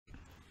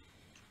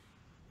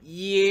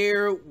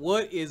Yeah,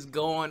 what is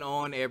going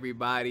on,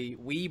 everybody?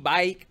 We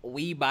bike.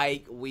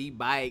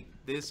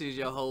 This is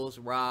your host,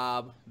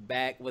 Rob,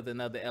 back with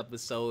another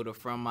episode of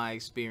From My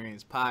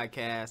Experience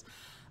podcast.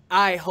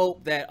 I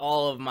hope that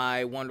all of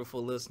my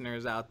wonderful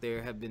listeners out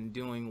there have been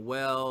doing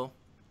well.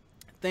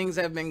 Things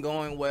have been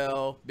going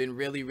well, been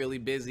really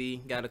busy.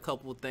 Got a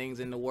couple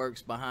things in the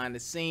works behind the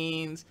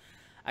scenes.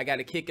 I got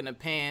a kick in the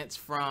pants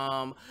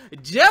from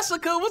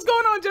Jessica. What's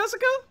going on,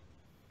 Jessica?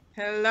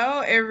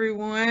 Hello,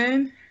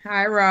 everyone.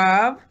 Hi,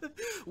 Rob.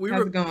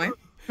 How's it going?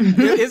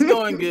 It's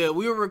going good.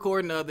 We were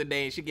recording the other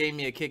day, and she gave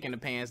me a kick in the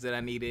pants that I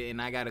needed, and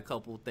I got a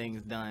couple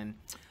things done.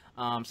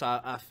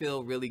 So I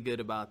feel really good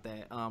about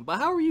that. But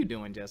how are you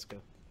doing, Jessica?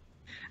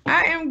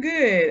 I am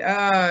good.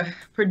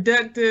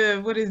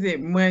 Productive. What is it?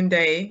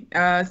 Monday.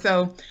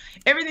 So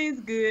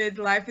everything's good.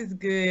 Life is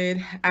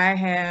good. I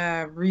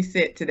have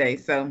reset today,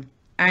 so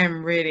I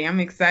am ready. I'm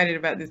excited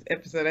about this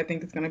episode. I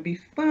think it's going to be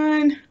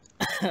fun.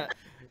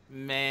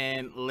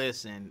 Man,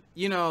 listen,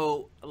 you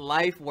know,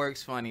 life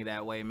works funny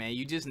that way, man.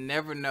 You just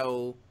never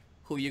know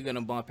who you're going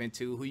to bump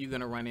into, who you're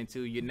going to run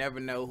into. You never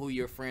know who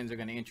your friends are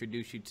going to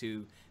introduce you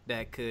to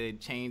that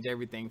could change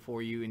everything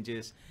for you and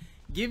just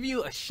give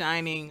you a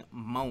shining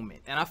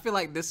moment. And I feel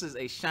like this is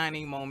a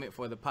shining moment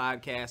for the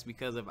podcast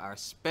because of our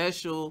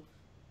special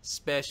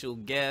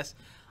guest.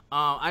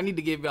 I need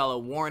to give y'all a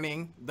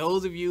warning.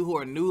 Those of you who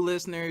are new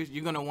listeners,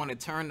 you're going to want to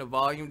turn the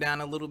volume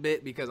down a little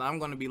bit because I'm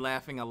going to be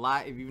laughing a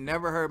lot. If you've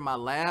never heard my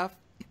laugh,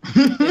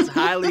 it's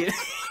highly...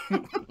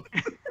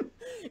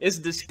 it's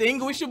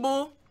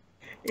distinguishable.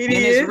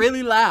 It's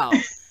really loud.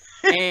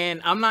 And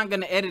I'm not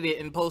going to edit it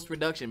in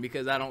post-production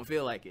because I don't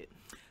feel like it.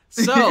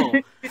 So,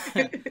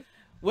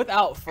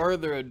 without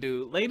further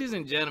ado, ladies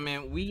and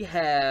gentlemen, we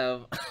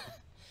have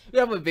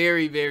a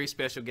very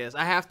special guest.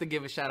 I have to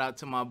give a shout out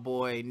to my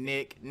boy,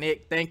 Nick.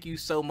 Nick, thank you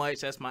so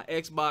much. That's my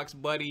Xbox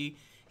buddy.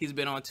 He's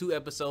been on 2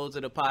 episodes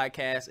of the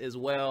podcast as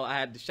well. I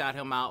had to shout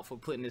him out for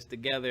putting this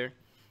together.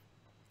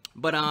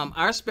 But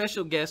our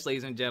special guest,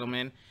 ladies and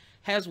gentlemen,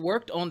 has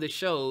worked on the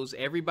shows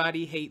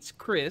Everybody Hates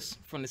Chris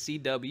from the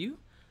CW,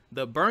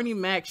 The Bernie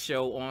Mac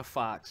Show on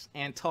Fox,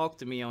 and Talk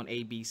to Me on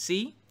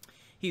ABC.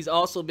 He's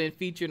also been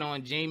featured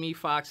on Jamie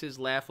Foxx's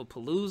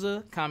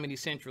Laffapalooza, Comedy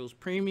Central's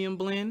Premium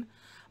Blend,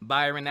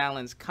 Byron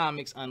Allen's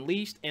Comics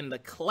Unleashed, and the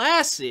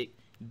classic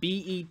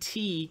BET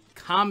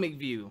Comic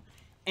View.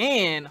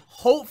 And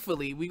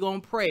hopefully, we gonna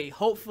pray,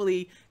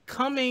 hopefully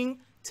coming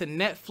to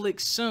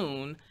Netflix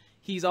soon,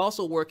 he's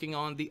also working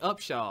on the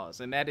Upshaws,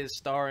 and that is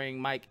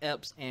starring Mike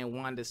Epps and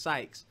Wanda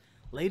Sykes.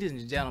 Ladies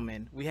and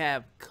gentlemen, we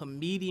have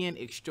Comedian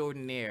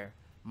Extraordinaire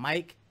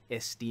Mike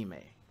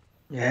Estime.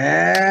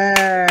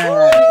 Yeah.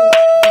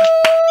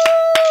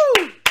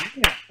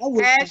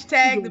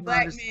 Hashtag the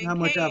black man. How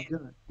much I've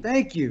done.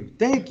 Thank you.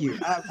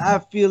 I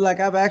feel like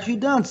I've actually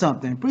done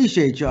something.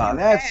 Appreciate y'all.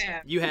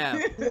 You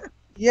have.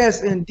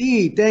 Yes,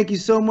 indeed. Thank you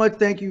so much.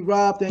 Thank you,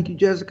 Rob. Thank you,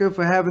 Jessica,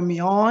 for having me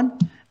on.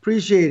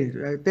 Appreciate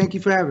it. Thank you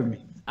for having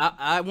me.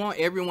 I want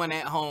everyone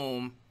at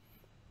home,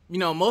 you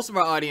know, most of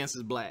our audience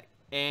is black,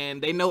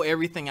 and they know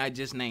everything I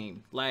just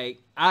named. Like,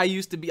 I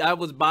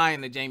was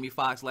buying the Jamie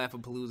Foxx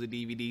Laffapalooza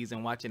DVDs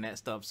and watching that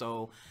stuff.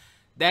 So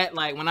that,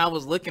 like, when I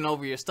was looking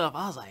over your stuff,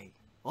 I was like,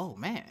 oh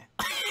man,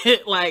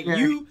 like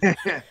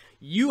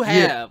you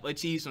have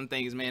achieved some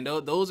things, man.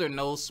 Those are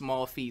no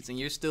small feats, and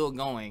you're still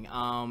going.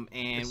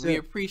 And we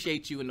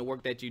appreciate you and the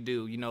work that you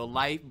do. You know,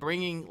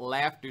 bringing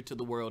laughter to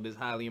the world is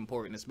highly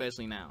important,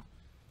 especially now.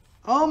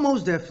 Oh,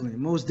 most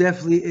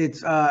definitely.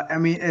 It's I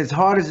mean, as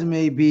hard as it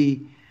may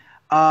be,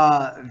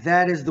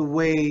 that is the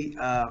way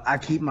I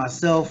keep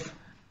myself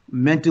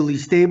mentally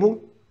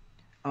stable.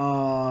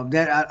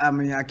 I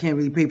mean, I can't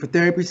really pay for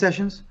therapy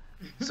sessions,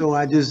 so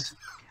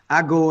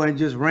I go and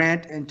just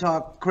rant and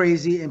talk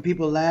crazy, and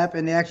people laugh,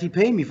 and they actually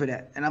pay me for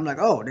that. And I'm like,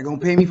 oh, they're gonna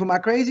pay me for my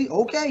crazy?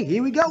 Okay,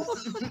 here we go.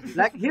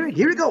 Like here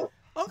we go.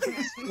 Okay.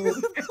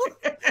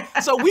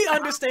 So we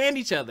understand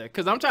each other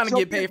because I'm trying to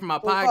get paid for my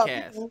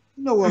podcast. You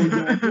know what we're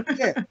doing?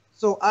 Yeah.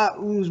 So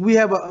we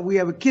have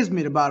a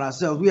kismet about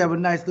ourselves. We have a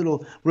nice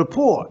little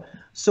rapport.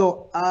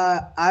 So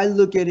I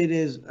look at it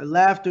as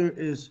laughter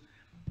is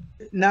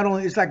not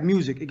only, it's like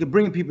music. It can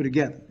bring people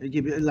together. It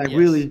can be like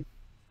really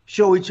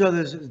show each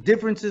other's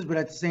differences, but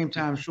at the same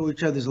time show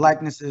each other's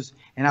likenesses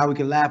and how we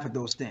can laugh at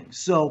those things.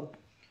 So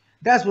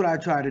that's what I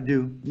try to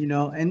do, you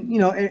know. And you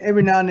know,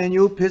 every now and then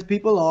you'll piss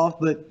people off,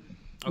 but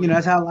you know,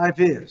 that's how life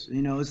is.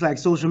 You know, it's like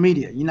social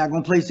media. You're not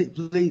gonna please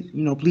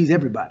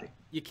everybody.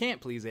 You can't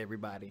please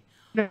everybody.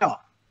 No.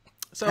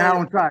 So I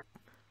don't try.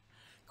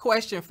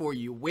 Question for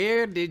you: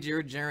 where did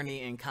your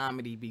journey in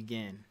comedy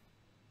begin?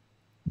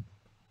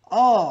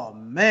 Oh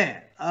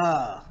man,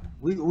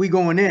 we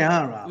going there,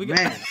 huh, Rob?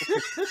 Man,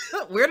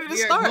 where did it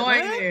start,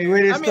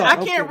 man? I mean,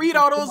 I can't read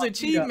all those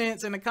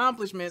achievements and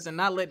accomplishments and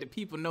not let the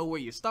people know where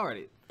you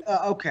started.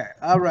 Okay,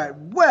 all right.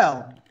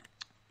 Well,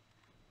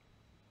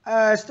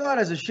 I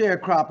started as a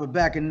sharecropper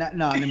back in no.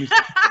 Let me.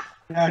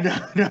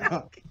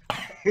 No.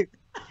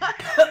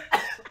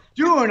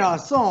 During our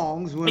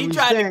songs when we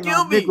sang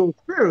our Negro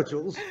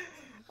spirituals.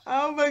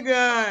 Oh my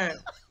God.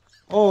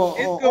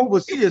 Or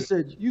overseer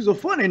said, "You's a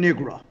funny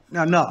nigga."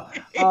 No.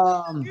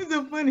 You's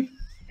a funny.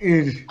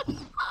 It,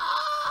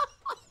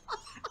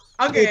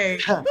 Okay.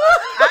 I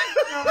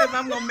don't know if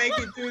I'm gonna make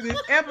it through this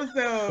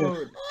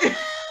episode.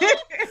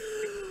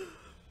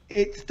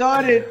 It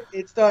started.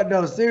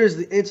 No,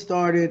 seriously, it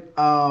started.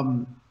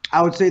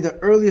 I would say the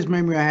earliest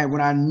memory I had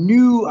when I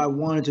knew I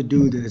wanted to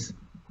do this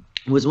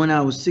was when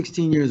I was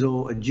 16 years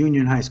old, a junior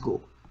in high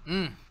school.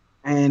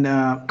 And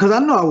because I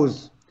know I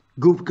was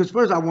goofy. Because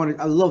first I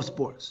love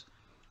sports.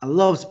 I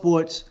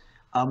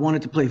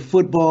wanted to play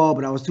football,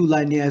 but I was too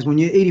light in the ass. When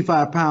you're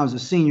 85 pounds, a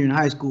senior in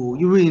high school,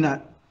 you're really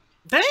not.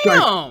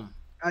 Damn.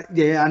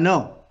 Yeah, I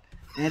know.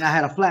 And I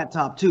had a flat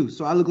top too,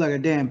 so I looked like a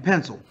damn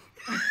pencil.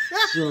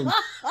 So,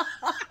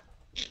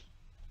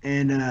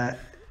 and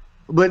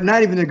but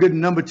not even a good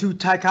number 2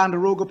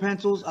 Ticonderoga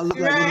pencils. I look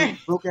like one of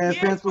those broke ass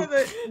pencils.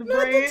 The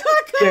brand.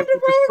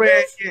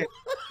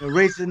 The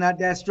race is not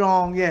that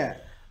strong. Yeah,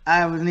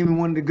 I wasn't even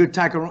one of the good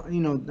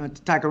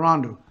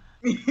Ticonderoga.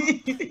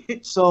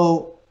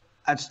 So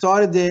I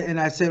started there, and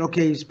I said,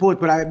 okay,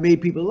 sports, but I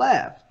made people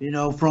laugh,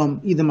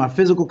 from either my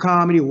physical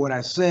comedy or what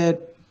I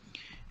said.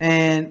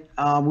 And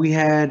we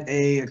had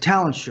a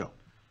talent show.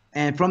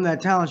 And from that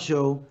talent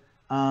show,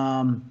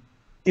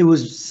 it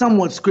was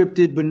somewhat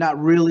scripted, but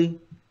not really.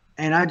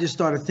 And I just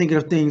started thinking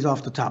of things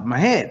off the top of my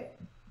head.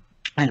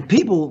 And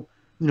people,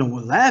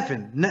 were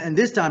laughing. And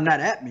this time,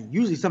 not at me.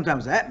 Usually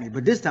sometimes at me,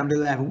 but this time they're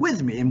laughing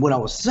with me and what I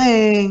was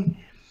saying.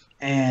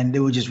 And they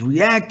were just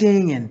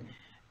reacting.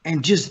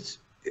 And just,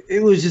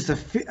 it was just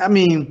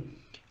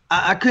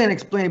I couldn't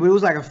explain it, but it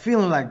was like a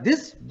feeling like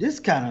this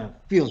kind of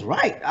feels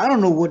right. I don't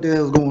know what the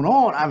hell's going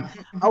on.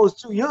 I was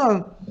too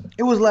young.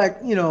 It was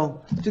like,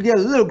 to get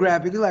a little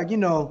graphic, it's like,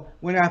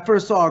 when I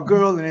first saw a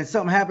girl and then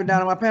something happened down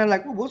in my pants,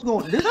 like, what's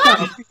going on? This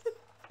kind of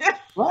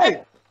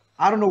right.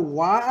 I don't know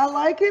why I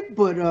like it,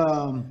 but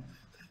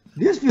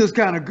this feels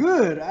kind of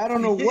good. I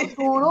don't know what's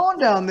going on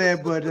down there,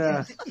 but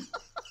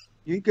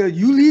you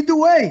lead the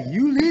way.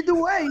 You lead the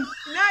way.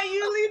 Now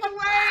you lead the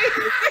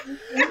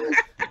way.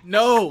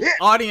 No,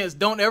 audience,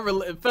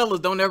 fellas,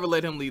 don't ever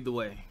let him lead the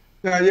way.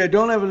 Yeah,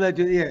 don't ever let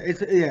you.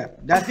 Yeah,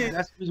 that's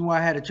the reason why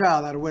I had a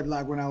child out of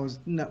wedlock when I was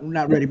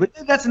not ready. But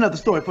that's another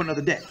story for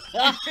another day.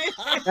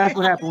 That's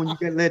what happened when you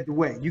get led the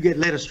way. You get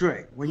led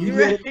astray. When you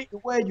get led the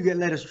way, you get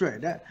led astray.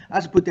 I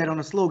should put that on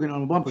a slogan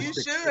on a bumper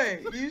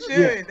sticker. You should.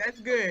 Yeah. That's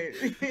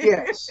good.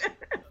 Yes.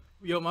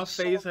 Yo, my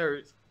face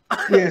hurts.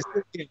 Yes,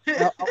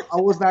 I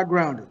was not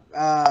grounded.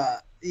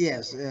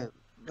 Yes.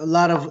 A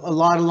lot of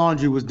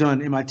laundry was done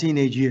in my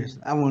teenage years.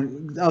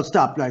 I'll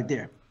stop right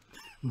there.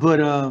 But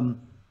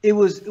it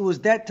was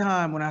that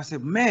time when I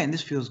said, man,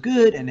 this feels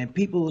good. And then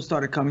people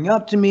started coming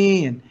up to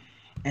me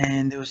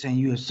and they were saying,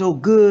 you are so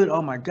good.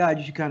 Oh my God,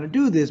 you should kind of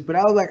do this. But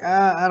I was like,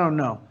 I don't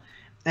know.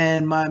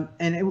 And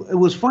it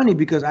was funny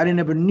because I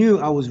never knew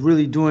I was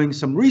really doing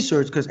some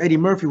research because Eddie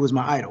Murphy was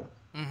my idol.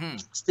 Mm-hmm.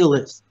 Still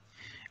is.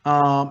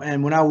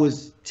 And when I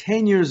was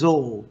 11 years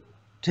old,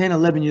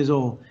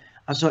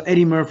 I saw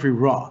Eddie Murphy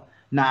Raw.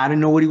 Now, I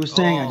didn't know what he was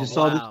saying. I just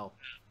saw this.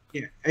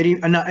 Yeah,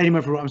 Eddie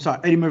Murphy. I'm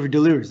sorry, Eddie Murphy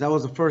Delirious. That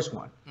was the first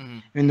one. Mm-hmm.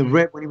 In the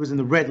red, when he was in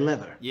the red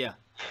leather. Yeah.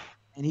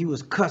 And he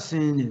was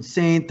cussing and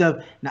saying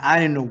stuff. Now, I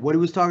didn't know what he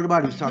was talking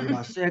about. He was talking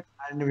about sex.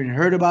 I never even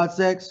heard about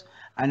sex.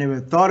 I never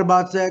thought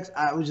about sex.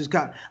 I was just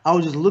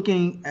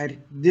looking at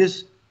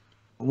this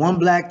one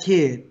black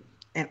kid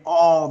and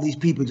all these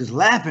people just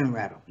laughing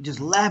at him, just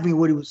laughing at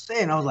what he was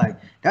saying. I was like,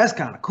 that's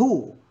kind of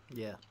cool.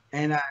 Yeah.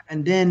 And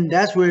then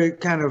that's where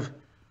it kind of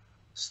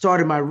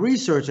started my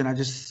research, and I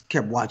just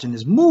kept watching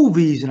his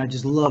movies, and I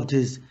just loved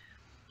his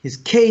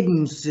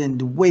cadence and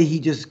the way he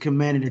just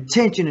commanded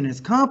attention and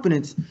his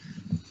confidence.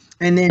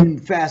 And then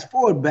fast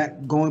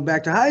forward going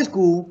back to high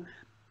school,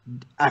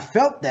 I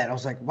felt that. I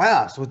was like,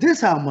 wow, so this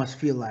is how it must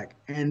feel like.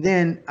 And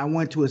then I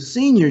went to a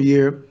senior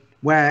year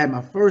where I had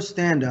my first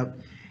stand-up,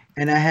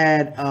 and I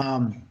had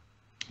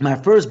my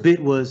first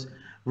bit was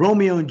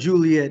Romeo and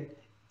Juliet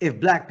if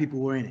black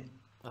people were in it.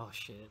 Oh,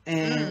 shit.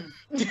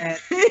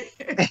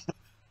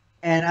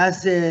 And I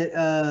said,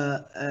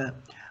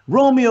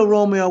 Romeo,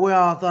 where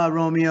art thou,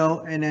 Romeo?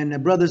 And then the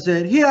brother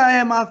said, here I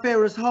am, my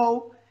fairest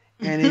hoe.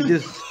 And it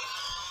just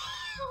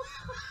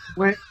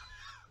went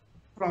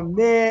from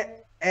there.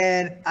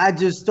 And I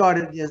just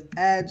started just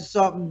add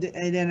something.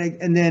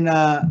 And then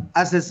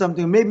I said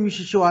something, maybe we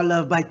should show our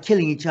love by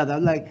killing each other.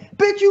 I'm like,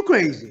 bitch, you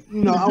crazy.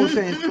 I was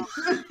saying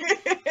something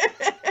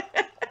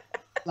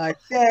like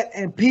that.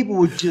 And people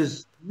were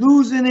just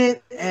losing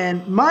it.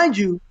 And mind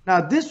you,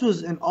 now this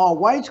was an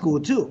all-white school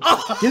too.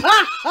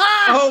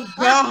 Oh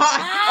God!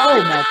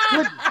 Oh my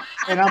goodness!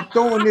 And I'm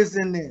throwing this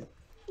in there,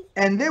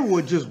 and they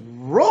were just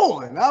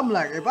rolling. I'm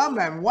like, if I'm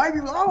having white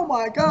people, oh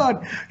my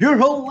God, you're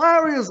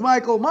hilarious,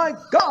 Michael. My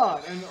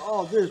God, and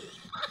all this.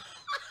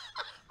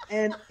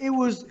 And it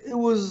was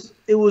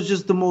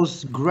just the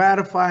most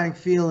gratifying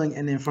feeling.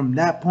 And then from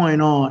that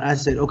point on, I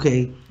said,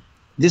 okay,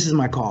 this is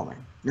my calling.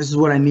 This is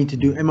what I need to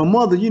do. And my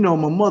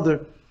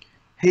mother,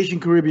 Haitian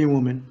Caribbean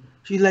woman,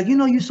 she's like,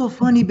 you're so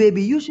funny,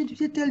 baby. You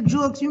should tell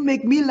jokes. You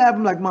make me laugh.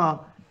 I'm like, Mom,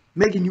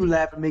 making you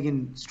laugh and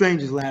making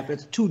strangers laugh.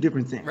 That's two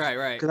different things.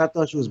 Right. Because I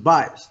thought she was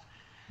biased.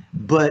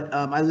 But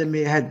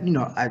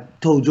I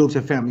told jokes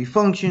at family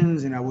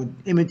functions, and I would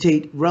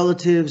imitate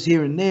relatives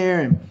here and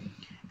there,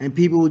 and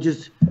people would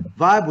just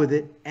vibe with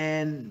it.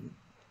 And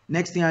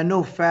next thing I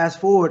know, fast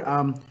forward,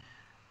 I'm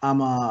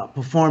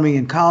performing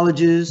in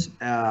colleges.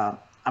 I'm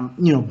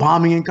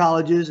bombing in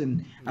colleges,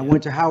 and I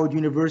went to Howard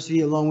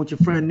University along with your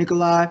friend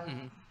Nikolai.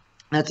 Mm-hmm.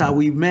 That's how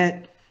we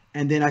met.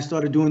 And then I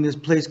started doing this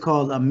place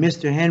called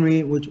Mr.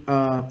 Henry, which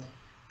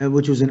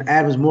was in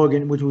Adams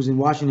Morgan, which was in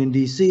Washington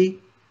D.C.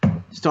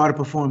 Started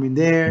performing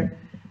there,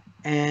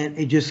 and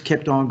it just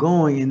kept on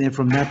going. And then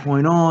from that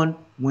point on,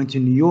 went to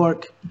New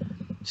York,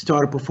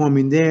 started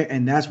performing there,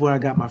 and that's where I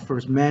got my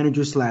first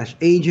manager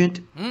 / agent.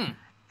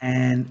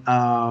 And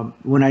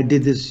when I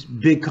did this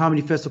big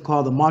comedy festival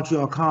called the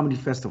Montreal Comedy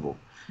Festival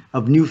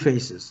of New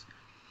Faces,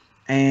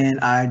 and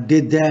I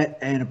did that,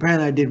 and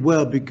apparently I did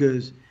well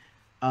because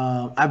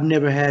I've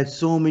never had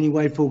so many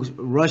white folks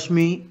rush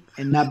me,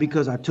 and not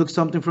because I took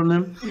something from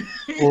them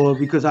or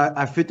because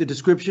I fit the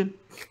description.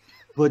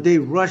 But they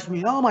rushed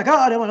me. Oh my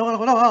God! Come on!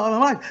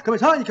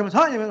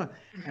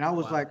 And I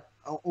was like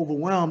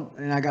overwhelmed,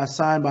 and I got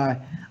signed by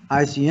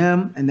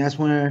ICM, and that's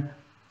when,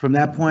 from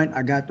that point,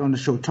 I got on the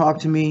show Talk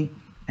to Me,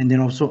 and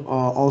then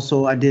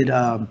also I did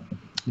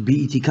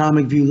BET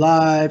Comic View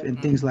Live and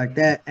things like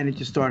that, and it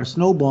just started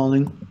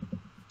snowballing,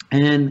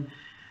 and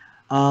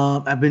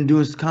I've been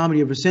doing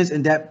comedy ever since,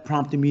 and that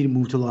prompted me to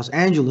move to Los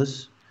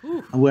Angeles,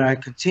 where I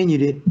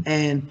continued it,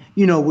 and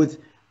with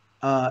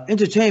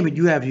entertainment,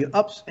 you have your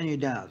ups and your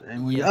downs,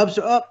 and when your ups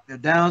are up, your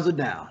downs are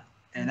down.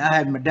 And I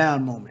had my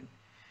down moment,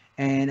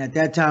 and at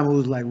that time it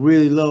was like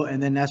really low,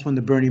 and then that's when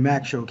the Bernie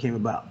Mac show came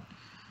about,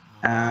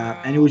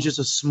 and it was just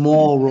a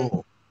small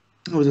role.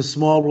 It was a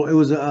small role. It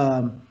was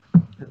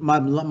my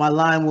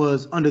line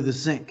was under the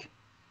sink,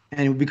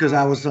 and because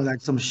I was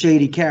like some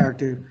shady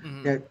character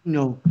that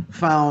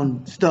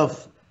found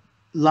stuff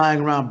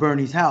lying around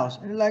Bernie's house,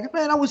 and like,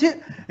 man, I was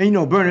hit,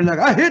 and Bernie like,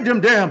 I hit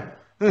them damn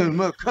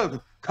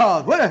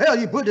cars. Where the hell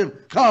you put them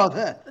cars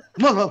at?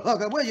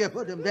 Motherfucker, where you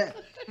put them at?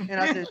 And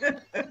I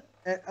said,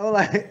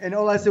 and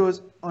all I said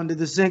was under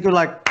the sink. Or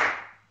like,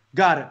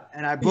 got it.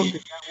 And I booked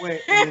it that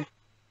way. And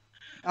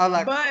I was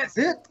like, that's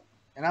it.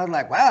 And I was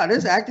like, wow,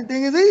 this acting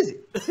thing is easy.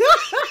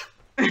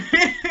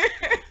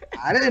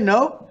 I didn't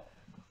know.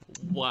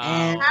 Wow.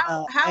 And,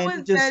 how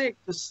was that?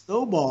 Just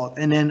snowballed.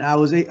 And then I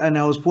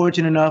was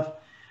fortunate enough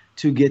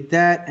to get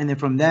that. And then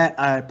from that,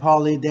 I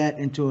parlayed that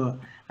into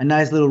a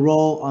nice little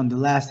role on The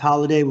Last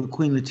Holiday with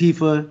Queen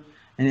Latifah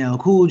and LL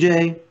Cool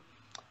J.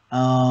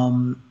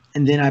 And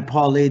then I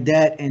parlayed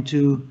that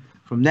into,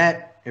 from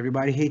that,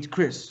 Everybody Hates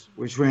Chris,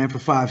 which ran for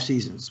 5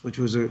 seasons, which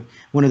was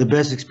one of the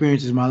best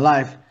experiences of my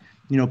life.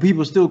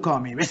 People still call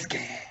me risky.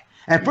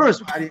 At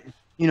first, I didn't,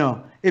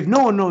 if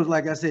no one knows,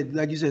 like I said,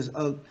 like you said,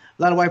 a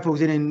lot of white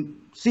folks, they didn't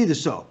see the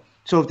show.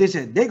 So if they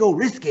said, they go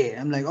risky,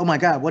 I'm like, oh my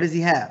God, what does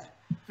he have?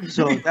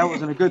 So that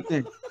wasn't a good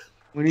thing.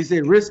 When he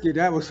said risky,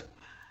 they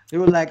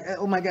were like,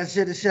 oh my God,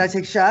 should I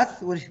take shots?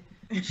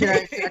 Should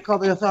I call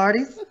the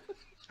authorities?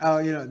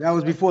 Oh, that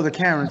was before the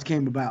Karens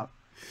came about.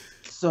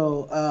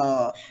 So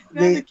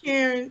the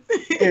Karens.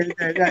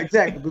 yeah,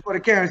 exactly. Before the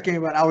Karens came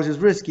about, I was just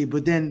risky.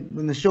 But then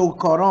when the show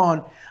caught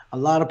on, a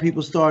lot of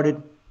people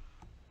started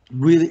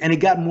really, and it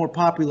got more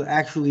popular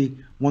actually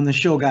when the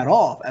show got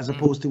off as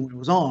opposed to when it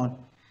was on.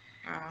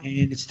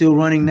 And it's still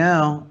running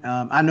now.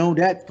 I know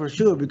that for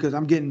sure because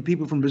I'm getting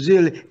people from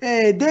Brazil.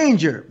 Hey,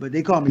 Danger, but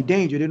they call me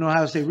Danger. They don't know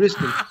how to say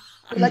risky.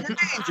 They're like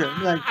Danger.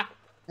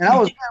 And I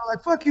was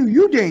like, "Fuck you,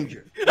 you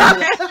Danger."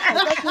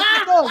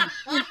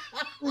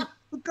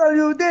 We call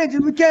you Danger.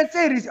 We can't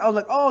say this. I was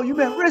like, "Oh, you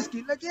meant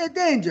risky?" Like, yeah,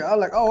 Danger. I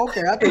was like, "Oh,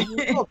 okay." I thought you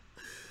were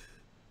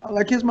I was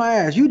like, "Kiss my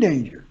ass, you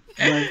Danger."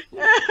 Like,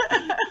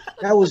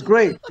 that was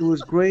great. It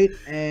was great,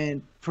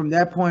 and from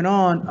that point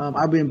on,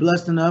 I've been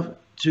blessed enough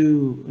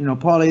to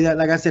parlay that.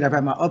 Like I said, I've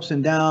had my ups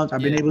and downs.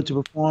 I've been able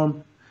to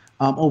perform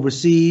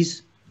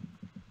overseas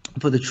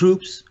for the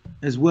troops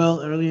as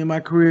well early in my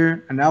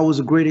career, and that was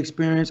a great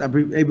experience. I've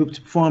been able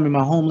to perform in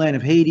my homeland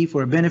of Haiti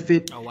for a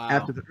benefit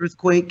after the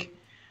earthquake.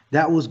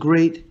 That was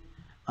great.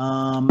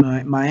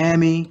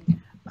 Miami,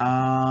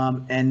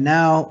 and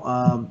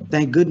now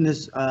thank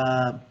goodness,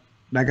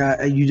 like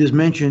you just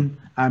mentioned,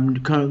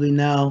 I'm currently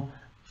now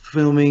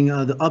filming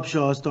the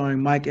Upshaws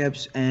starring Mike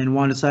Epps and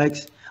Wanda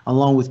Sykes,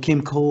 along with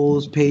Kim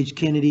Coles, Paige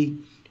Kennedy.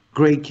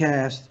 Great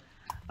cast.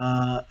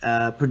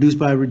 Produced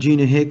by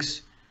Regina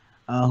Hicks,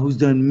 who's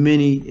done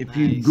many. If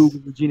you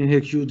Google Regina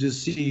Hicks, you'll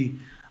just see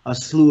a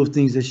slew of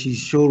things that she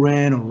show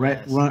ran or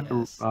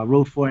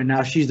wrote for, and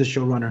now she's the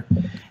showrunner.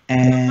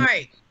 And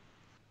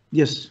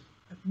yes.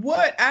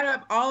 What out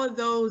of all of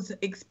those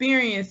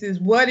experiences,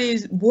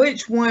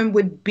 which one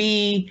would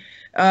be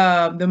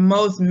the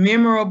most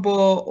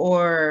memorable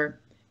or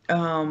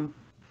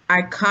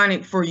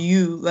iconic for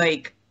you?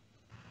 Like,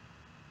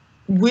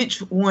 which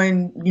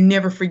one you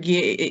never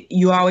forget?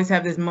 You always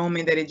have this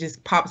moment that it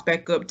just pops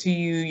back up to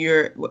you.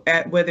 You're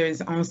at, whether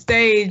it's on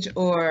stage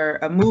or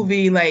a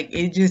movie, like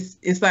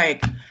it's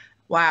like,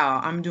 wow,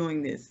 I'm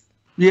doing this.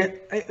 Yeah,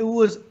 it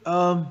was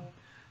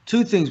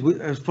two things.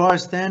 As far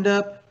as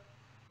stand-up,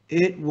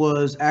 it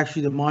was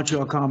actually the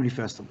Montreal Comedy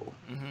Festival.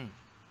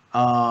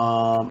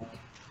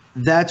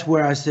 That's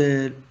where I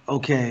said,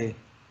 okay,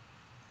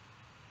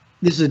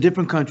 this is a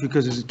different country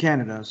because it's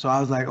Canada. So I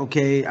was like,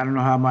 okay, I don't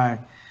know how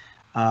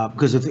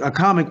because if a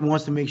comic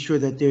wants to make sure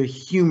that their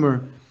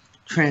humor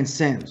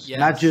transcends,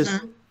 not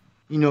just,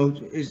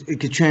 it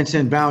could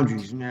transcend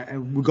boundaries,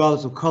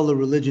 regardless of color,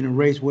 religion, and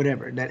race,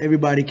 whatever, that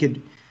everybody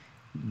could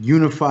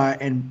unify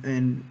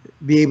and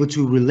be able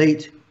to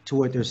relate to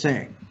what they're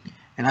saying.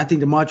 And I think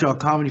the Montreal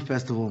Comedy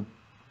Festival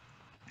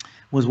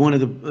was one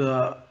of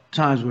the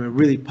times where it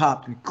really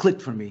popped and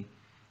clicked for me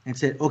and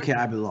said, okay,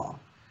 I belong.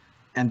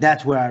 And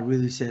that's where I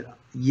really said,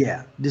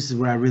 yeah, this is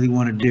what I really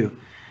want to do.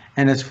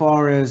 And as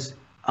far as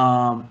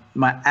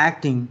my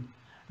acting,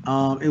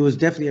 it was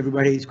definitely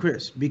Everybody Hates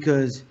Chris,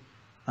 because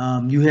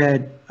you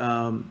had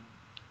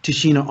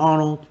Tashina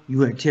Arnold,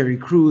 you had Terry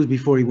Crews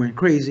before he went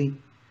crazy.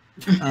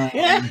 T,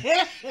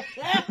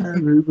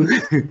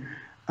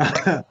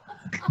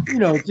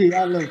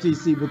 I love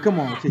TC, but come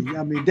on, T.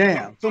 I mean,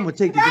 damn, someone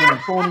take the damn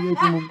phone away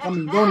from him. I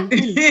mean, don't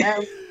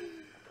even.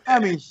 I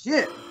mean,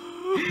 shit.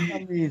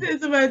 I mean,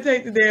 somebody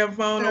take the damn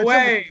phone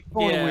away.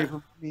 Away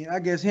from me. I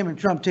guess him and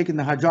Trump taking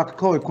the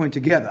hydroxychloroquine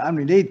together. I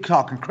mean, they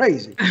talking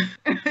crazy.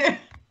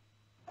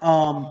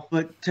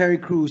 But Terry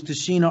Crews,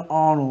 Tashina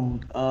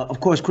Arnold, of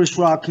course, Chris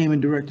Rock came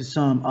and directed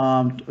some.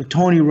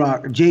 Tony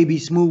Rock,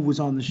 JB Smoove was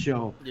on the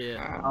show.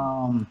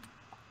 Yeah.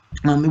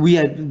 We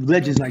had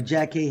legends like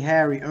Jack A.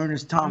 Harry,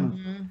 Ernest Thomas.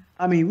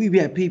 I mean, we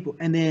had people,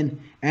 and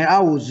I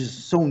was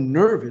just so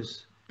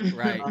nervous.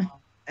 Right.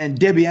 And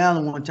Debbie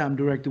Allen one time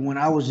directed when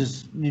I was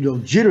just,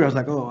 jittery. I was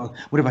like, oh,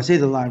 what if I say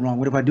the line wrong?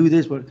 What if I do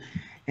this?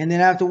 And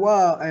then after a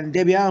while, and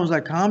Debbie Allen was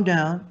like, calm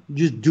down,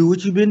 just do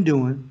what you've been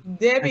doing.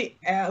 Debbie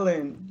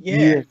Allen,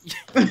 yeah.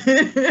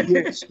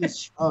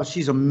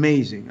 She's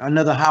amazing.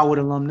 Another Howard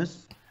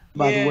alumnus,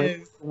 by the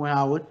way,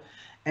 Howard.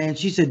 And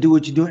she said, do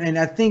what you're doing. And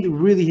I think it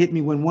really hit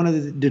me when one of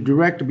the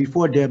director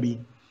before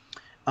Debbie,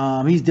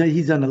 he's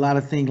done a lot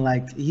of things,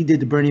 like he did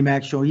the Bernie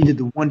Mac show, he did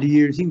the Wonder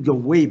Years, he can go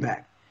way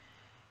back.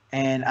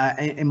 And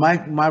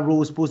my role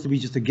was supposed to be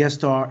just a guest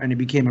star, and it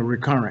became a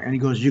recurrent. And he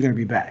goes, you're going to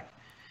be back.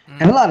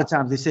 And a lot of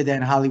times they said that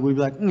in Hollywood,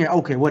 be like, yeah,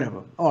 okay,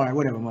 whatever. All right,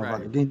 whatever,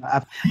 motherfucker.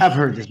 Right. I've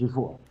heard this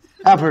before.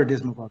 I've heard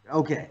this, motherfucker.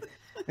 Okay.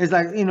 It's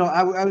like,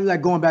 I was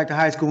like going back to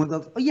high school and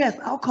goes, oh, yes,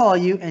 I'll call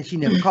you. And she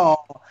never called.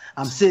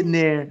 I'm sitting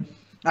there.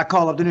 I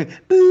call up the new,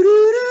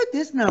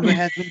 this number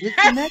has been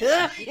disconnected.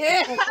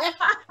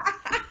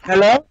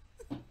 Hello?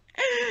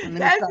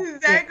 That's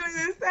exactly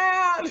the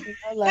sound.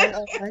 I'm like,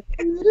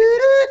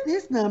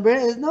 this number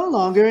is no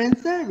longer in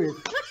service.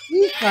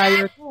 Please try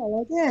your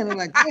call again. I'm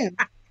like,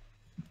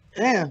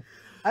 damn.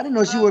 I didn't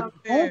know she worked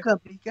at the phone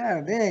company.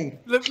 God dang.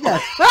 She worked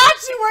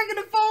at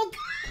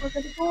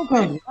the phone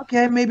company.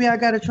 Okay, maybe I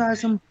got to try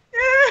some.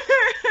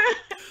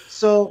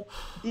 So,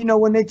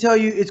 when they tell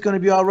you it's going to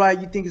be all right,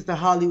 you think it's the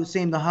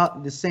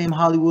same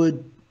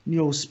Hollywood,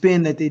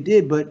 spin that they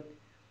did. But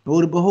lo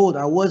and behold,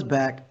 I was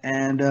back,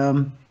 and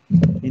that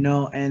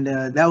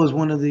was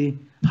one of the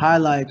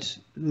highlights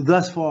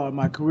thus far in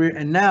my career.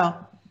 And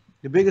now,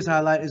 the biggest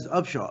highlight is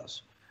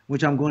Upshaws,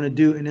 which I'm going to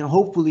do, and then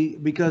hopefully,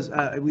 because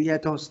we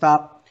had to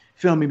stop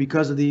filming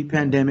because of the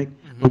pandemic,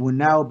 but we're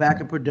now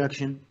back in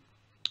production.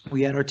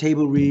 We had our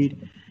table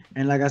read,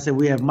 and like I said,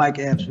 we have Mike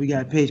Epps, we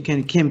got Paige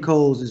Kennedy, Kim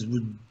Coles is.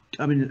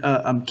 Kim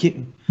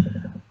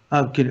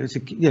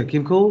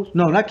Coles?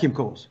 No, not Kim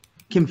Coles.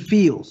 Kim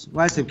Fields.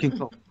 Why I said Kim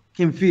Coles?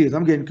 Kim Fields.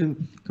 I'm getting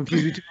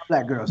confused between my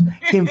black girls.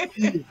 Kim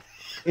Fields.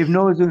 If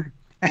no one's doing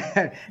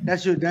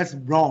that's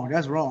wrong.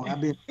 That's wrong.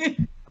 I've been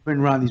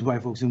around these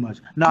white folks too much.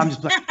 No, I'm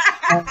just like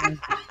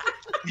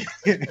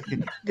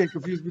getting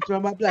confused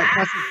between my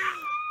black.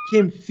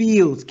 Kim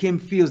Fields,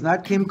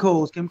 not Kim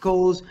Coles. Kim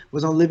Coles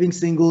was on Living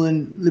Single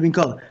and Living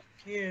Color.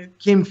 Yeah.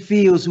 Kim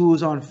Fields, who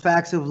was on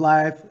Facts of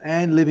Life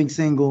and Living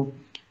Single,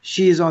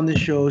 she is on the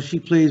show. She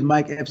plays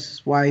Mike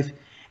Epps' wife,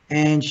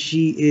 and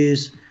she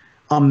is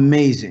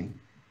amazing.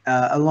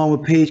 Along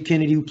with Paige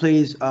Kennedy, who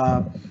plays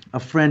a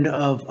friend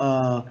of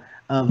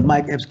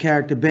Mike Epps'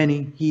 character,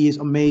 Benny. He is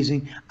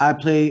amazing. I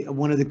play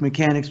one of the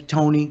mechanics,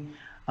 Tony,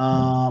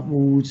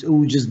 who's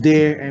just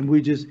there, and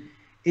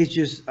it's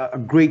just a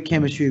great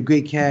chemistry, a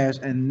great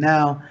cast, and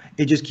now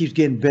it just keeps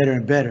getting better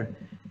and better.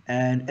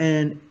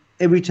 And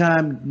every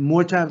time,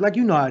 more times, like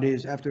how it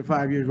is after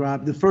 5 years,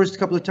 Rob. The first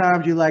couple of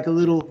times you're like a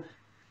little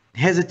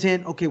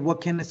hesitant. Okay, what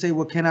can I say?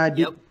 What can I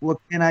do? Yep. What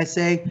can I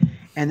say?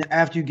 And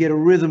after you get a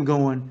rhythm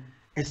going,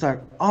 it's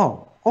like,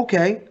 oh,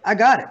 okay, I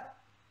got it.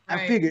 Right.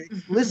 I figured.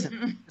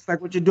 Listen, it's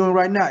like what you're doing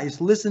right now. It's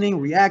listening,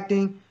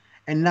 reacting,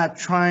 and not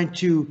trying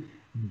to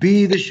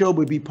be the show,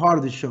 but be part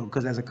of the show.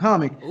 Because as a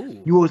comic,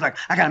 you always like,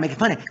 I gotta make it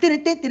funny, and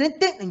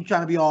you're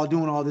trying to be all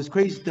doing all this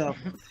crazy stuff,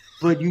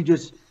 but you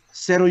just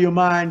settle your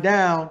mind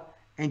down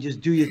and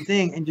just do your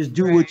thing and just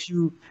do what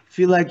you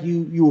feel like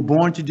you were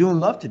born to do and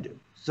love to do.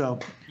 So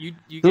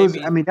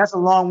that's a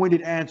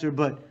long-winded answer,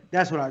 but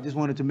that's what I just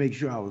wanted to make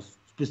sure I was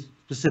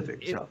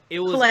specific. It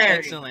was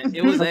excellent.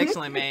 It was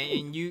excellent, man.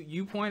 And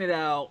you pointed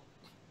out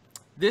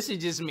this is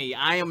just me.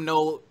 I am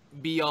no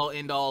be all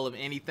end all of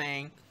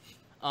anything.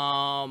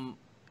 And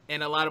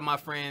a lot of my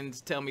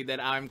friends tell me that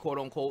I'm quote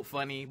unquote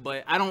funny,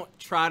 but I don't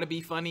try to be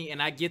funny.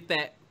 And I get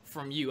that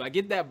from you. I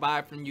get that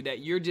vibe from you that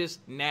you're just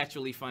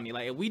naturally funny.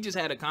 Like if we just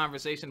had a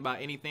conversation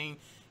about anything,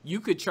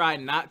 you could try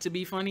not to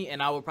be funny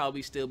and I would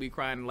probably still be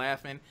crying and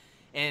laughing.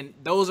 And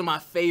those are my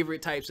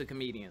favorite types of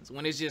comedians.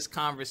 When it's just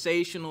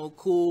conversational,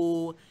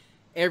 cool,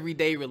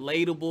 everyday,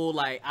 relatable.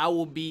 Like I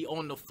will be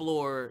on the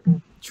floor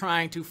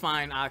trying to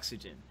find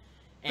oxygen.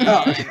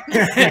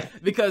 And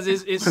because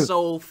it's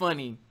so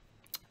funny.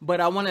 But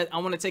I want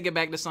to take it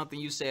back to something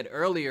you said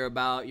earlier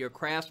about your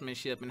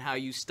craftsmanship and how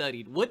you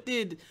studied. What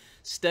did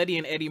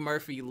studying Eddie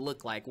Murphy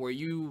look like? Were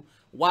you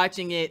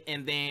watching it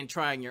and then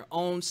trying your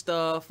own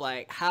stuff?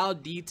 Like, how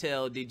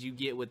detailed did you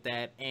get with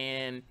that?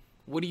 And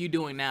what are you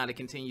doing now to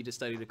continue to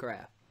study the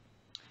craft?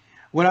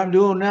 What I'm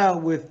doing now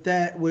with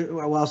that,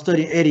 while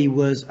studying Eddie,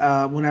 was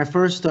when I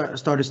first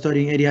started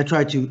studying Eddie, I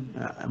tried to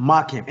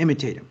mock him,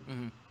 imitate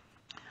him,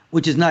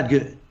 which is not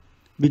good.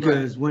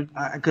 Because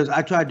because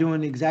I tried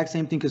doing the exact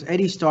same thing, because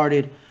Eddie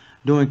started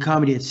doing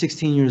comedy at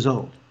 16 years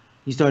old.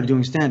 He started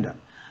doing stand-up.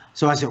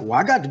 So I said, well,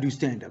 I got to do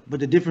stand-up. But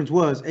the difference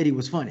was Eddie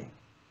was funny.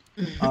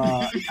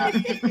 Yeah,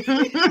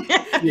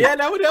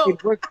 that would help.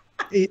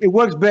 It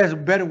works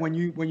better when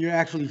you're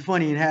actually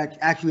funny and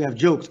actually have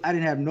jokes. I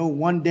didn't have no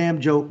one damn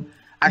joke.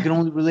 I could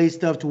only relate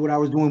stuff to what I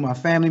was doing with my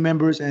family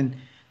members. And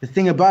the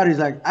thing about it is,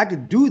 like, I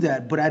could do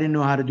that, but I didn't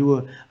know how to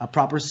do a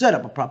proper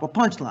setup, a proper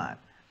punchline.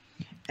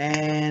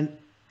 And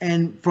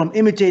from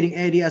imitating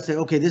Eddie, I said,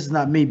 okay, this is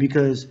not me,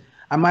 because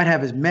I might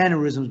have his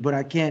mannerisms, but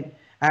I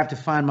have to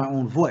find my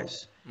own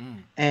voice.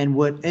 And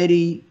what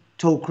Eddie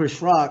told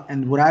Chris Rock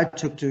and what I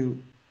took to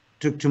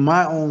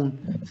my own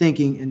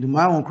thinking and to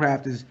my own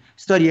craft is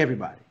study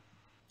everybody.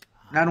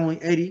 Not only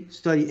Eddie,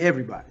 study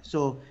everybody.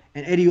 So,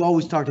 and Eddie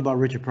always talked about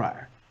Richard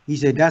Pryor. He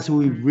said that's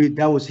who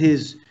that was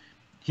his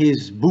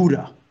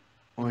Buddha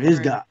or his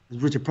God,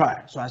 was Richard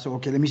Pryor. So I said,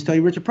 okay, let me study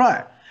Richard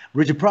Pryor.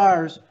 Richard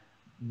Pryor's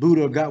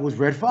Buddha God was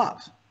Red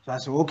Fox. So I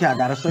said, okay, I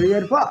got to study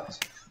Red Fox.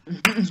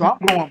 So I'm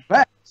going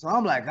back. So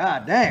I'm like,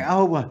 God dang, I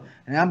hope,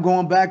 and I'm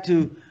going back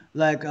to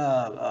like,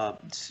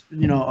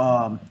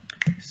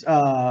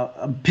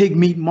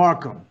 Pigmeat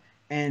Markham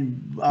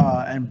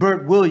and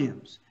Burt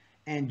Williams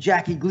and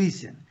Jackie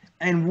Gleason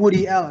and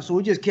Woody Allen. So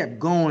we just kept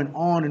going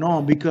on and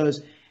on,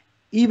 because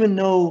even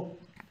though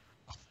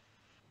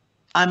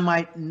I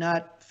might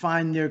not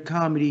find their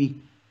comedy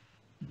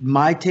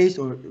my taste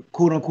or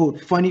quote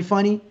unquote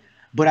funny,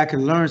 but I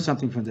can learn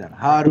something from them.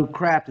 How to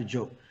craft a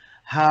joke,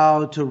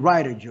 how to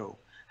write a joke,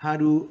 how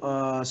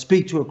to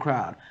speak to a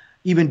crowd.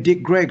 Even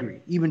Dick Gregory.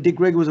 Even Dick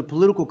Gregory was a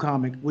political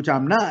comic, which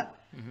I'm not,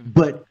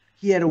 but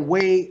he had a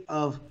way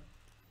of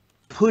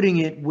putting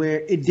it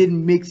where it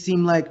didn't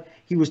seem like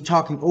he was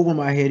talking over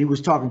my head. He was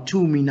talking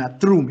to me,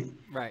 not through me.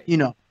 Right. You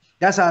know,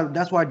 that's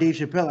why Dave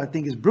Chappelle, I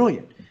think, is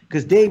brilliant,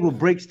 because Dave will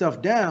break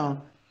stuff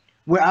down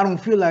where I don't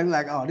feel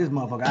like, oh, this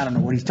motherfucker, I don't know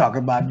what he's talking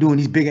about, doing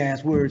these big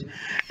ass words.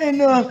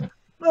 And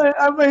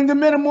I mean, the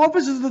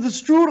metamorphosis of the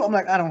strudel. I'm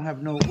like, I don't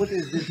have what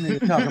is this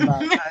nigga talking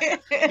about?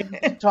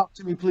 Talk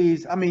to me,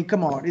 please. I mean,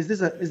 come on. Is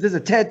this a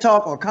TED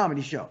Talk or a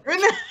comedy show?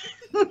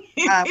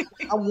 I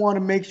want to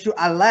make sure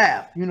I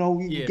laugh. You know,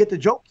 you get the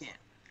joke in,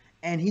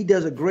 and he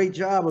does a great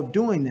job of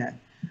doing that.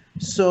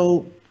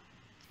 So,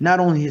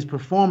 not only his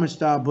performance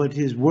style, but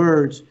his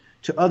words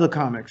to other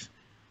comics,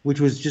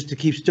 which was just to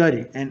keep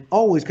studying, and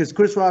always, because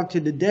Chris Rock to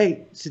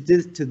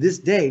this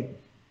day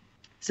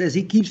says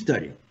he keeps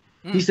studying.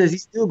 He says he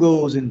still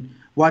goes and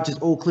watches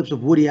old clips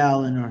of Woody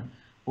Allen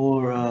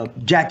or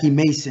Jackie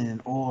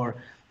Mason, or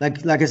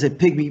like I said,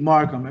 Pigmeat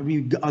Markham. I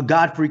mean,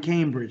 Godfrey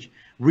Cambridge.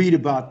 Read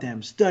about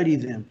them, study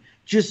them,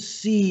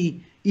 just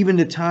see even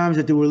the times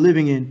that they were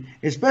living in,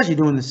 especially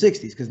during the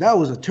 60s, because that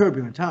was a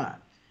turbulent time.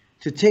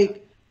 To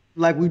take,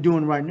 like we're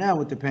doing right now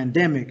with the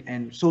pandemic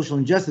and social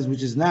injustice,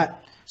 which is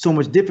not so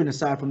much different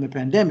aside from the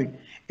pandemic,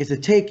 is to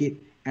take it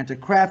and to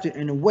craft it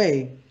in a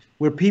way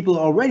where people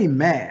are already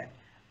mad,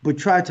 but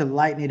try to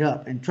lighten it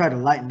up and try to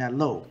lighten that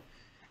load.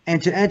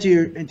 And to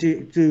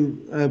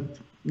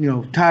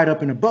tie it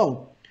up in a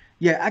bow.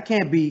 Yeah, I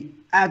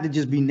have to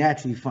just be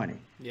naturally funny.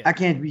 Yeah. I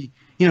can't be,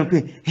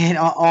 head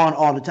on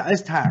all the time.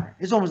 It's tiring.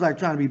 It's almost like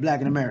trying to be black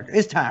in America.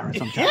 It's tiring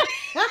sometimes.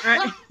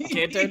 Right? You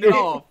can't turn it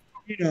off.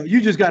 You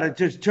just got to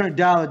just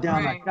dial it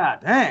down. Right. Like, God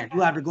dang,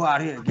 you have to go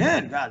out here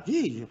again. God,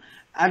 geez.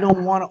 I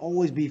don't want to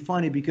always be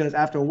funny, because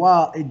after a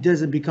while, it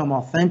doesn't become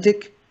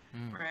authentic.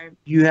 Right.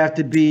 You have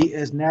to be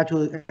as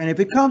natural, and if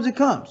it comes, it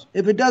comes.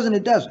 If it doesn't,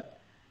 it doesn't.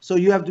 So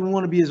you have to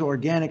want to be as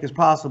organic as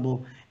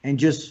possible and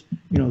just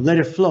let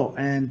it flow.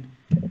 And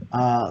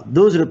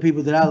those are the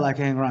people that I like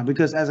hanging around,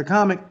 because as a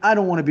comic, I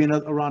don't want to be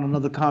around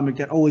another comic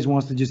that always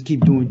wants to just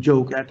keep doing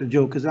joke after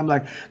joke. Because I'm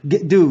like,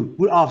 dude,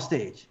 we're off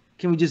stage.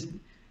 Can we just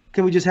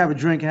have a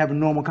drink and have a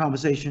normal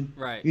conversation?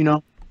 Right.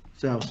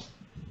 So.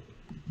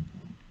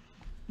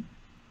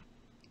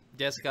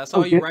 Jessica, I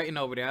saw you writing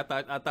over there. I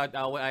thought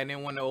I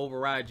didn't want to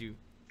override you.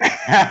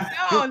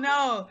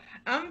 No,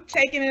 I'm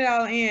taking it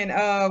all in.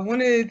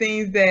 One of the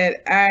things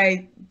that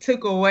I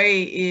took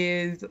away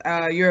is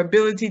your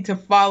ability to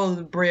follow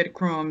the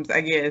breadcrumbs,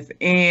 I guess,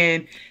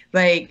 and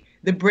like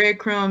the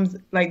breadcrumbs,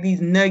 like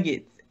these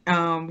nuggets.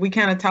 We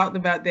kind of talked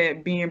about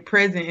that being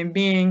present and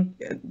being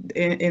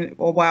in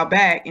a while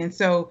back, and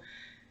so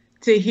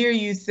to hear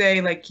you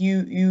say like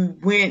you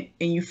went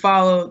and you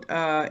followed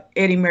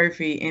Eddie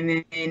Murphy, and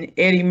then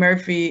Eddie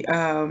Murphy,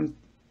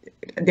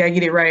 did I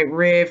get it right?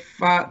 Red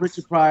Fox,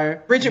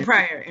 Richard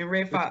Pryor, and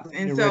Red Fox,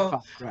 and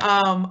so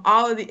right.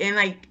 All of the, and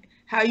like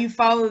how you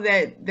follow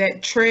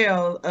that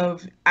trail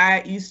of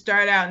you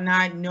start out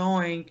not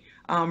knowing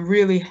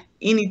really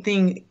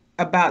anything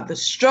about the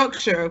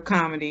structure of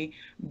comedy,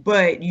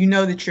 but you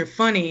know that you're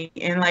funny,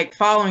 and like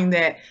following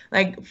that,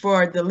 like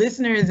for the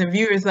listeners and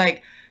viewers,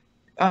 like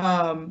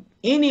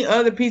any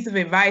other piece of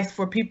advice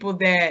for people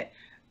that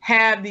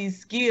have these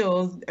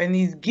skills and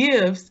these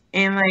gifts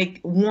and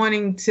like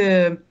wanting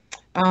to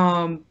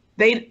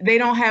they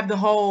don't have the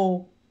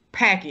whole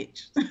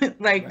package.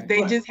 Like right.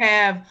 They just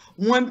have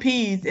one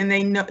piece, and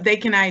they know they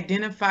can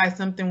identify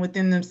something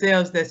within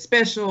themselves that's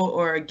special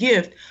or a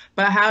gift,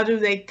 but how do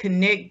they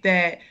connect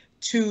that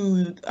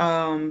to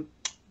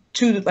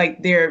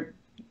like their,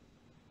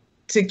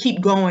 to keep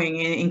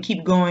going and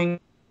keep going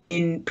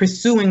in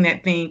pursuing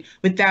that thing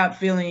without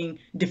feeling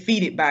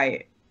defeated by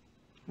it?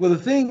 Well, the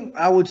thing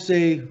I would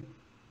say,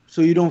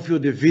 so you don't feel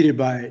defeated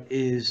by it,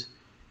 is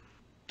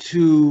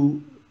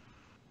to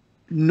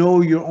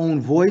know your own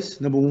voice,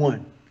 number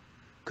one.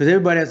 Because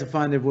everybody has to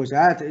find their voice.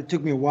 It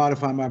took me a while to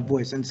find my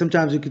voice. And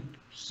sometimes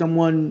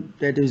someone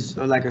that is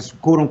like a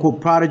quote-unquote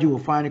prodigy will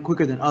find it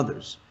quicker than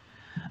others.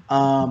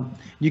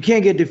 You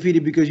can't get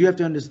defeated because you have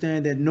to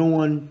understand that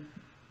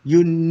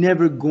you're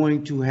never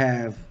going to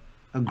have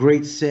a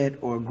great set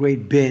or a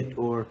great bit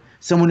or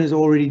someone has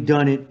already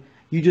done it.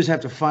 You just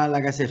have to find,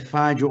 like I said,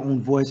 find your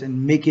own voice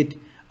and make it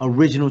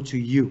original to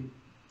you.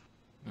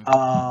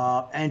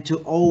 And to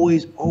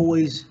always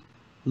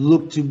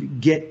look to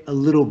get a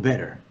little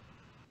better.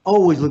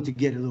 Always look to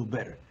get a little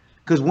better.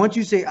 Because once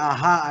you say,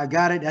 aha, I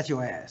got it, that's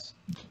your ass.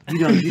 You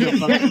don't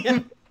fuck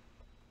up.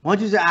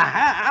 Once you say,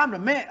 aha, I'm the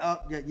man,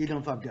 you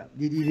done fucked up.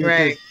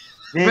 Right.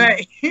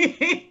 Right.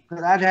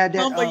 Because I've had that.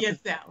 Humble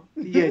yourself.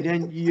 Yeah,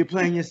 then you're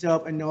playing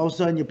yourself, and all of a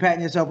sudden you're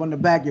patting yourself on the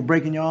back, you're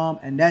breaking your arm,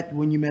 and that's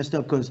when you messed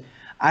up. Because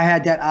I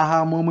had that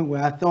aha moment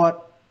where I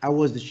thought I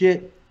was the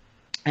shit,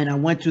 and I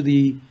went to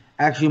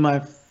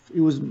it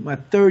was my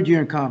third year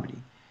in comedy,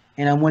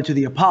 and I went to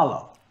the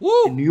Apollo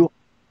in New York.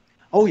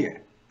 Oh yeah,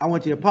 I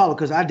went to the Apollo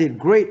because I did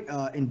great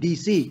in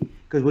DC.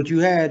 Because what you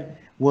had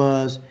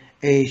was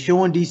a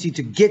show in DC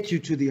to get you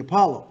to the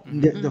Apollo,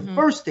 the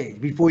first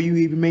stage before you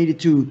even made it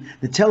to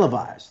the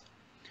televised.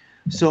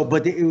 So,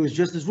 but it was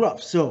just as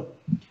rough. So,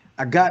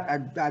 I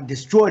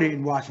destroyed it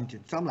in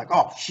Washington. So I'm like,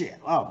 oh shit,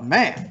 oh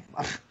man,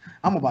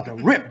 I'm about to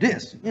rip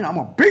this. I'm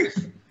a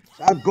beast.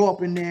 So I go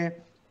up in there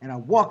and I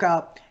walk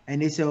out,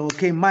 and they say,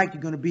 okay, Mike,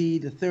 you're gonna be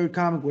the third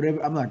comic,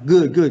 whatever. I'm like,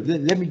 good.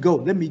 Let me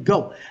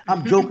go.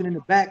 I'm joking in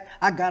the back.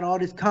 I got all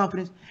this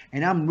confidence,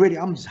 and I'm ready.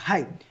 I'm just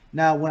hyped.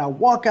 Now, when I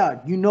walk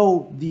out,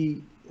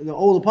 the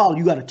old Apollo,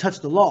 you got to touch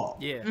the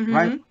log. Yeah.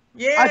 Right?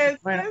 Yes.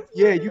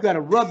 You got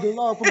to rub the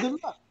log for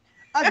good luck.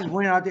 I just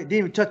went out there, didn't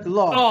even touch the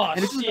log. Oh,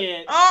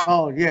 shit.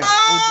 Oh, yeah.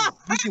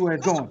 You see where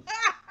it's going.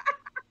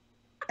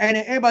 And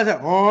then everybody's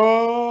like,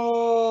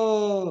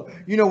 oh.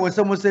 When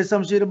someone says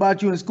some shit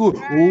about you in school,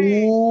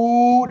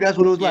 ooh, that's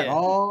what it was like.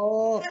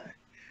 Oh.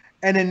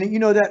 And then,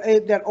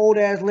 that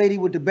old-ass lady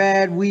with the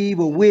bad weave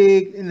or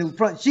wig in the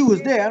front, she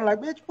was there. I'm like,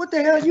 bitch, what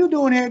the hell are you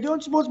doing here? Don't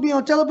you supposed to be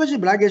on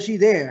television? But I guess she's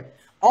there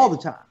all the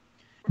time.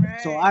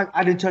 Right. So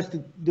I didn't touch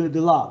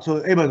the log. So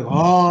everybody's like,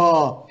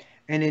 oh.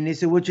 And then they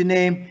said, what's your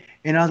name?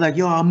 And I was like,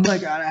 yo, I'm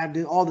Mike. I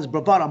did all this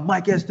bravado. I'm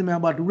Mike Estime. I'm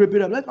about to rip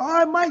it up. Like, all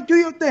right, Mike, do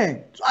your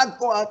thing. So I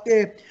go out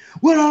there.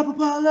 What up,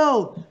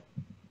 Apollo?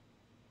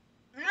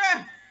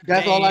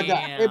 That's all I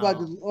got. Everybody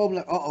just, I'm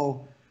like,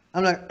 uh-oh.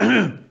 I'm like,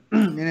 and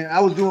then I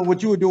was doing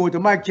what you were doing with the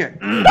mic check.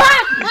 I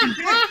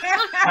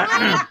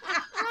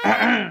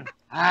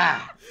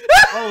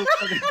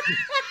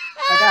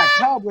got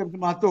cobwebs in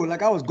my throat,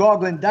 like I was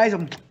gargling dice.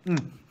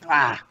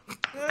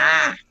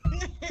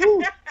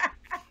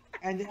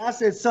 And then I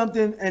said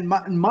something, and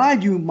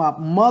mind you, my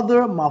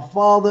mother, my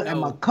father, and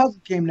my cousin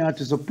came down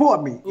to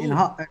support me in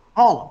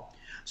Harlem.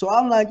 So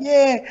I'm like,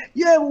 yeah,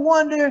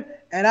 Wanda.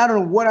 And I don't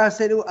know what I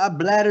said. I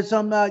blattered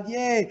something out.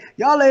 Yeah,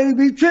 y'all ladies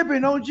be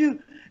tripping, don't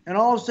you? And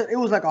all of a sudden, it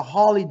was like a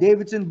Harley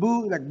Davidson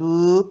boo, like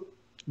boo,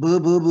 boo,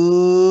 boo,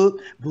 boo,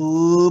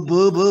 boo,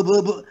 boo, boo,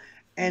 boo, boo.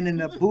 And then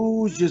the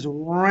boos just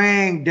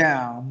rang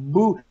down.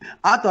 Boo.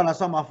 I thought I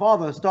saw my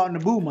father starting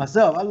to boo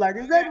myself. I was like,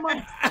 is that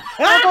my...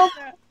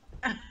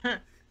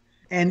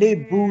 And they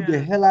booed the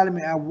hell out of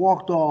me. I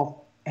walked off,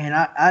 and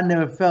I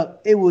never felt...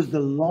 It was the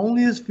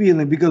loneliest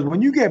feeling, because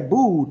when you get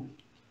booed,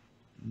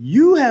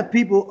 you have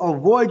people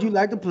avoid you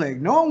like the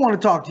plague. No one want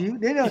to talk to you.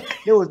 There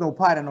was no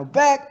pat on no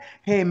back.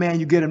 Hey, man,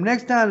 you get him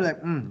next time.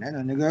 Like, that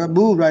nigga got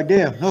booed right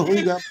there. No,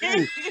 he got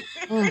booed.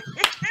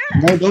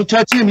 No, don't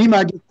touch him. He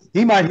might hit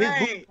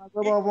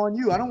booed off on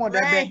you. I don't want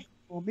that back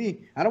on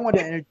me. I don't want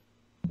that energy.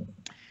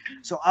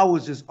 So I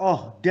was just,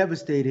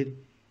 devastated.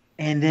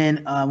 And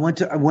then I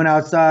went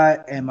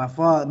outside, and my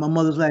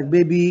mother's like,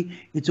 "Baby,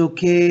 it's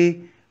okay,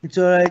 it's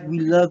all right. We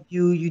love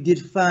you. You did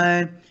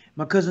fine."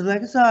 My cousin's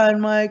like, "It's all right,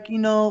 Mike.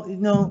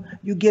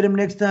 You get him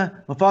next time."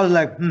 My father's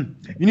like,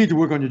 "You need to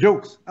work on your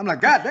jokes." I'm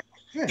like, "God damn,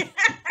 yeah."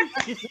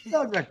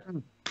 I was like,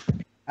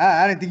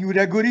 I didn't think you were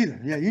that good either.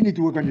 Yeah, you need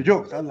to work on your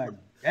jokes. I was like,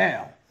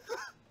 "Damn."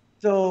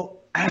 So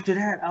after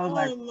that, I was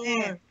like,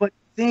 man. But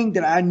the thing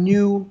that I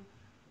knew,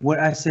 what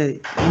I said,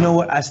 you know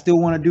what? I still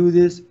want to do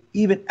this,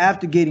 even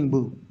after getting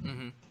booed.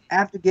 Mm-hmm.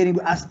 After getting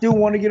booed, I still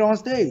want to get on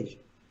stage.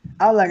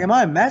 I was like, am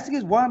I a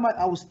masochist? Why am I?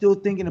 I was still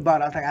thinking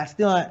about it. I was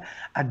like,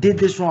 I did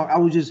this wrong. I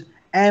was just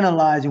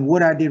analyzing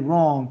what I did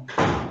wrong.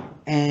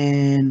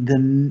 And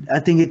then I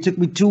think it took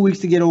me 2 weeks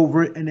to get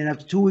over it. And then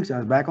after 2 weeks, I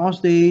was back on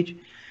stage.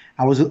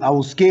 I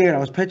was scared. I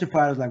was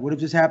petrified. I was like, what if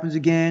this happens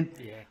again?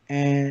 Yeah.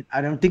 And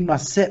I don't think my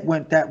set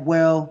went that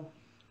well.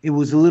 It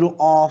was a little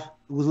off.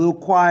 It was a little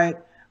quiet,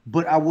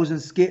 but I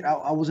wasn't scared.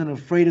 I wasn't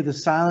afraid of the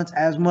silence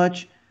as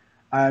much.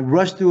 I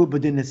rushed through it,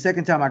 but then the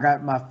second time I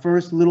got my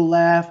first little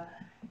laugh,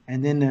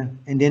 and then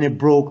it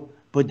broke.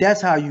 But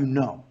that's how you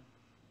know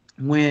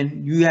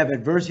when you have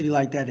adversity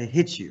like that, it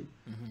hits you,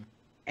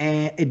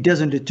 and it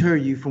doesn't deter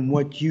you from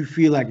what you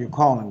feel like your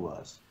calling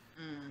was.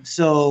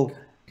 So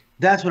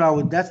that's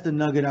the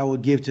nugget I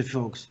would give to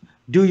folks.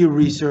 Do your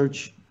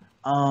research.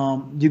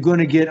 You're going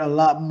to get a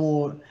lot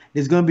more.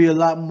 There's going to be a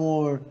lot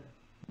more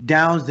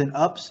downs than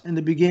ups in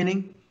the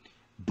beginning,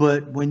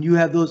 but when you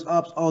have those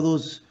ups, all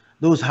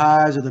those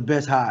highs are the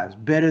best highs.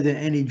 Better than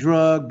any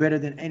drug, better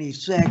than any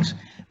sex,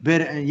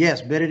 better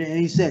than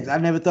any sex. I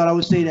never thought I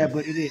would say that,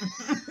 but it is.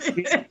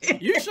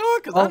 You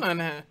sure? Because I don't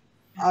know.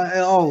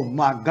 Oh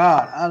my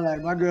God! I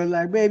like my girl.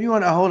 Like, babe, you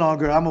want to hold on,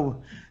 girl? I'm gonna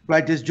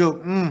write this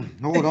joke.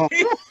 Hold on.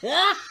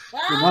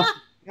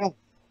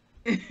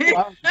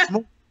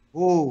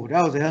 Oh,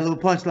 that was a hell of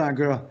a punchline,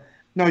 girl.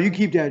 No, you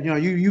keep that.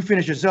 You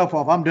finish yourself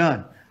off. I'm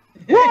done.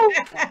 Woo!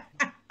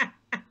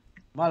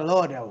 My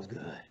Lord, that was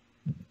good.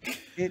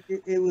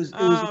 It was.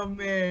 Oh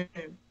man.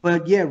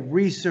 But yeah,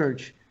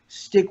 research.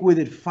 Stick with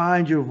it.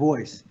 Find your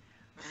voice.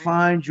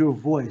 Find your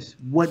voice.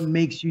 What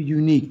makes you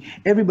unique?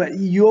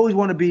 You always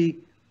want to be.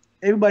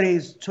 Everybody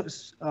has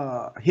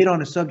hit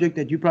on a subject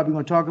that you're probably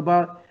going to talk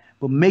about,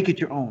 but make it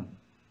your own.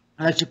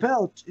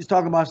 Chappelle is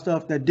talking about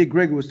stuff that Dick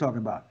Gregory was talking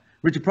about,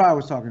 Richard Pryor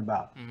was talking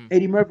about,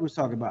 Eddie Murphy was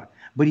talking about,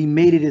 but he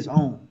made it his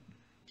own.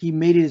 He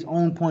made it his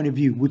own point of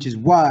view, which is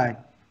why,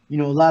 a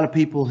lot of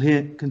people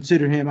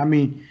consider him,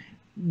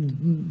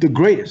 the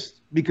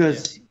greatest,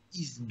 because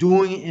he's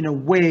doing it in a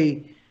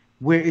way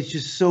where it's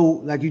just so,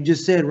 like you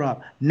just said,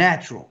 Rob,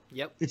 natural.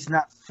 Yep. It's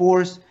not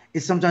forced. It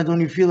sometimes don't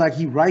even feel like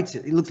he writes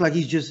it. It looks like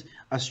he's just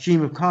a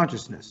stream of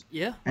consciousness.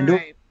 Yeah. And those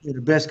are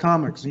the best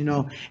comics,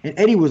 And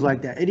Eddie was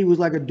like that. Eddie was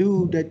like a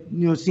dude that,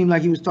 seemed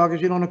like he was talking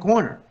shit on the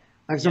corner.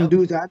 Like some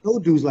dudes, I know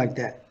dudes like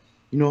that.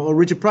 Or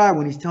Richard Pryor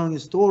when he's telling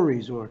his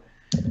stories, or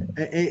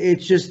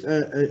it's just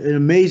an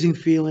amazing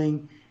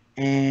feeling.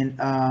 And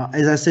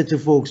as I said to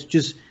folks,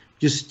 just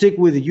stick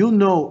with it. You'll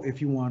know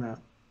if you want to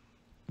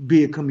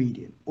be a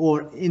comedian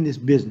or in this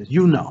business.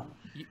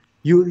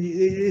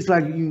 It's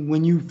like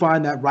when you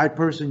find that right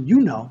person,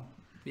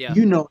 Yeah.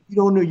 You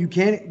don't know. You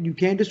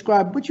can't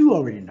describe, but you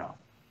already know.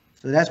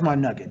 So that's my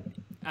nugget.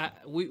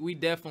 We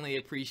definitely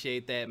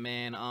appreciate that,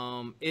 man.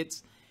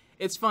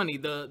 It's funny.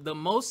 The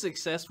most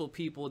successful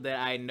people that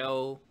I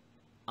know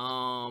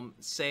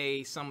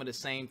say some of the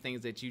same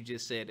things that you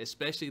just said,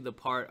 especially the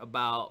part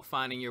about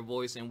finding your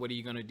voice and what are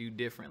you going to do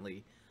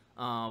differently.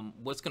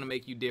 What's going to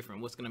make you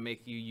different? What's going to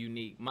make you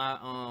unique?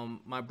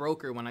 My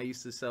broker, when I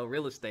used to sell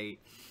real estate,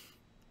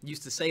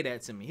 used to say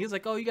that to me. He was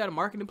like, "Oh, you got a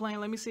marketing plan?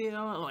 Let me see it."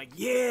 I'm like,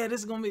 "Yeah, this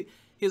is gonna be."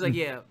 He was like,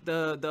 "Yeah,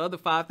 the other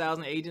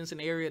 5,000 agents in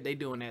the area, they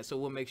doing that. So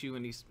what makes you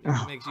in these?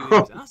 Makes you?" I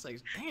was like,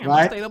 "Damn,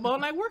 I stayed up all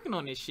night working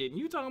on this shit." And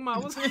you talking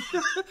about what's?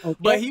 Okay.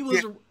 But he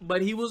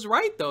was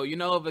right though.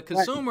 If a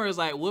consumer is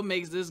like, "What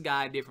makes this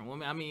guy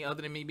different?"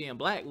 Other than me being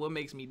black, what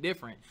makes me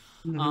different?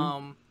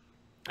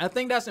 I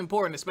think that's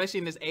important, especially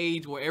in this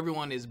age where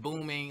everyone is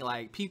booming.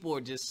 Like, people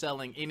are just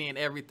selling any and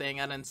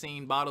everything. I done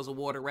seen bottles of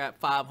water wrapped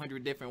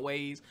 500 different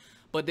ways.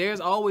 But there's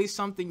always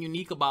something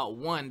unique about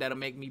one that'll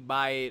make me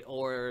buy it,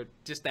 or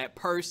just that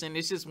person.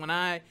 It's just when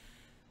I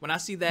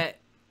see that,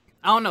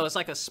 I don't know, it's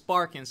like a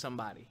spark in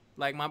somebody.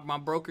 Like my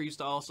broker used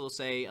to also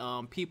say,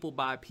 people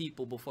buy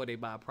people before they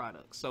buy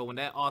products. So when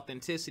that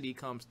authenticity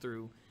comes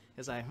through,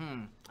 it's like,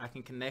 I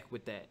can connect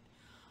with that.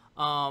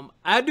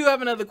 I do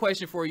have another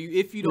question for you,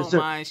 if you don't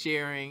mind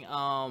sharing.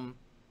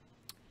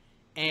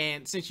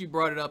 And since you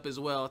brought it up as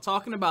well,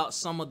 talking about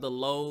some of the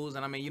lows,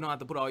 and you don't have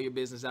to put all your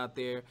business out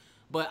there,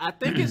 but I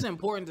think it's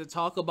important to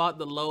talk about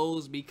the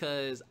lows,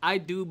 because I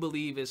do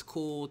believe it's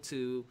cool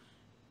to,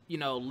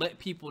 let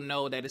people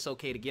know that it's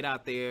okay to get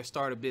out there,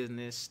 start a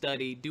business,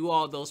 study, do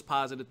all those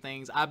positive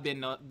things. I've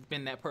been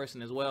that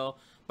person as well.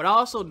 but I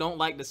also don't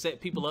like to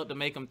set people up to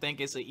make them think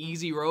it's an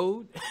easy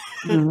road.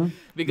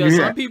 Because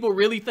some people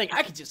really think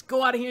I could just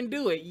go out of here and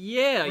do it.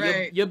 Yeah,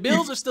 Right. your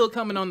bills are still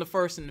coming on the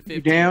 1st and the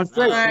 15th. Damn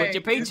straight. But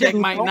your paycheck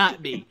might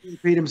not be.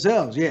 Pay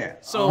themselves, yeah.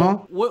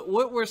 So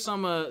what were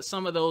some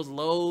of those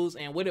lows,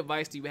 and what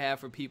advice do you have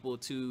for people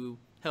to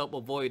help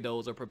avoid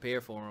those or prepare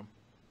for them?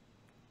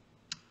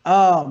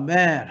 Oh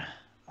man,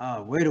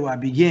 where do I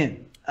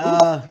begin?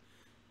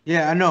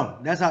 Yeah, I know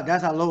that's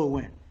how low it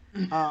went.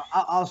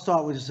 I'll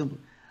start with a simple.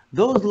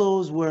 Those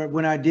lows were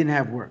when I didn't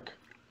have work,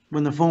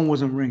 when the phone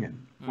wasn't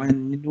ringing,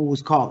 when no one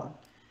was calling,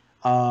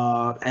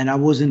 and I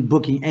wasn't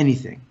booking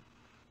anything,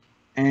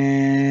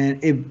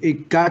 and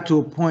it got to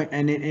a point,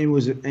 and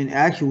it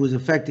actually was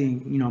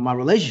affecting my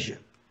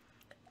relationship.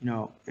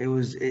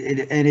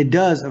 It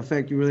does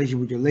affect your relationship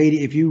with your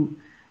lady. If you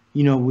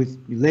with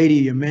your lady,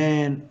 your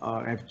man,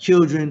 have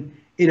children,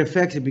 it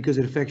affects it because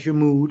it affects your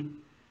mood,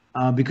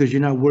 because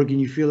you're not working.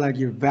 You feel like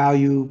your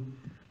value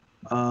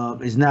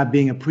is not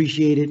being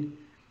appreciated.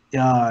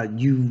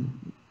 You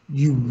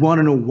want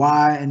to know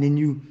why, and then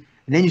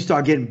you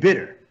start getting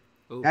bitter.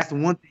 Ooh. That's the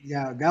one thing.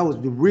 That was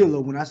the real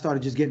low, when I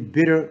started just getting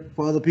bitter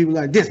for other people.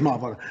 Like, this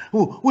motherfucker,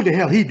 what the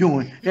hell he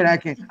doing that I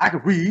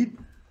can read?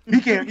 He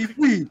can't even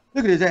read.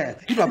 Look at his ass.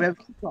 He probably has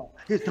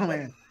his tongue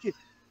ass. Shit.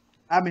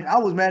 I mean, I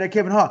was mad at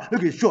Kevin Hart.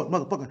 Look at his short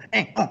motherfucker.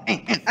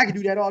 I can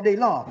do that all day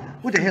long.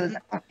 What the hell is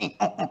that?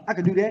 I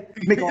can do that.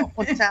 Make all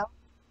funny sound.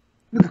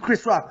 Look at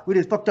Chris Rock with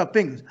his fucked up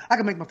fingers. I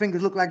can make my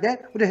fingers look like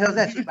that. What the hell is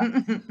that shit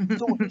about?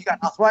 So you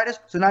got arthritis,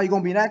 so now you're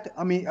gonna be an actor?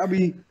 I mean,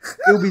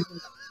 it would be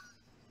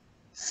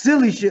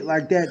silly shit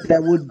like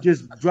that would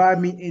just drive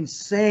me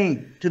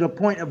insane to the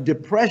point of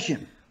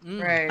depression.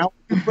 Right. A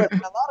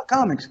lot of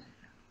comics,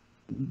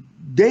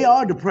 they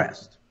are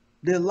depressed.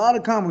 There are a lot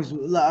of comics.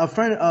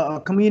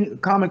 A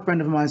comic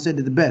friend of mine said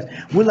it the best.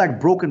 We're like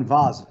broken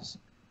vases.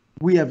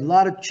 We have a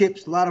lot of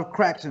chips, a lot of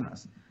cracks in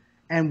us,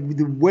 and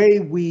the way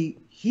we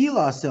heal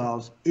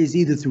ourselves is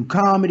either through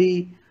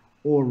comedy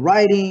or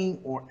writing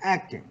or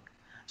acting.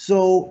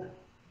 So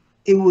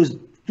it was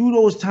through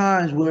those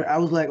times where I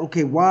was like,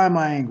 okay, why am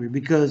I angry?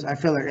 Because I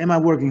felt like, am I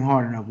working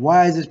hard enough?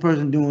 Why is this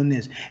person doing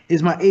this?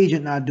 Is my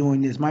agent not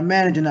doing this? My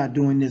manager not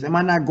doing this? Am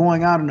I not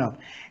going out enough?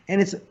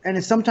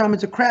 And sometimes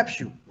it's a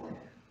crapshoot.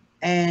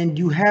 And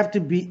you have to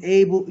be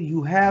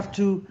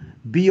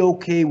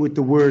okay with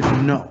the word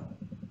no.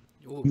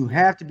 You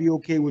have to be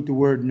okay with the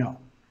word no.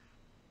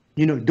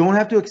 Don't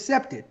have to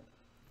accept it,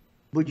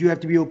 but you have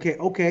to be okay.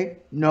 Okay,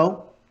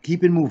 no,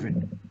 keep it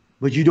moving.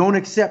 But you don't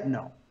accept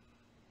no.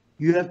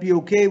 You have to be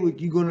okay with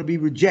you're going to be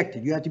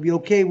rejected. You have to be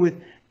okay with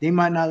they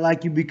might not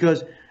like you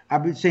because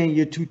I've been saying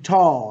you're too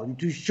tall, you're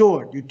too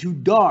short, you're too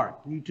dark,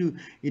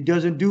 it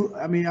doesn't do.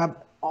 I mean,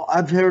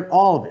 I've heard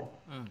all of it.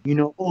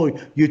 Oh,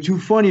 you're too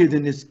funnier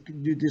than this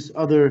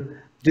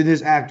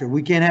actor.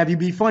 We can't have you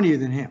be funnier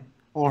than him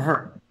or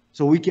her.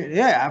 So we can.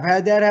 Yeah, I've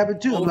had that happen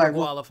too.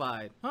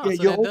 Overqualified. So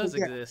that does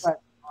exist. Like,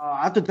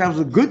 I thought that was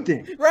a good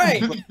thing.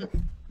 Right.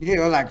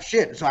 Like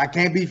shit. So I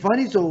can't be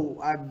funny. So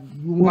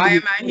why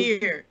am I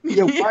here?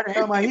 Yeah, why the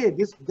hell am I here?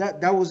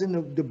 That was in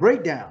the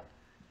breakdown.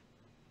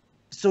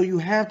 So you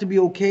have to be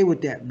okay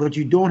with that, but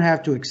you don't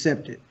have to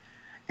accept it.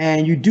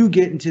 And you do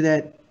get into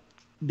that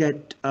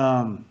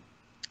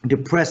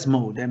depressed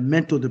mode, that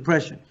mental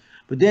depression.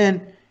 But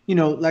then,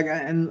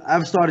 and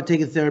I've started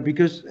taking therapy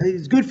because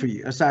it's good for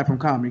you, aside from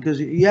comedy, because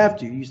you have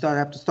to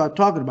start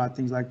talking about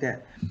things like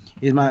that.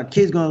 Is my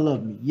kids gonna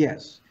love me?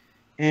 Yes.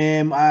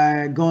 Am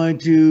I going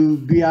to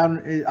be out?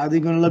 Are they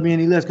gonna love me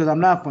any less because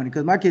I'm not funny?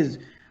 Because my kids,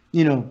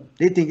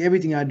 they think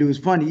everything I do is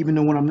funny, even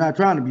though when I'm not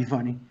trying to be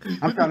funny,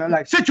 I'm trying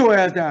to sit your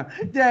ass down.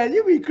 Dad,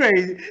 you be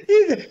crazy.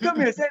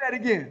 Come here, say that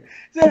again.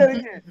 Say that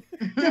again.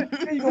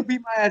 Say you gonna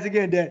beat my ass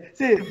again, Dad.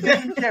 Say it. Say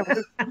it again.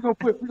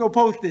 We're gonna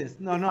post this.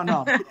 No.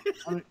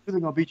 I'm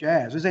really gonna beat your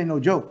ass. This ain't no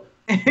joke.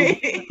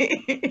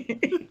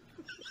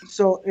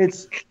 So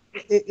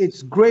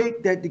it's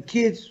great that the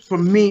kids, for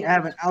me,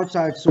 have an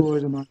outside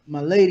source, and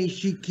my lady,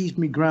 she keeps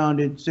me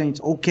grounded, saying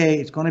it's okay,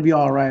 it's gonna be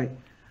all right.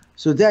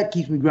 So that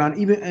keeps me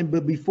grounded.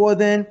 But before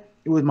then,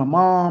 it was my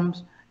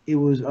mom's. It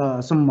was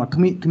some of my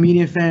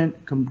comedian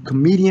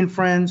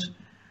friends.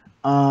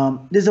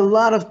 There's a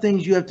lot of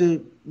things you have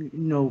to,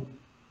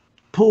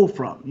 pull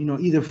from.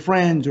 Either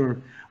friends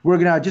or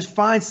working out. Just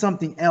find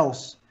something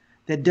else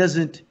that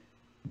doesn't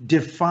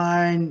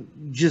define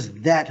just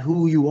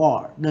who you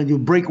are. Now you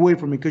break away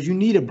from it because you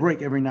need a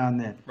break every now and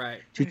then.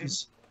 Right. To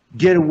just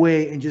get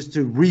away and just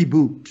to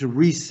reboot, to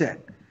reset.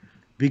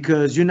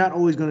 Because you're not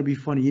always going to be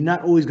funny. You're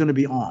not always going to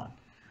be on.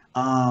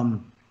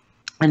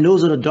 And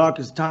those are the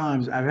darkest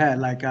times I've had.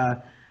 Like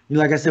I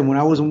said, when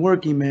I wasn't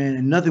working, man,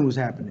 and nothing was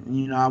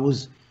happening. I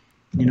was,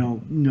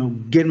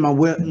 getting my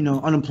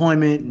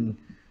unemployment, and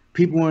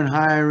people weren't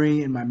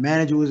hiring, and my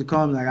manager was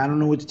calling me like, I don't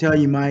know what to tell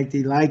you, Mike.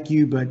 They like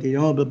you, but they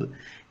don't. But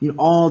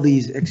all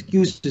these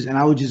excuses, and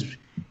I would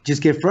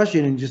just get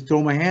frustrated and just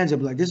throw my hands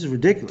up like, this is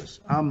ridiculous.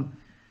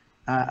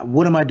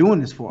 What am I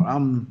doing this for?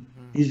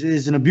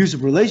 It's an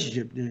abusive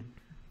relationship.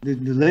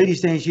 The lady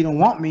saying she don't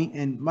want me,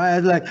 and my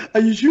ass like,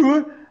 are you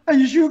sure? Are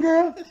you sure,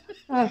 girl?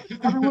 I've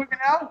been working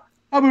out.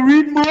 I've been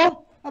reading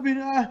more.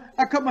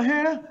 I cut my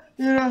hair.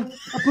 You know,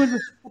 I put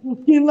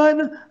skin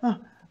lightener.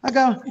 I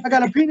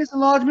got a penis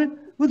enlargement.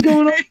 What's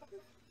going on?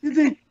 You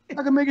think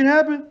I can make it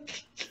happen?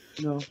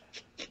 No,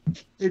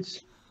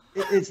 it's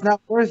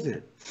not worth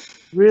it.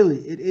 Really,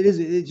 it is.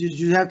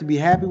 You have to be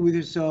happy with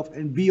yourself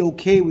and be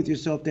okay with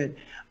yourself that,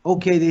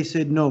 okay, they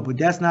said no, but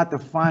that's not the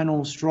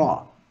final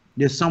straw.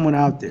 There's someone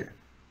out there,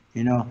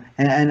 you know,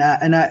 and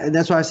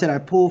that's why I said I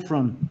pull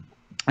from,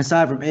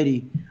 aside from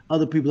Eddie,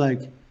 other people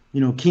like, you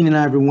know, Keenan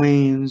Ivory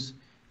Wayans.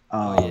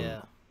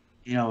 Yeah.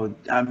 You know,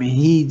 I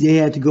mean, they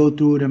had to go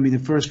through it. I mean, the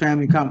first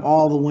family come,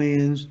 all the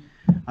Wayans.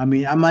 I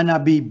mean, I might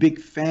not be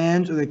big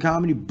fans of the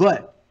comedy,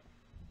 but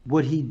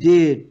what he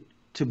did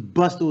to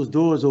bust those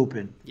doors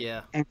open,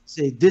 and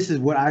say this is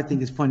what I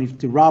think is funny.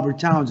 To Robert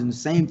Townsend, the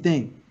same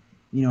thing.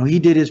 You know, he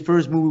did his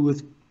first movie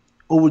with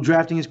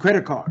overdrafting his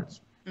credit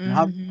cards.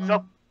 Mm-hmm.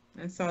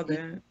 I saw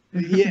that.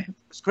 Yeah,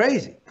 it's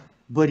crazy,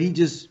 but he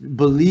just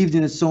believed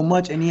in it so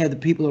much, and he had the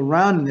people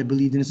around him that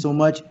believed in it so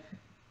much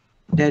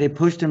that it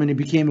pushed him, and it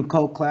became a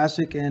cult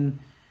classic. And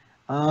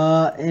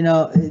you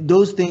know,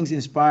 those things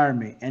inspire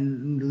me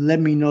and let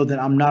me know that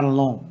I'm not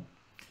alone.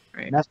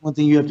 Right. And that's one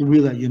thing you have to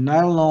realize: you're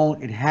not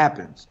alone. It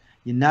happens.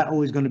 You're not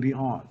always going to be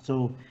on.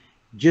 So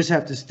just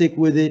have to stick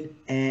with it.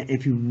 And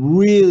if you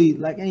really,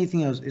 like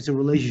anything else, it's a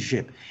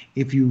relationship.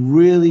 If you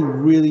really,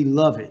 really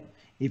love it,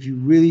 if you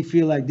really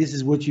feel like this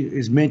is what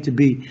is meant to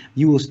be,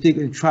 you will stick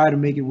and try to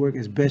make it work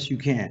as best you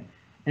can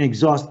and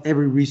exhaust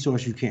every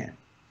resource you can.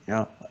 You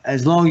know,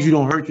 as long as you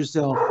don't hurt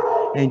yourself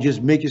and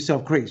just make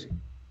yourself crazy.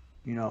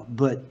 You know,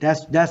 but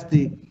that's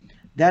the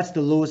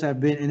lowest I've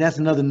been. And that's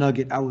another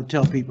nugget I would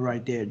tell people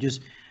right there. Just,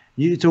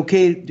 it's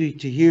okay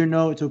to hear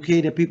no. It's okay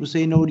that people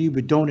say no to you,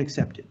 but don't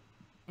accept it.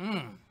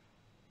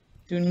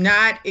 Do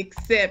not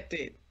accept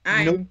it.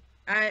 Nope.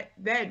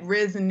 That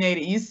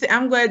resonated.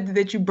 I'm glad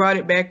that you brought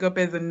it back up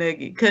as a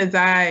nugget, because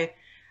I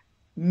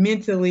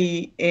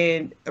mentally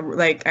and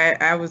like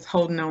I was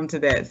holding on to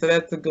that. So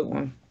that's a good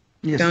one.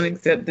 Yes. Don't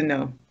accept the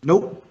no.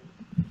 Nope.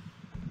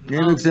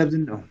 Never accept the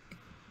no.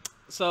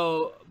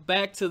 So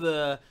back to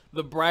the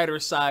brighter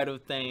side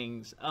of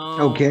things.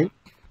 Okay.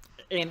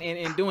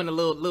 And doing a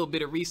little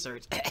bit of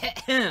research.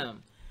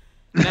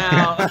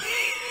 Now,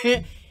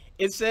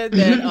 it said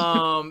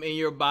that in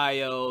your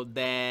bio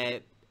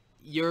that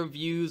your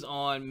views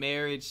on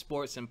marriage,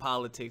 sports, and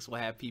politics will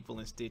have people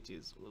in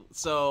stitches.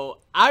 So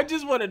I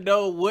just want to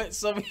know what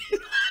some of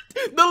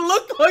the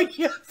look on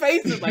your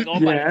face is like. Oh,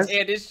 I'm about to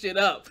tear this shit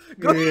up.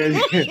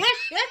 Yeah.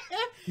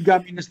 You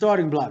got me in the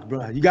starting block,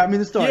 bro. You got me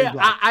in the starting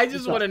block. I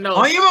just want to know.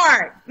 On your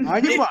mark.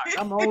 On your mark.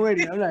 I'm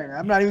already.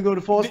 I'm not even going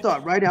to false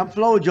start right now. I'm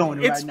flow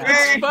joining right now.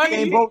 It's funny.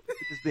 Ain't both with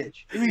this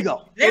bitch. Here we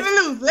go. Let me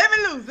loose.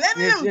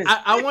 Yes.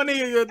 I want to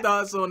hear your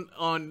thoughts on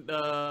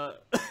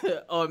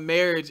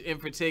marriage in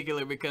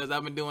particular, because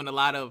I've been doing a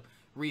lot of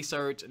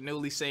research.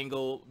 Newly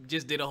single,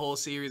 just did a whole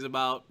series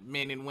about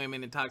men and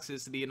women and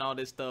toxicity and all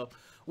this stuff.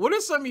 What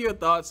are some of your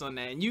thoughts on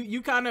that? And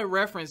you kind of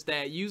referenced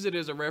that, use it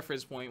as a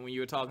reference point when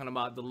you were talking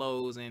about the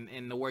lows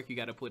and the work you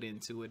got to put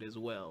into it as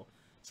well.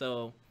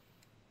 So,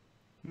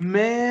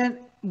 man,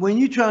 when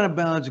you're trying to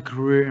balance a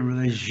career and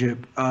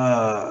relationship,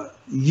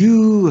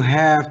 you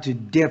have to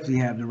definitely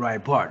have the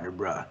right partner,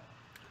 bruh.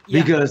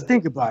 Yeah. Because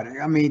think about it.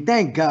 I mean,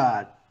 thank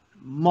God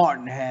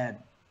Martin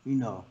had, you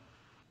know,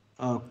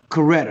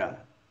 Coretta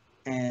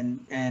and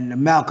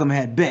Malcolm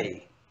had Betty.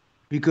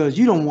 Because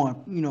you don't want,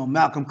 you know,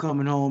 Malcolm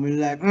coming home and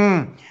like,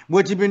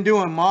 what you been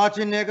doing,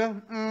 marching,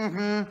 nigga?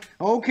 Mm-hmm.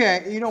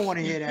 Okay. You don't want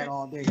to hear that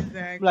all day.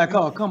 Exactly. Like,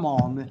 oh, come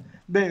on, man.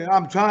 Baby,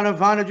 I'm trying to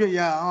find a dream.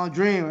 Yeah,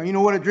 dream. You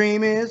know what a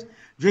dream is?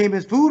 Dream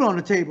is food on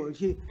the table.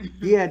 He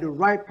had the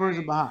right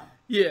person behind.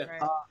 Yeah.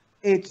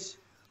 It's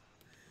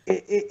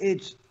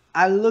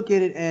I look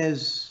at it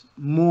as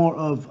more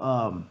of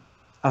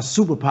a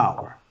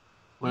superpower,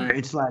 where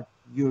it's like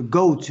your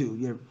go-to,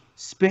 your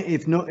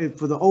if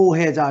for the old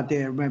heads out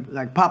there, remember,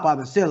 like Popeye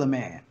the Sailor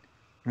Man,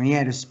 and he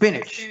had the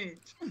spinach.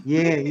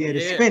 Yeah, the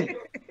spinach.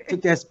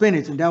 Took that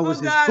spinach, and that was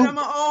his food. I'm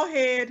an old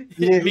head.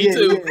 Yeah, Me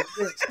too.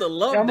 Yeah. Still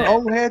love I'm that. an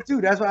old head too.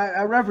 That's why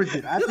I reference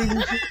it. I think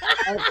you should.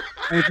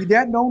 And if you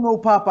don't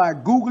know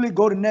Popeye, Google it.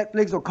 Go to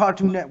Netflix or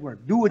Cartoon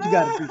Network. Do what you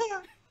got to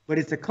do. But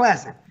it's a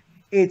classic.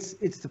 It's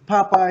the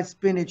Popeye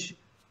spinach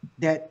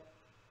that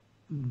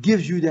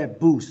gives you that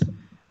boost.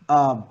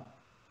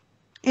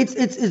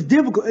 It's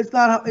difficult. It's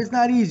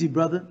not easy,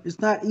 brother. It's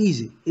not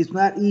easy.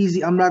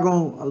 I'm not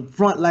gonna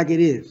front like it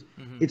is.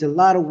 Mm-hmm. It's a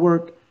lot of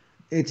work.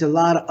 It's a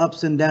lot of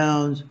ups and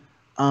downs.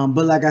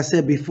 But like I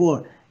said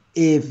before,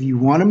 if you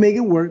want to make it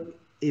work,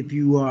 if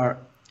you are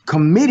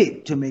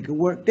committed to make it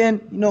work,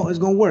 then you know it's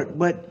gonna work.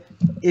 But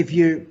if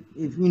the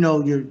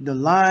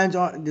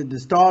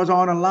stars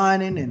aren't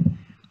aligning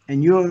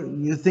and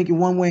you're thinking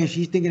one way and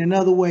she's thinking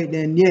another way,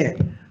 then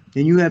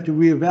you have to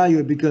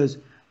reevaluate, because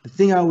the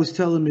thing I always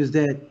tell them is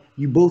that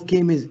you both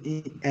came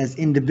as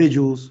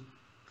individuals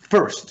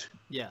first.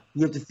 Yeah.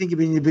 You have to think of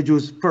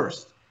individuals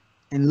first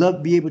and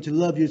be able to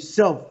love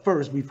yourself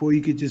first before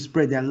you could just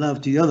spread that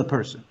love to the other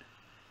person.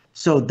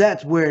 So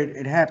that's where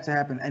it has to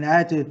happen. And I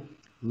had to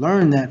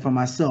learn that for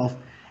myself.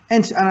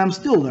 and I'm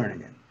still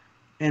learning it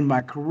in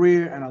my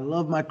career, and I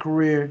love my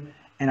career,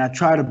 and I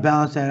try to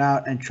balance that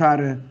out and try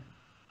to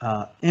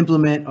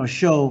implement or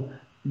show,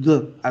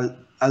 look,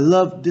 I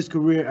love this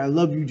career, I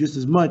love you just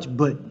as much,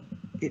 but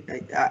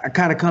I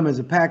kind of come as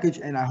a package,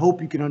 and I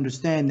hope you can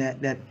understand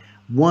that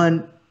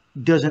one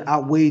doesn't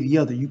outweigh the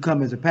other. You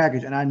come as a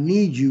package, and I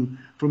need you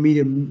for me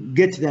to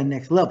get to that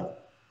next level.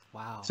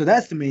 Wow. So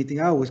that's the main thing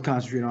I always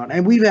concentrate on.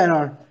 And we've had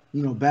our,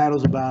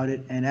 battles about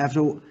it. And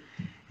after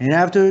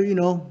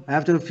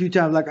a few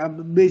times, like I've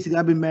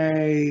been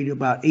married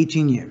about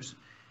 18 years,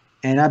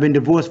 and I've been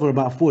divorced for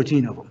about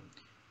 14 of them.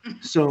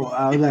 So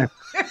I was like,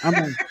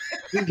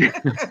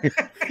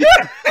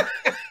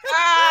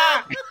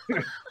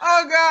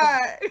 oh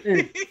God.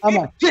 I'm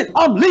like, shit,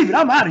 I'm leaving.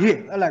 I'm out of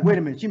here. I'm like, wait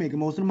a minute, she making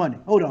most of the money.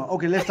 Hold on.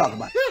 Okay, let's talk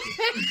about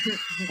it.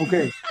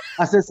 Okay.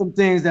 I said some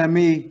things that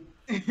may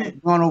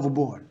have gone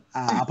overboard.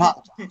 I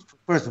apologize.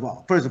 First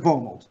and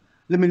foremost.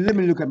 Let me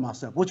look at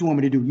myself. What you want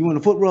me to do? You want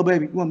a foot rub,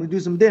 baby? You want me to do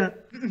some dinner?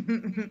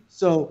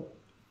 So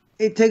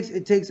it takes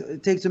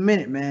a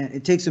minute, man.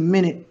 It takes a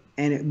minute,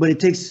 but it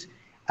takes.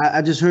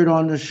 I just heard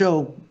on the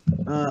show,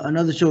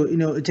 another show.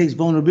 It takes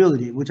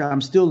vulnerability, which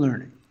I'm still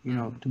learning.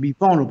 To be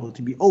vulnerable,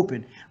 to be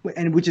open,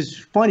 and which is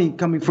funny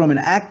coming from an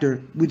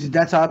actor.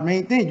 That's our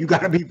main thing. You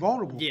got to be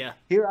vulnerable. Yeah.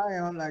 Here I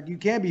am, like you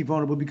can't be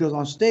vulnerable because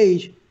on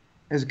stage,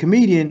 as a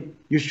comedian,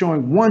 you're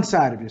showing one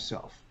side of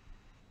yourself.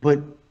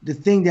 But the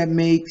thing that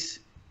makes,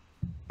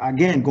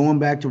 again, going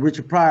back to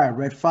Richard Pryor,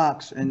 Red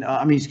Fox, and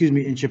and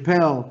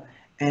Chappelle,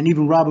 and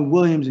even Robin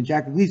Williams and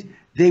Jackie Lees,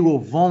 they were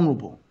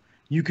vulnerable.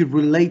 You could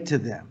relate to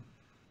them.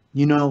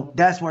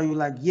 That's why you're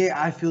like,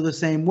 yeah, I feel the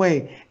same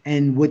way.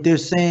 And what they're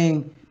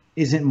saying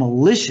isn't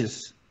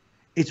malicious.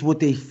 It's what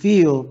they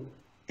feel.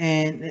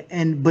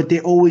 But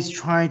they're always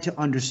trying to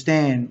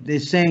understand. They're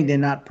saying they're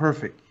not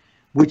perfect,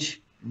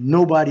 which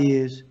nobody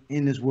is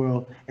in this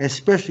world,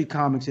 especially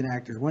comics and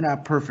actors. We're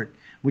not perfect,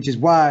 which is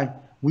why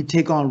we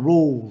take on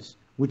roles,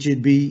 which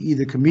would be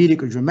either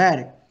comedic or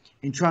dramatic,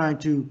 in trying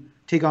to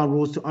take on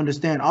roles to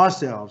understand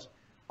ourselves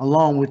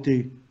along with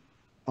the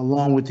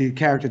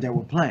character that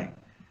we're playing.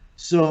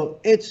 So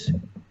it's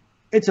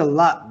a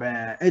lot,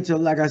 man.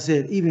 Like I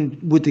said, even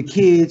with the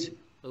kids,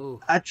 ooh.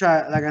 I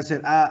try, like I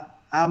said,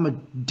 I'm a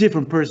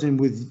different person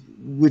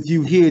with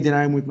you here than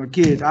I am with my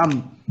kids.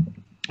 I'm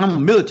a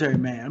military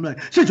man. I'm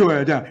like, sit your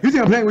ass down. You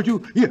think I'm playing with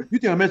you? Yeah. You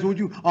think I'm messing with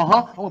you?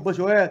 Uh-huh. I'm gonna bust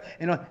your ass.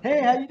 And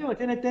hey, how you doing?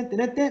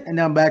 And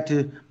now I'm back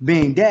to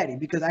being daddy,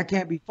 because I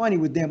can't be funny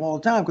with them all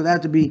the time, because I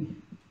have to be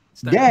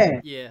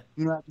dad. Yeah.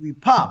 I have to be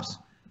pops.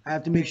 I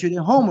have to make sure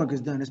their homework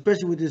is done,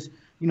 especially with this,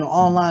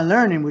 online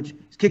learning, which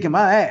is kicking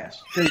my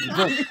ass.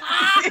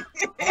 I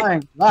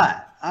ain't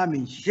lie. I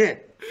mean,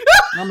 shit.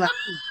 I'm like,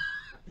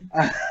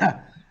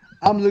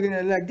 I'm looking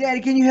at it like, Daddy,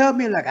 can you help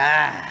me? I'm like,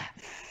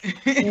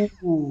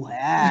 ooh,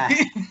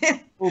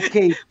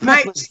 okay.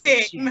 Mic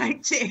check.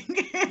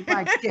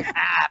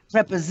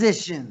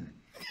 Preposition.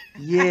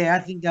 Yeah, I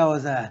think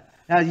that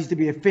used to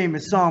be a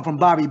famous song from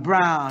Bobby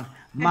Brown.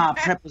 My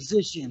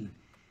preposition.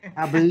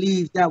 I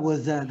believe that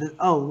was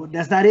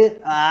that's not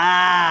it?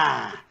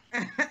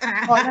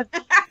 Why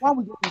don't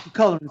we go back to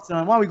coloring,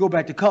 son? Why don't we go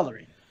back to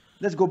coloring?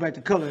 Let's go back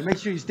to coloring. Make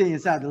sure you stay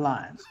inside the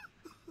lines.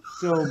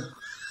 So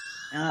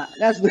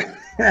that's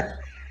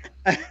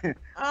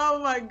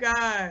oh my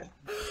God.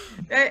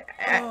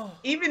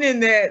 Even in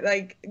that,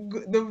 like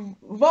the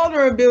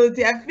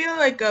vulnerability, I feel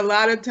like a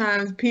lot of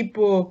times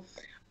people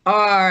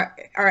are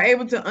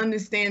able to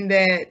understand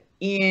that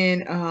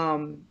in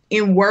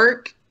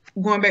work,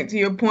 going back to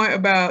your point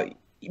about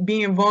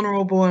being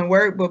vulnerable in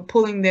work, but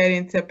pulling that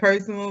into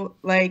personal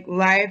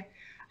life.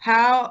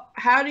 How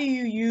do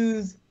you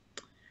use,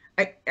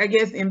 I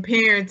guess, in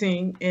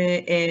parenting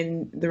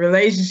and the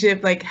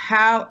relationship,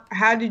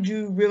 how did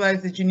you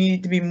realize that you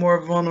needed to be more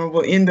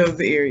vulnerable in those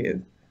areas?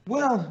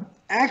 Well,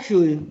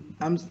 actually,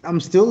 I'm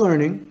still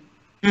learning.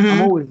 Mm-hmm.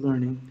 I'm always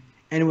learning.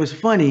 And it was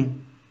funny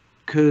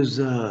because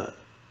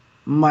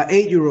my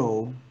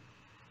 8-year-old,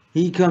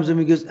 he comes to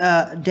me and goes,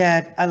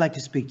 Dad, I'd like to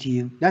speak to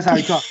you. That's how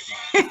he talks.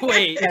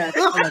 Wait. Dad,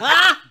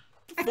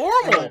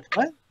 formal.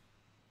 What?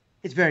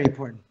 It's very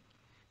important.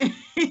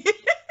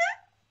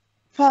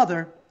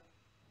 Father,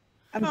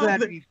 I'm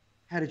glad we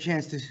had a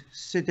chance to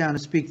sit down and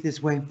speak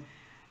this way.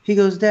 He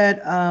goes, Dad,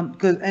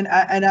 because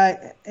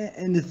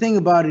the thing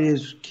about it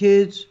is,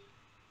 kids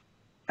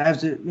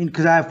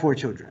because I have 4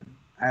 children.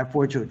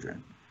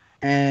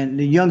 And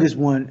the youngest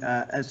one,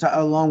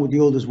 along with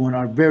the oldest one,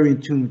 are very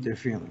in tune with their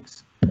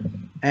feelings.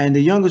 And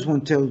the youngest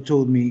one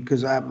told me,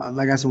 because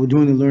like I said, we're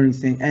doing the learning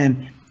thing,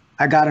 and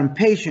I got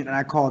impatient and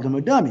I called him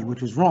a dummy,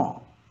 which was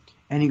wrong.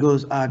 And he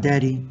goes,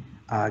 Daddy,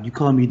 you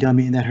called me a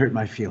dummy, and that hurt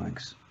my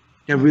feelings.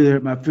 That really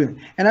hurt my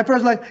feelings. And at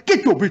first, like,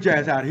 get your bitch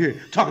ass out of here.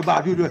 Talk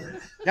about you.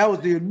 That was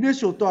the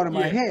initial thought in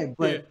my head.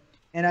 But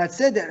and I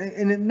said that,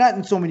 and not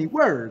in so many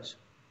words.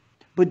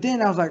 But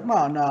then I was like,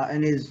 Mom, nah.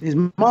 And his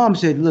mom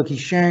said, look, he's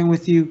sharing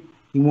with you.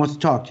 He wants to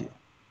talk to you.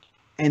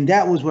 And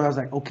that was where I was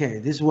like, okay,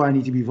 this is where I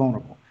need to be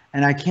vulnerable.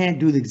 And I can't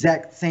do the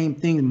exact same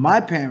thing my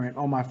parent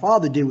or my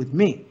father did with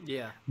me.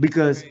 Yeah.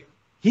 Because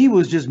he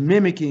was just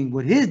mimicking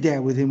what his dad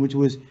with him, which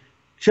was,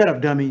 shut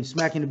up, dummy,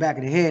 smack you in the back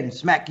of the head and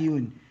smack you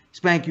and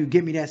spank you,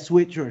 get me that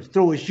switch or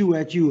throw a shoe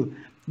at you.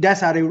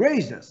 That's how they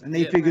raised us. And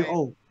they figured,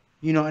 oh,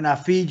 you know, and I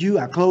feed you,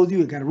 I clothe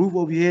you, I got a roof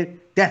over your head.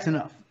 That's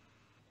enough.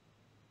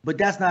 But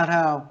that's not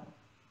how,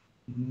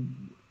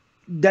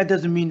 that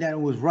doesn't mean that it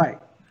was right.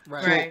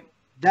 Right. So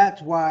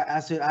that's why I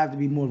said I have to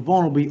be more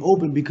vulnerable, be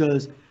open,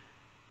 because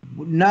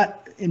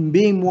not in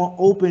being more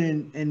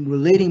open and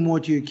relating more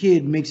to your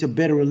kid makes a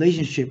better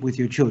relationship with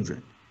your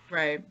children.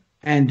 Right.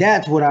 And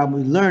that's what I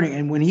was learning.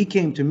 And when he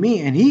came to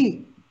me and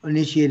he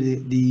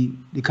initiated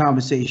the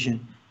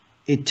conversation,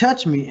 it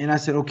touched me. And I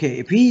said, okay,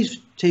 if he's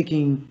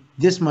taking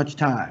this much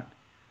time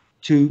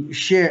to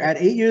share at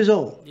 8 years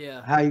old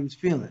how he was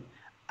feeling,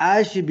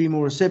 I should be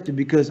more receptive,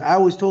 because I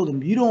always told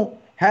him, you don't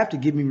have to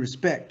give me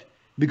respect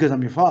because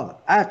I'm your father.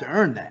 I have to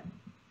earn that.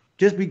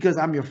 Just because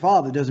I'm your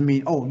father doesn't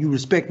mean, oh, you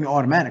respect me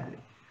automatically.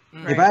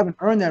 Right. If I haven't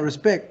earned that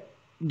respect,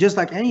 just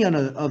like any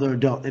other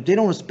adult, if they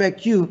don't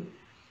respect you,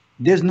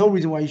 there's no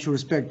reason why you should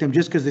respect them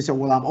just because they say,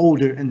 well, I'm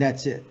older and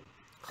that's it.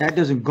 That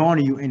doesn't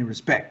garner you any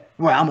respect.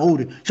 Well, I'm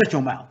older. Shut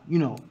your mouth. You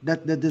know,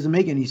 that doesn't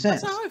make any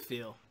sense. That's how I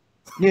feel.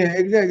 Yeah,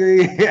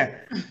 exactly. Yeah.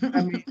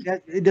 I mean,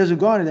 it doesn't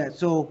garner that.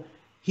 So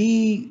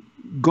he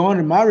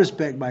garnered my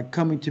respect by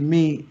coming to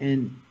me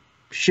and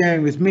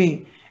sharing with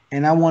me.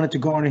 And I wanted to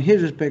garner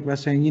his respect by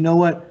saying, you know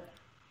what?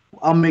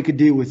 I'll make a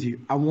deal with you.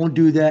 I won't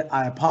do that.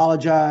 I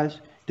apologize.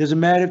 Doesn't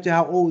matter if they're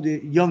how old or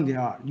young they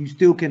are. You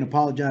still can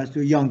apologize to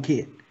a young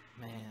kid.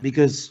 Man.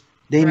 Because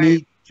they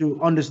need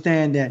to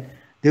understand that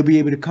they'll be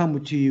able to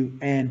come to you,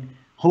 and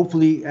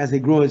hopefully as they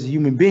grow as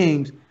human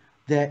beings,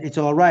 that it's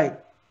all right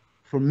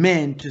for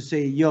men to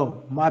say,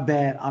 yo, my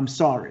bad, I'm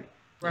sorry.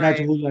 Right. Not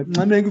to be like,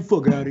 my nigga,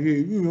 fuck out of here.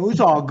 You know, it's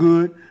all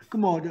good.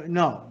 Come on.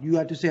 No, you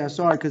have to say I'm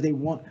sorry, because they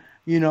want,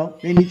 you know,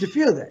 they need to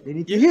feel that. They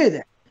need to hear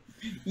that.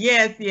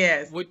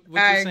 Yes. What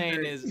you're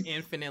saying is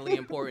infinitely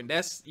important.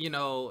 That's, you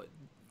know,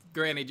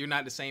 granted, you're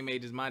not the same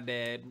age as my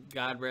dad.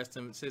 God rest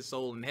his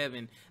soul in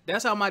heaven.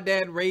 That's how my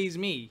dad raised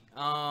me.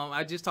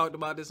 I just talked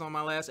about this on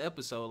my last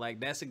episode. Like,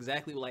 that's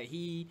exactly, like,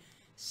 he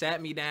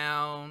sat me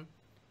down.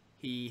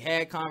 He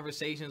had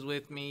conversations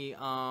with me.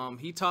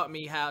 He taught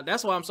me how.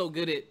 That's why I'm so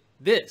good at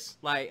this.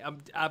 Like,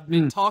 I've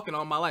been talking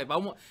all my life.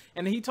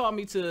 And he taught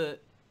me to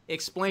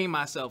explain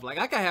myself. Like,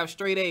 I could have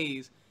straight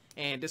A's.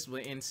 And this is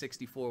when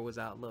N64 was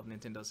out. Love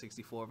Nintendo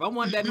 64. If I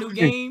want that new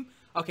game,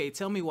 okay,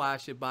 tell me why I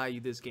should buy you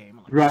this game.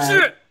 I'm like,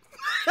 shit.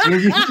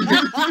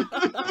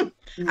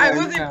 I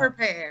wasn't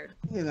prepared.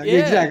 Yeah,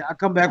 exactly. I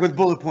come back with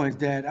bullet points,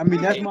 Dad. I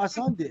mean, that's what my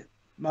son did.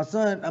 My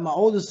son, my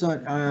oldest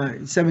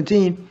son,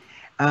 17,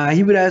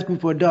 he would ask me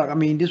for a dog. I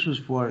mean, this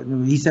was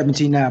he's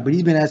 17 now, but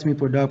he's been asking me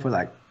for a dog for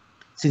like,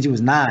 since he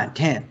was 9,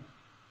 10.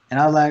 And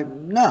I was like,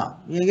 no,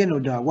 you ain't getting no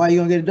dog. Why are you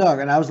going to get a dog?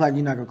 And I was like,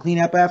 you're not going to clean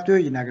up after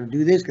it? You're not going to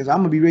do this? Because I'm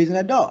going to be raising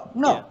that dog.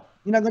 No,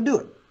 you're not going to do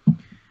it.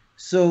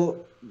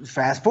 So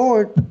fast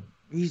forward,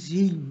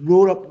 he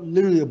wrote up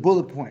literally a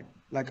bullet point,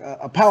 like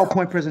a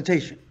PowerPoint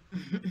presentation.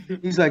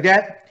 He's like,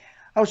 Dad,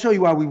 I'll show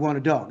you why we want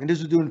a dog. And this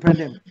was during the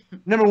pandemic.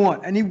 Number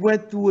one. And he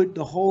went through it,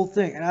 the whole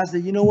thing. And I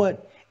said, you know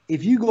what?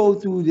 If you go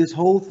through this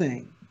whole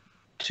thing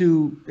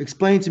to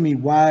explain to me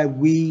why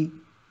we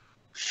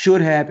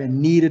should have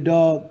and need a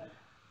dog,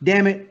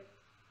 damn it,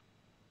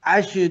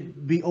 I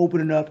should be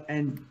open enough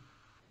and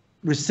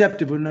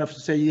receptive enough to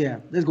say, yeah,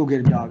 let's go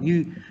get a dog.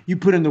 You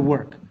put in the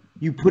work.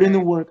 You put in the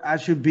work. I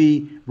should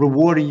be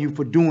rewarding you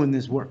for doing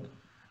this work.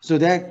 So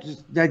that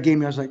gave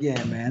me, I was like,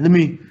 yeah, man,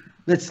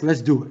 let's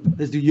do it.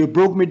 Let's do. You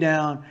broke me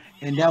down,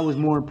 and that was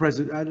more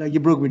impressive. You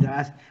broke me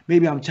down.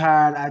 Maybe I'm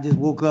tired. I just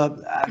woke up.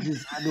 I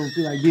don't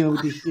feel like dealing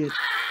with this shit.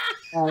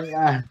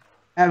 I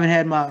haven't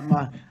had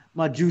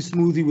my juice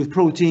smoothie with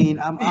protein.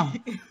 I'm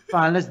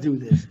fine. Let's do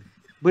this.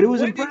 But it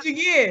was. What did you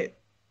get?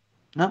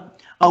 Huh?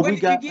 Oh, we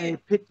got a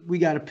pit. We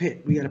got a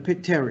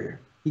pit terrier.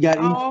 He got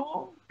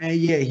and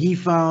he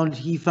found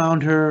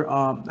her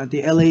at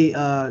the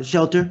LA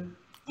shelter.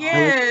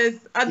 Yes,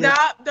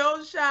 adopt,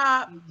 don't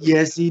shop.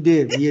 Yes, he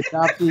did. He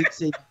adopted.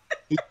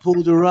 He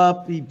pulled her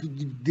up. He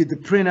did the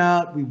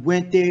printout. We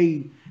went there.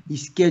 He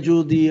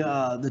scheduled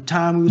the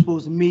time we were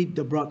supposed to meet.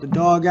 They brought the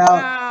dog out.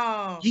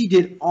 Wow. He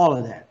did all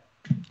of that.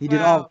 He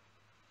did all.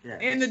 Yeah,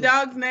 and the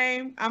dog's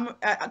name, I'm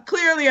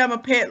clearly I'm a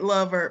pet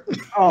lover.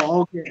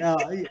 Oh,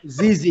 okay.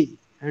 Zizi.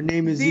 Her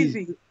name is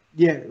Zizi.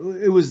 Yeah,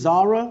 it was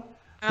Zara,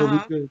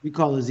 but we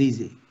call her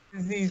Zizi.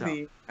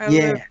 Zizi.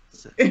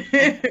 So,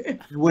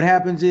 what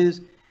happens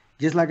is,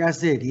 just like I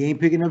said, he ain't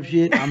picking up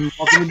shit. I'm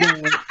walking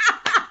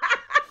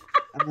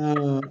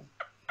down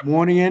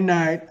morning and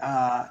night.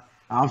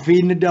 I'm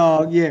feeding the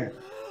dog. Yeah.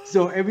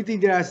 So everything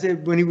that I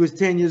said when he was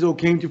 10 years old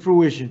came to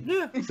fruition.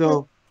 Yeah.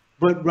 So.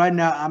 But right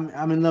now,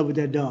 I'm in love with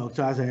that dog.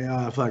 So I say,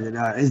 fuck it.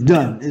 It's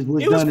done. It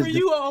was for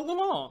you all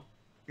along.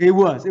 It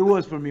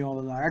was for me all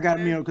along. I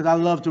got me because I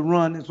love to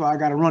run. That's why I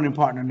got a running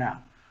partner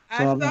now.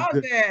 So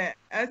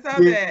I saw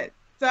that.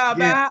 So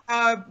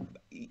about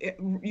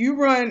you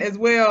run as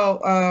well,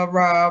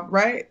 Rob,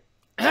 right?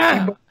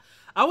 I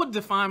would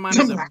define mine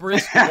as a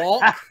brisk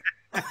walk.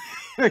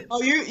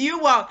 Oh, you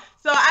walk.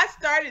 So I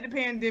started the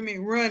pandemic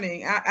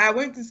running. I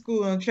went to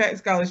school on track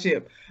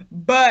scholarship,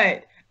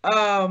 but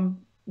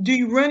do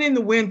you run in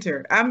the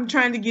winter? I'm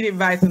trying to get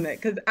advice on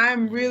that because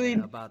I'm really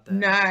about that.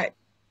 not.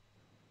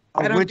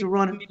 A I don't winter think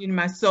runner? it's in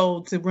my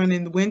soul to run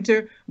in the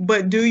winter.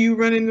 But do you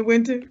run in the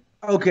winter?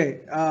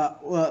 Okay.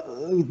 Well,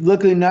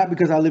 luckily not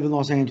because I live in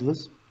Los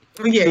Angeles.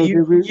 Oh, yeah, So you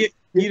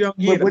there- don't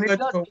but get when a it much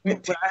does, of a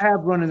winter. but I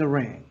have run in the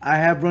rain. I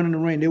have run in the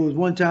rain. There was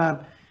one time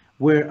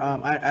where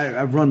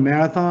I've run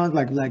marathons,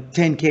 like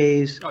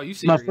 10Ks. Oh, you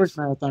My serious? first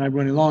marathon I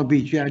run in Long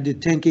Beach. Yeah, I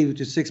did 10K,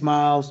 which is 6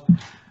 miles.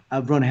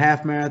 I've run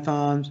half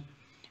marathons,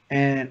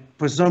 and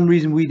for some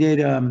reason we did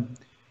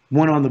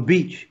one on the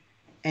beach.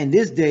 And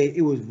this day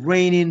it was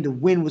raining. The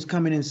wind was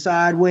coming in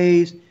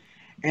sideways,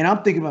 and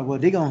I'm thinking about, well,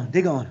 they're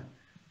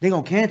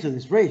gonna cancel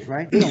this race,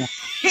 right? They're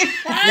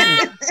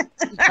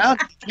gonna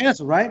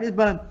cancel, right?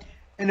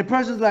 And the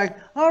person's like,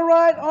 all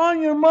right,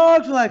 on your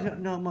marks. We're like,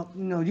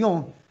 no, you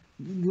don't,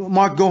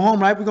 Mark, go home,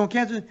 right? We're gonna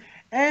cancel it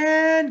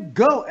and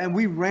go. And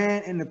we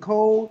ran in the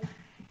cold,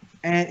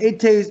 and it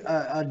takes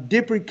a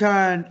different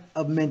kind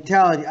of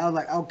mentality. I was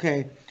like,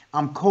 okay,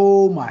 I'm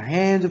cold, my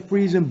hands are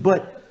freezing,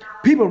 but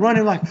people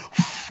running like,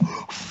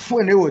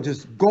 and they were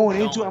just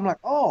going into it. I'm like,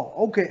 oh,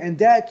 okay. And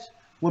that's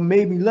what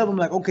made me love them.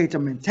 Like, okay, it's a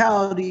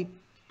mentality.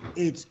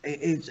 It's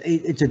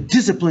a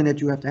discipline that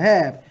you have to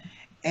have.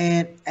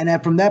 And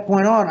from that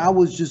point on, I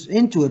was just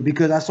into it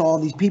because I saw all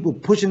these people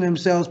pushing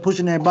themselves,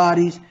 pushing their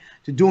bodies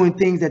to doing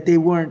things that they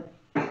weren't,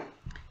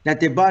 that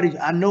their bodies,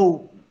 I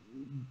know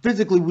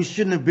physically we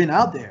shouldn't have been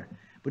out there,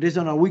 but they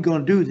said, no, we're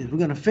going to do this. We're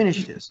going to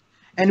finish this.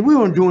 And we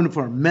weren't doing it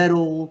for a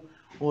medal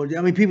or,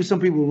 I mean, some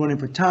people were running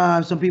for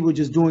time. Some people were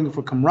just doing it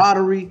for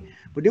camaraderie,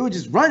 but they were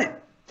just running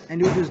and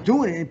they were just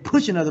doing it and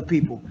pushing other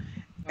people.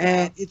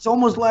 And it's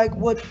almost like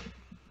what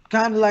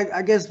kind of like,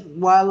 I guess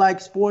why I like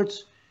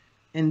sports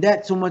and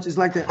that so much is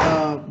like the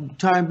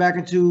tying back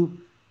into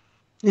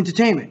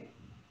entertainment.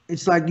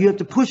 It's like you have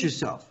to push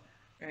yourself,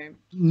 Right.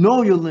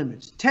 know your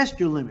limits, test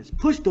your limits,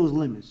 push those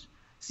limits,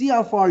 see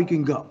how far you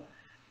can go.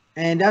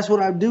 And that's what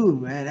I do,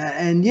 man.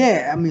 And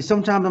yeah, I mean,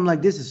 sometimes I'm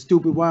like, this is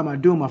stupid. Why am I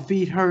doing? My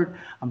feet hurt.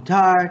 I'm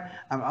tired.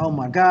 Oh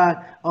my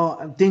God.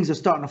 Oh, things are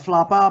starting to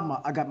flop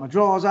out. I got my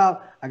drawers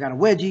out. I got a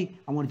wedgie.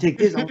 I want to take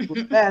this. I want to go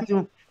to the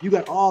bathroom. You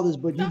got all this,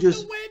 but you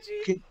just,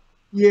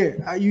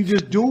 you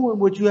just doing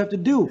what you have to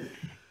do.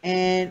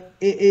 And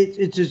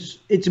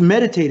it's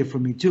meditative for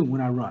me too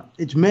when I run.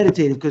 It's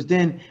meditative because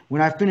then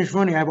when I finish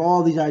running, I have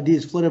all these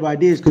ideas, flood of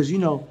ideas, because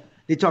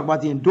they talk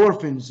about the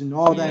endorphins and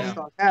all that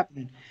starts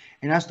happening.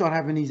 And I start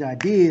having these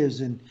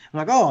ideas, and I'm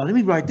like, oh, let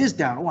me write this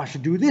down. Oh, I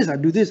should do this. I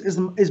do this.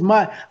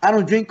 I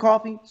don't drink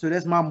coffee, so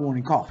that's my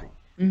morning coffee.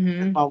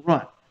 Mm-hmm. I'll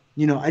run.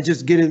 I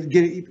just get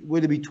it,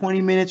 whether it be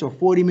 20 minutes or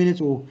 40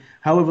 minutes or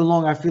however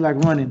long I feel like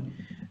running.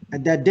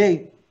 At that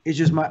day, it's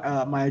just my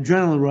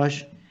adrenaline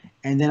rush,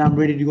 and then I'm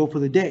ready to go for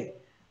the day.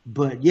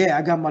 But yeah,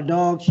 I got my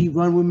dog. She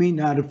run with me.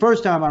 Now, the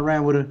first time I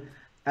ran with her,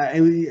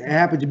 it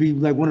happened to be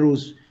like one of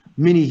those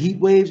mini heat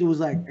waves. It was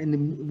like,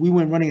 we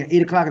went running at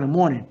 8 o'clock in the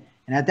morning.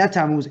 And at that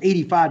time, it was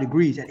 85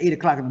 degrees at 8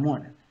 o'clock in the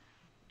morning.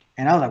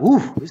 And I was like,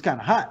 ooh, it's kind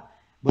of hot.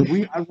 But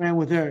I ran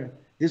with her.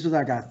 This was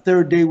like our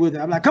third day with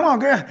her. I'm like, come on,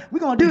 girl. We're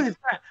going to do this.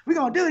 We're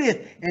going to do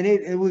this.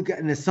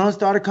 And the sun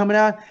started coming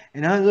out,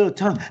 and her little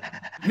tongue.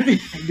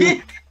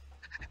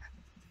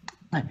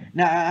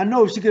 Now, I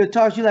know if she could have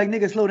talked, she like,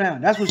 nigga, slow down.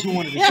 That's what she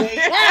wanted to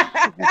say.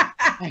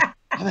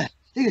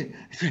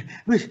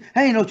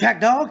 I ain't no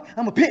track dog.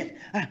 I'm a pit.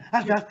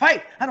 I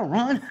fight. I don't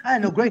run. I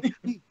ain't no great.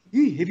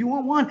 If you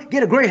want one,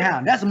 get a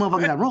greyhound. That's a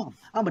motherfucker that run.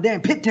 I'm a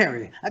damn pit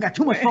terrier. I got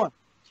too much fun.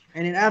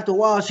 And then after a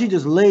while, she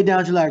just laid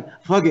down. She's like,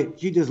 fuck it.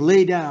 She just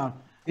laid down.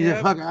 She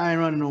said, fuck it, I ain't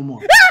running no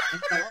more.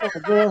 Like, oh,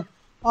 girl,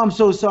 I'm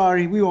so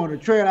sorry. We were on the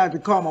trail. I had to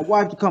call my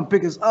wife to come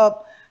pick us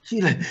up.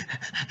 She like,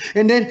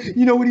 and then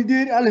you know what he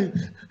did?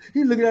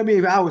 He looking at me.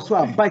 If I was so,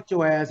 I'd bite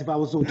your ass if I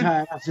was so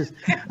tired.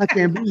 I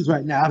can't breathe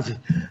right now. I was just,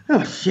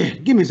 oh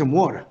shit, give me some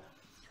water.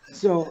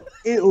 So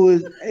it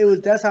was.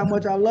 That's how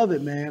much I love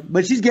it, man.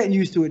 But she's getting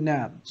used to it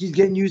now.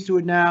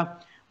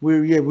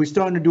 We're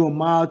starting to do a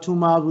mile, 2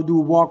 miles. We'll do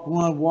a walk,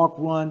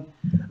 run.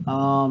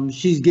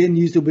 She's getting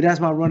used to it, but that's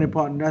my running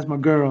partner. That's my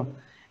girl.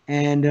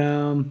 And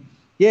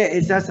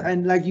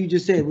and like you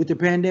just said, with the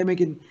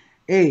pandemic, and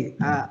hey,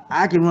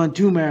 I can run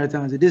 2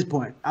 marathons at this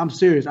point. I'm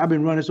serious. I've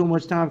been running so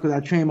much time because I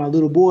train my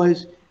little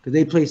boys because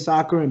they play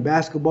soccer and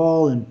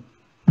basketball, and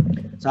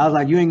so I was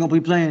like, you ain't gonna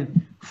be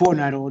playing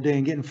Fortnite all day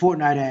and getting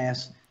Fortnite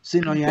ass.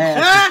 Sitting on your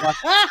ass,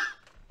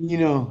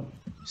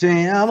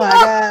 saying, oh my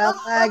God,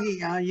 I'm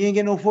laggy. You ain't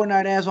getting no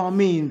Fortnite ass on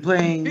me and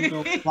playing,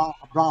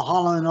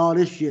 Valhalla and all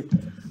this shit.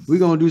 We're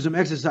going to do some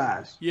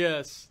exercise.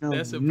 Yes,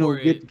 that's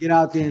important. Get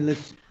out there and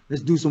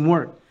let's do some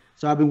work.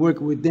 So I've been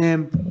working with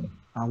them,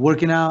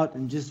 working out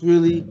and just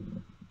really,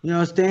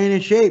 staying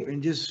in shape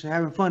and just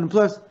having fun. And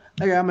plus,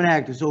 I'm an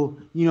actor. So,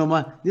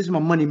 this is my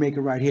money maker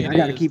right here. I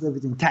got to keep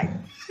everything tight.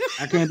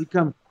 I can't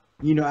become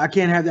You know, I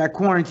can't have that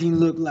quarantine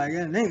look like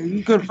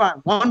you couldn't find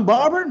one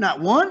barber, not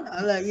one.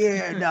 I'm like,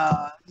 yeah,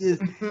 nah,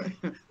 just,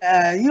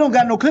 you don't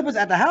got no clippers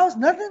at the house,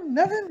 nothing,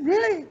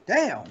 really.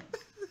 Damn.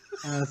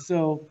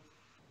 So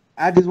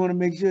I just want to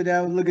make sure that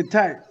I was looking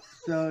tight.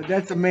 So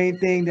that's the main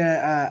thing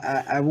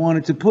that I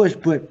wanted to push.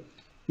 But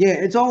yeah,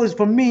 it's always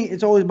for me.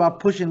 It's always about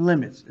pushing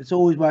limits. It's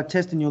always about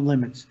testing your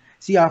limits.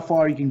 See how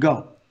far you can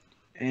go,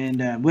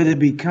 and whether it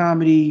be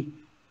comedy,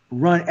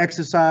 run,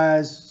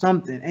 exercise,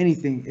 something,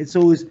 anything. It's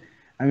always.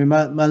 I mean,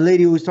 my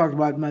lady always talked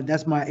about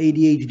that's my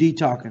ADHD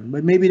talking,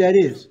 but maybe that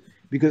is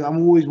because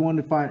I'm always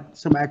wanting to find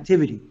some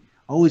activity.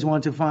 I always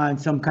want to find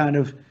some kind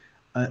of,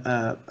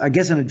 I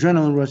guess, an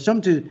adrenaline rush,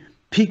 something to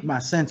pique my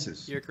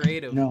senses. You're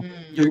creative. You know,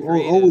 You're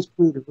creative. always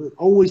creative.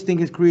 Always think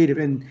it's creative.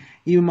 And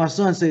even my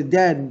son said,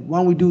 "Dad, why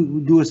don't we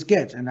do a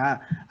sketch?" And I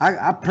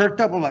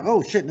perked up. I'm like,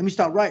 "Oh shit, let me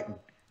start writing."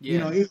 Yeah. You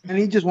know, and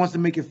he just wants to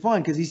make it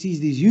fun because he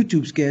sees these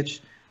YouTube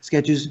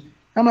sketches.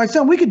 I'm like,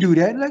 "Son, we could do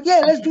that." Like,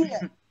 yeah, let's do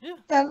that.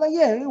 Yeah, like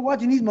you're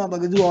watching these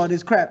motherfuckers do all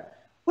this crap.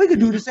 We could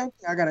do the same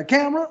thing. I got a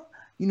camera,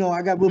 you know.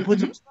 We'll put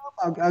some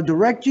stuff. I'll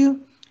direct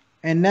you.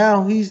 And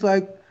now he's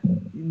like,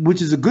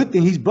 which is a good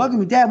thing. He's bugging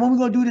me, Dad. When we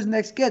gonna do this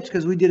next sketch?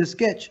 Because we did a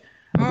sketch.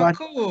 Oh,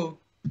 cool.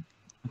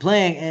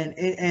 Playing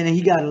and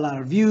he got a lot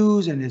of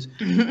views, and his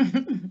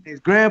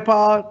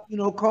grandpa, you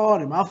know,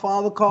 called, and my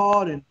father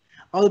called, and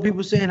other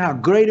people saying how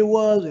great it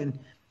was, and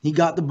he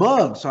got the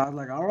bug. So I was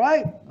like, all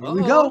right, here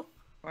we go.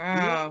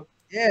 Wow.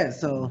 Yeah,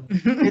 so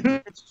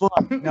it's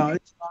fun. No,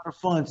 it's a lot of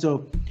fun.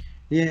 So,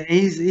 yeah,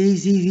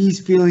 he's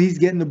feeling he's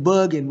getting the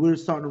bug, and we're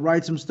starting to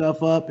write some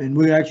stuff up, and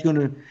we're actually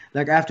gonna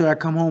after I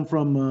come home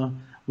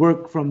from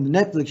work from the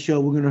Netflix show,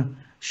 we're gonna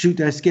shoot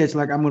that sketch.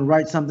 Like I'm gonna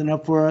write something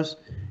up for us,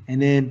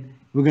 and then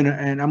I'm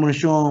gonna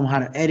show them how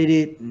to edit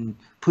it and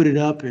put it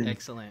up. And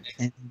excellent.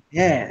 And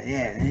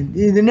and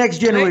the next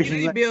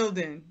generation like,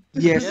 building.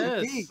 Yes,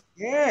 indeed.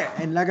 Yeah,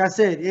 and like I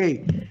said,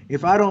 hey,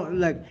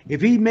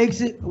 if he makes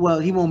it, well,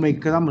 he won't make it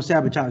because I'm gonna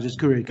sabotage his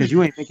career because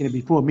you ain't making it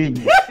before me.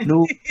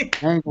 No,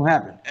 that ain't gonna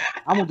happen.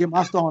 I'm gonna get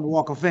my star on the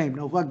Walk of Fame.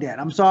 No, fuck that.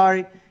 I'm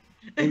sorry.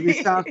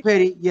 It sounds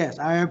petty. Yes,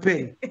 I am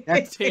petty.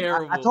 That's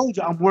terrible. I told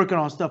you I'm working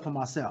on stuff for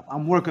myself.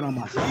 I'm working on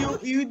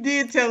myself. You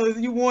did tell us.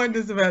 You warned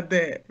us about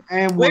that.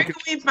 And where can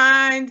we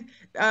find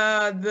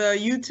the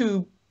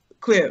YouTube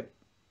clip?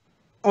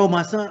 Oh,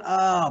 my son.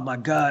 Oh, my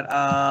God.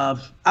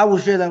 I will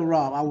share that with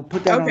Rob. I will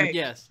put that on.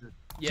 Yes.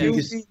 Yeah,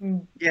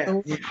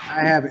 I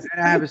have it.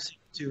 And I have it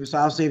too. So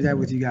I'll save that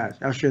with you guys.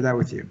 I'll share that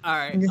with you. All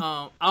right.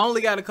 I only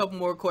got a couple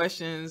more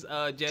questions.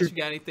 Jess, you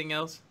got anything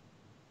else?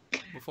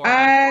 Before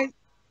I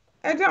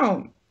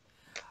don't.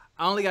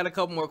 I only got a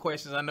couple more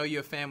questions. I know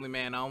you're a family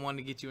man. I don't want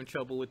to get you in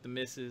trouble with the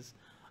missus.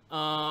 It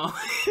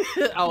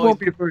won't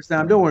be the first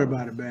time. Don't worry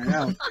about it, man. I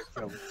don't get in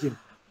trouble.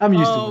 I'm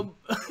used to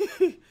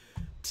it.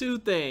 Two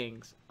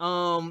things.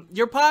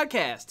 Your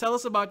podcast. Tell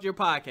us about your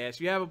podcast.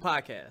 You have a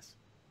podcast.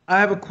 I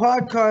have a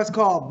podcast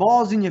called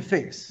Balls in Your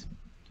Face.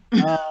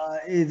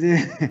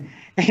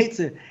 It's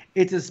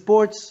a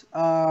sports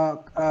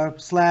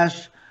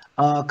slash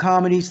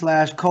comedy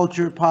slash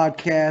culture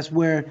podcast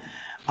where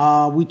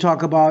we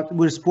talk about,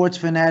 we're sports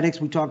fanatics.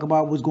 We talk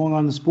about what's going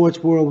on in the sports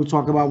world. We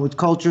talk about what's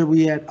culture.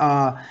 We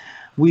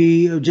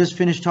just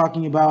finished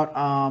talking about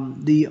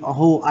the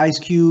whole Ice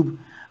Cube,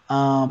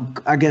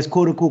 I guess,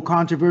 quote unquote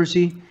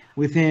controversy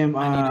with him.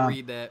 I need to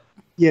read that.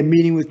 Yeah,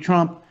 meeting with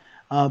Trump,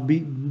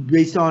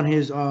 based on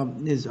his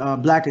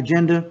black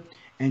agenda,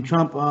 and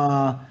Trump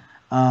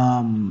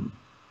calling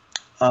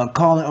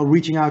or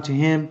reaching out to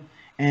him,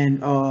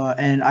 and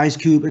Ice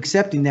Cube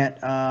accepting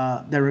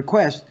that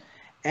request,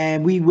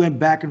 and we went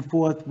back and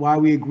forth why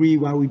we agree,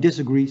 why we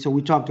disagree. So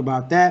we talked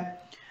about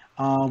that.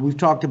 We've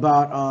talked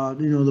about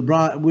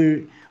LeBron.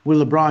 We're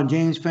LeBron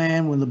James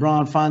fan when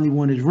LeBron finally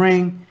won his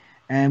ring,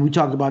 and we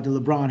talked about the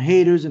LeBron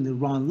haters and the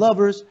LeBron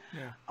lovers.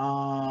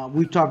 Yeah.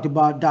 We talked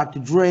about Dr.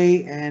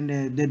 Dre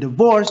and the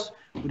divorce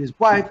with his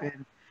wife,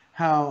 and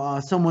how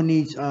someone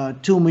needs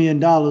 $2 million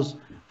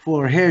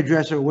for a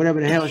hairdresser or whatever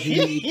the hell she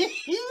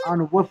needs. I don't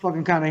know what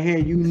fucking kind of hair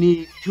you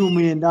need $2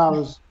 million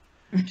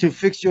to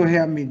fix your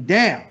hair. I mean,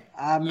 damn.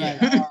 I'm like,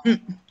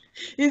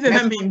 he said,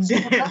 I mean,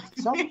 damn.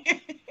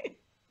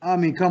 I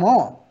mean, come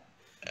on.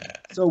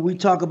 So we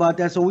talk about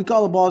that. So we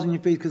call it balls in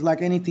your face because,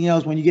 like anything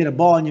else, when you get a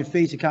ball in your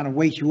face, it kind of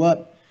wakes you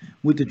up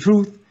with the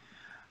truth.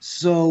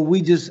 So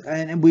we just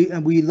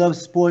we love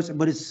sports,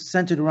 but it's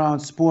centered around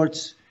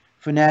sports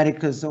fanatic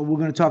because we're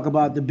going to talk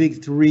about the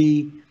big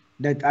three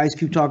that Ice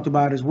Cube talked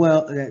about as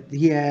well that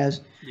he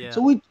has. Yeah.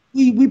 So we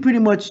pretty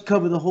much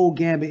cover the whole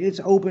gambit. It's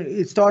open.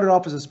 It started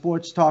off as a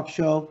sports talk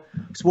show,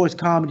 sports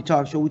comedy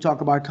talk show. We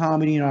talk about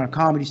comedy and our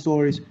comedy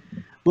stories,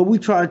 but we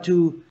try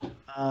to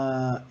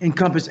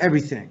encompass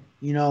everything.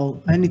 You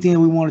know, anything that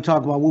we want to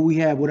talk about, what we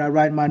have, what I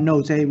write in my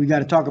notes. Hey, we got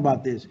to talk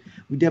about this.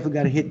 We definitely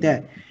got to hit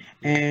that.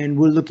 And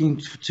we're looking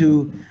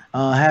to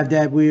have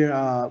that. We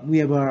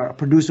have our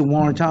producer,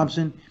 Warren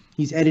Thompson.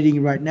 He's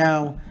editing right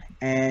now.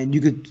 And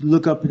you could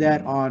look up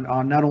that on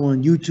not only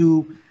on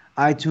YouTube,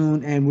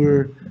 iTunes, and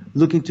we're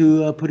looking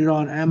to put it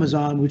on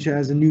Amazon, which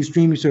has a new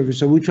streaming service.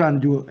 So we're trying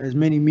to do as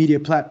many media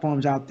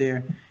platforms out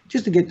there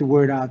just to get the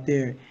word out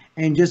there.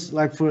 And just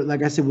like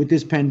I said, with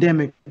this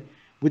pandemic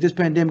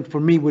for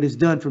me, what it's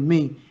done for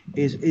me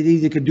is it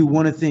either could do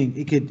one thing.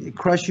 It could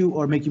crush you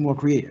or make you more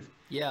creative.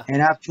 Yeah.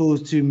 And I've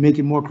chose to make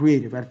it more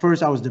creative. At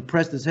first, I was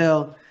depressed as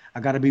hell. I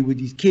got to be with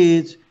these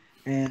kids,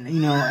 and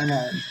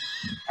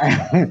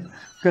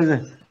because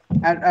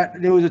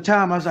there was a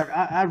time I was like,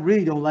 I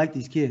really don't like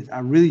these kids. I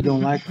really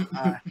don't like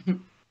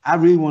them. I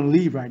really want to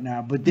leave right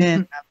now. But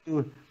then after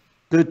a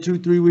good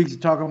 2-3 weeks of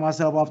talking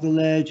myself off the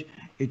ledge,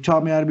 it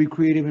taught me how to be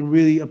creative and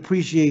really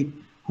appreciate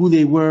who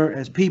they were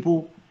as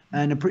people,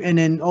 and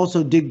then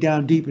also dig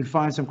down deep and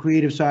find some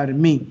creative side of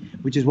me,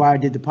 which is why I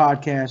did the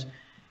podcast.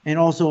 And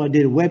also I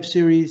did a web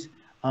series.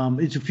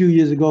 It's a few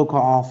years ago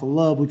called All for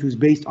Love, which was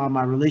based on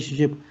my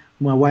relationship with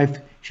my wife.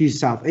 She's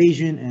South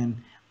Asian, and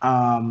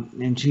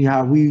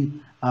how we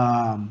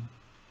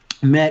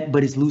met,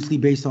 but it's loosely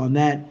based on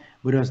that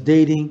with us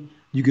dating.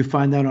 You can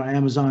find that on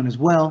Amazon as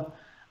well.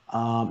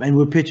 And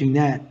we're pitching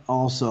that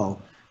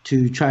also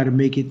to try to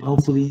make it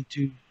hopefully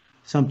into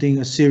something,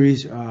 a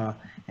series,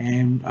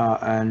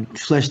 and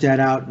flesh that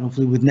out,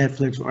 hopefully with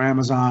Netflix or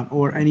Amazon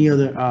or any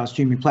other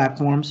streaming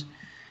platforms.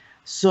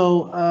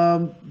 So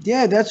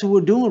yeah, that's what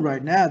we're doing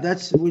right now.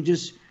 We're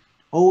just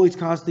always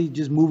constantly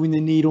just moving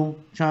the needle,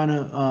 trying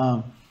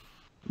to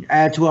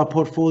add to our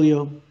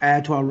portfolio,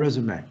 add to our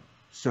resume.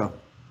 So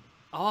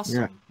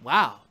awesome. Yeah.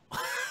 Wow.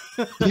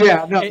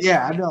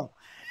 Yeah, I know.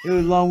 It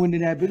was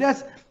long-winded, but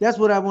that's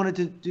what I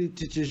wanted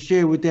to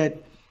share with the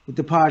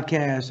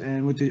podcast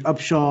and with the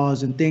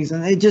Upshaws and things.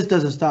 And it just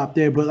doesn't stop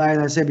there. But like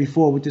I said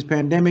before, with this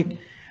pandemic,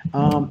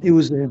 it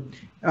was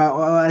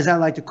as I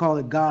like to call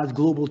it, God's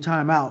global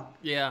timeout.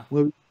 Yeah.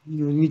 Where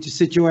you need to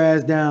sit your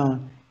ass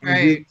down and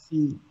really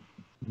see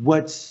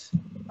what's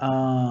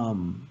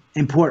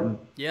important.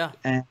 Yeah.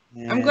 And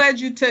I'm glad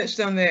you touched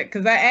on that,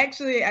 because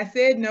I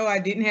said no, I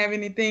didn't have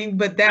anything,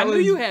 but that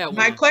was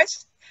my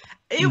question.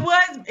 It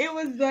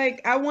was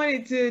like I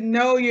wanted to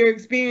know your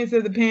experience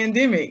of the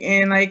pandemic,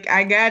 and like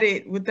I got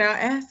it without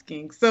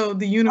asking. So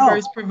the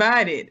universe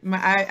provided.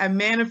 I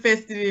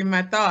manifested it in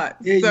my thoughts.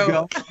 There you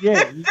go.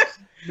 Yeah, you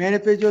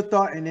manifest your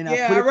thought, and then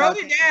I wrote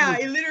it down.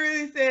 It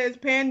literally says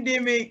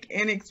pandemic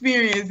and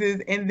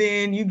experiences, and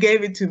then you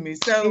gave it to me.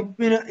 So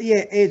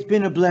it's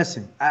been a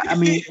blessing.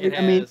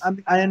 I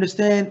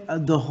understand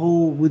the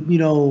whole with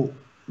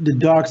the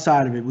dark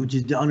side of it, which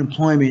is the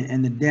unemployment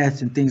and the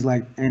deaths and things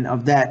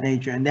of that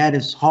nature, and that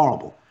is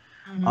horrible.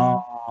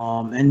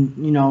 Mm-hmm.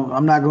 And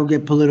I'm not gonna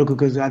get political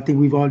because I think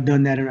we've all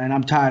done that, and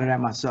I'm tired of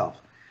that myself.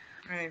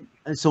 Right.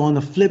 And so on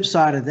the flip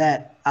side of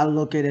that, I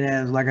look at it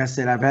as, like I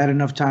said, I've had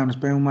enough time to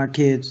spend with my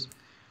kids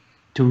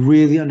to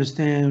really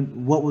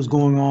understand what was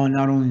going on,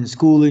 not only in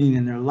schooling and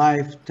in their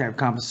life, to have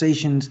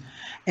conversations.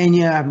 And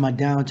I have my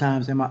down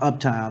times and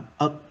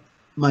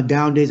my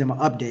down days and my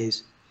up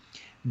days.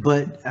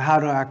 But how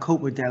do I cope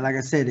with that? Like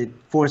I said, it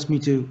forced me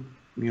to,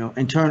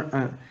 in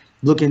turn,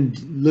 look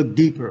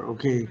deeper.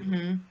 Okay,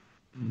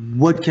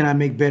 what can I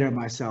make better of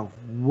myself?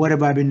 What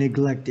have I been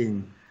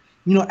neglecting?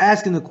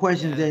 Asking the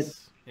questions that,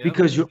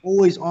 because you're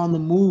always on the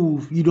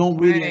move, you don't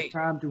really have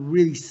time to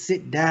really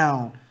sit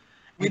down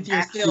with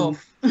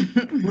yourself.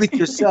 With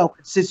yourself.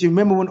 Since you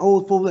remember when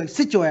old folks like,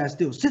 sit your ass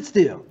still, sit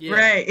still. Yeah.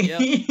 Right.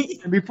 Yep.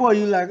 And before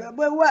you like,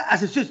 but what? I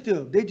said, sit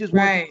still. They just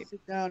want you to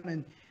sit down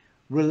and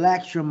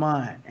relax your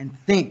mind and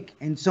think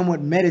and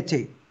somewhat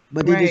meditate,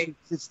 but they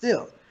just sit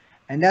still.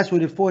 And that's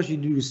what it forces you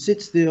to do, to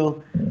sit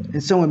still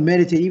and somewhat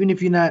meditate, even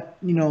if you're not,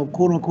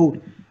 quote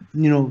unquote,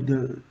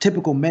 the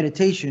typical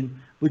meditation,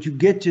 but you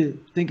get to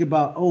think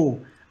about,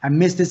 I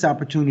missed this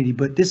opportunity,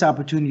 but this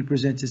opportunity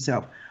presents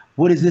itself.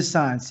 What does this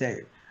sign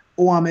say?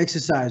 I'm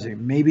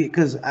exercising. Maybe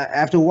because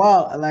after a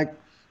while,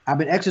 I've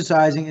been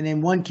exercising, and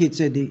then one kid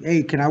said,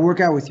 hey, can I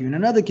work out with you? And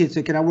another kid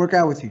said, can I work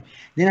out with you?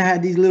 Then I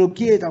had these little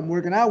kids I'm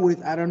working out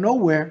with out of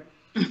nowhere,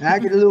 and I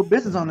get a little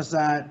business on the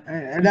side.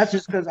 And that's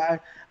just because I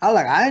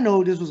didn't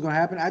know this was going to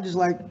happen. I just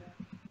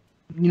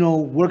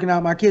working out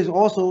with my kids.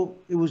 Also,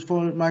 it was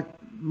for my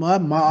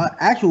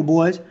actual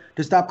boys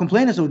to stop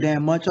complaining so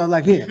damn much. So I was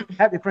like, here,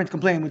 have your friends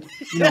complain with,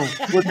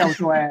 working out with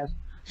your ass.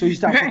 So you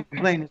stop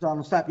complaining, so I'm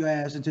going to slap your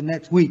ass until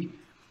next week.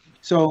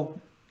 So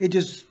it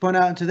just spun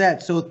out into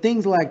that. So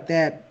things like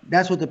that,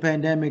 that's what the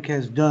pandemic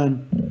has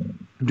done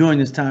during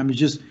this time, is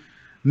just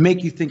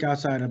make you think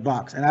outside the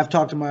box. And I've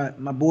talked to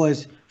my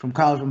boys from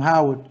college, from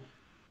Howard.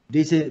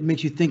 They said it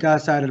makes you think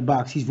outside of the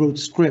box. He's wrote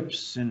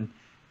scripts, and,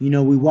 we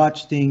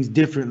watch things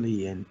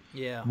differently, and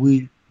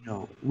we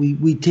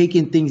take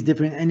in things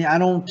different. And I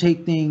don't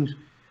take things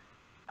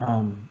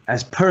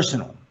as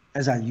personal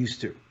as I used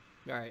to.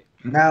 Right.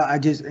 Now I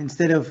just,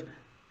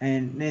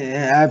 and I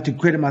have to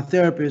credit my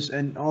therapist,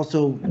 and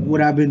also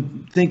what I've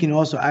been thinking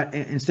also,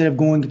 instead of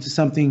going into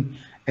something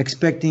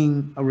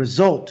expecting a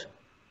result,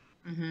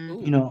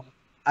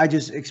 I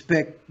just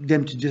expect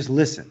them to just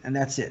listen, and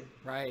that's it.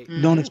 Right.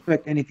 Don't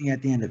expect anything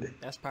at the end of it.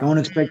 That's powerful. Don't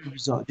expect the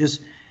result.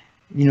 Just,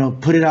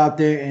 put it out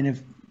there, and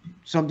if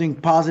something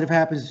positive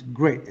happens,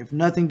 great. If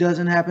nothing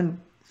doesn't happen,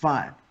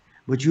 fine.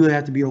 But you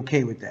have to be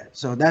okay with that.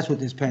 So that's what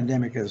this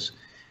pandemic has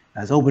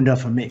opened up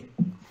for me.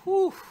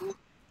 Whew.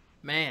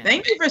 Man.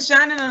 Thank you for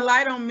shining a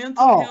light on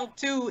mental health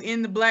too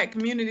in the Black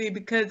community,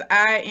 because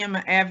I am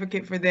an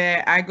advocate for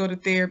that. I go to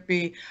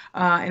therapy,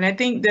 and I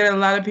think that a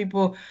lot of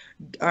people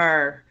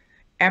are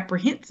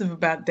apprehensive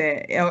about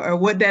that or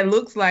what that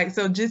looks like.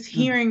 So just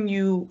hearing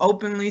you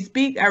openly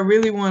speak, I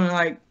really want to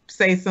like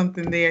say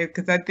something there,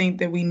 because I think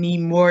that we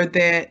need more of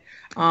that.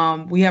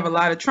 We have a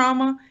lot of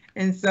trauma,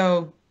 and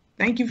so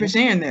thank you for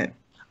sharing that.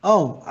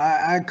 Oh,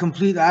 I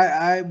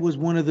was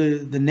one of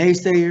the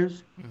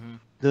naysayers,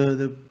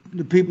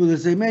 the people that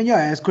say, man, your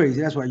ass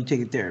crazy. That's why you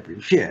taking therapy.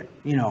 Shit,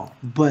 you know.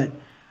 But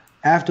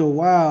after a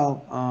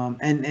while,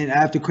 and I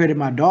have to credit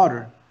my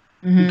daughter,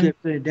 who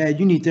kept saying, Dad,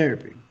 you need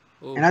therapy.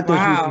 Ooh, and I thought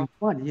she was being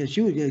funny. Yeah,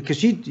 she was, because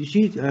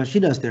she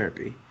does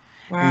therapy.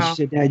 Wow. And she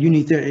said, Dad, you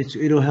need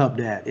therapy. It'll help,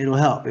 Dad. It'll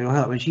help.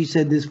 And she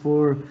said this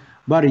for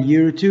about a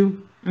year or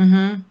two.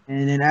 And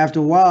then after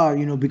a while,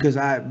 you know, because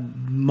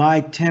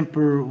my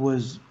temper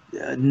was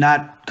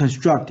not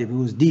constructive, it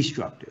was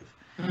destructive.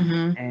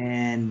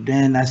 And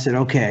then I said,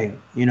 okay,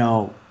 you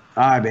know,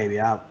 all right, baby,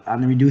 I'm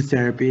gonna do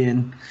therapy.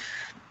 And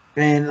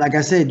like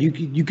I said,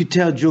 you could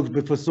tell jokes,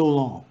 but for so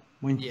long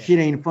when shit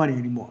ain't funny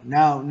anymore.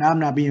 Now I'm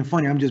not being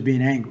funny. I'm just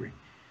being angry.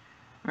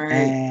 Right.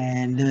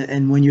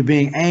 And when you're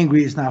being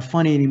angry, it's not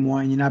funny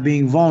anymore, and you're not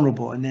being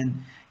vulnerable, and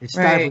then it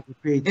stifles the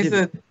creativity.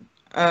 It's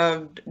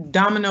a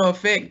domino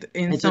effect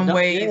in some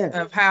ways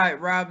of how it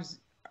robs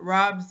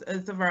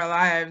us of our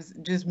lives.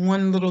 Just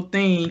one little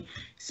thing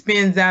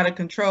spins out of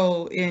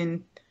control,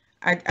 and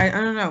I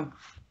don't know.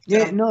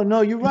 Yeah,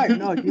 no, you're right.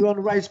 No, you're on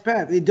the right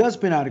path. It does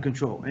spin out of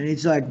control, and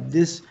it's like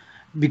this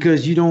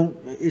because you don't.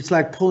 It's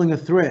like pulling a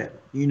thread.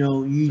 You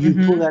know, you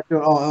pull that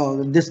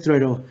thread. This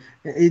thread.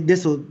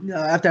 This will.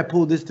 After I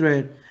pull this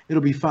thread,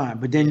 it'll be fine.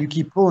 But then you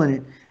keep pulling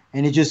it,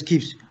 and it just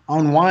keeps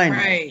unwinding.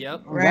 Right.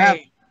 Yep.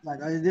 Right. Like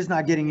this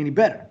not getting any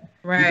better.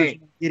 Right.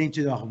 You're getting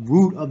to the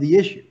root of the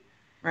issue.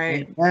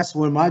 Right. And that's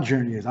what my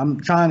journey is. I'm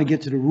trying to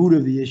get to the root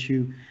of the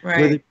issue.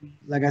 Right. Whether,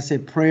 like I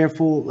said,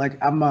 prayerful. Like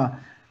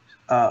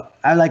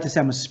I like to say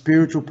I'm a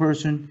spiritual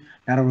person,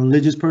 not a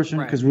religious person,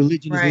 because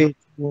religion is a little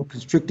more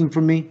constricting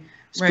for me.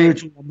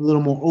 Spiritual, I'm a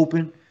little more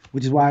open,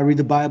 which is why I read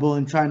the Bible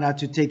and try not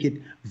to take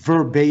it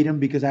verbatim,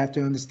 because I have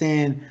to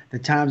understand the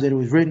times that it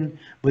was written.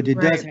 But it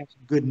does have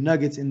some good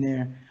nuggets in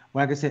there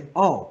where I can say,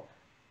 oh,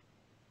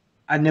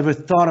 I never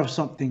thought of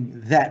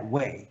something that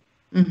way.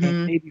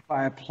 And maybe if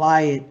I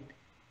apply it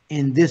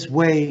in this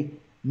way,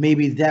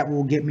 maybe that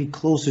will get me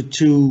closer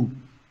to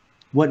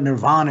what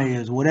nirvana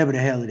is, whatever the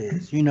hell it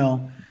is, you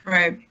know.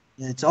 Right.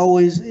 It's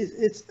always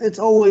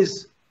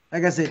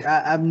like I said,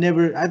 I've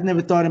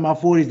never thought in my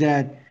 40s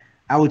that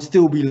I would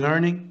still be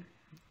learning,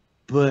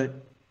 but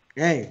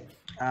hey,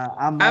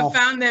 I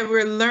found that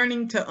we're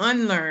learning to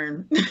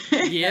unlearn.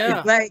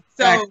 Yeah. Like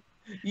so.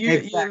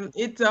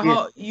 It's a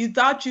whole. You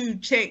thought you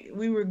checked.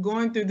 We were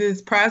going through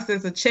this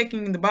process of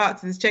checking the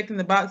boxes.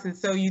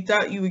 So you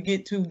thought you would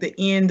get to the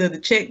end of the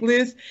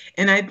checklist.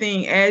 And I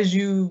think as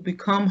you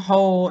become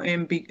whole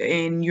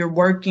and you're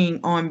working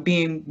on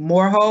being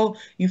more whole,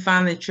 you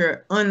find that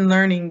you're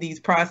unlearning these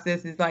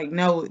processes. Like,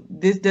 no,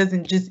 this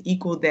doesn't just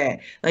equal that.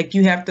 Like,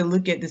 you have to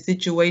look at the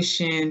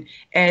situation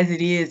as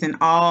it is and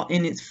all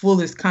in its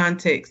fullest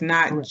context,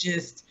 not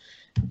just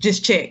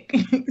check.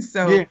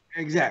 So yeah,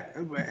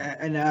 exactly.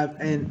 And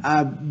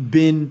I've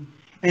been,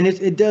 and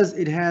it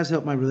has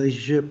helped my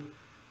relationship,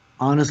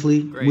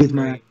 honestly, with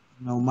my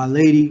my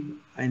lady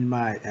and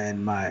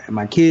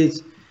my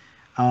kids.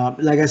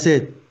 Like I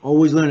said,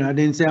 always learning. I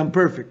didn't say I'm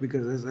perfect,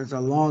 because it's a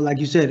long, like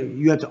you said,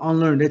 you have to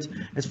unlearn. That's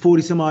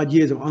 40 some odd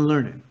years of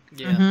unlearning.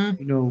 Yeah.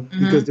 You know,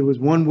 because there was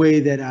one way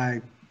that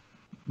I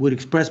would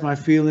express my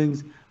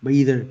feelings by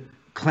either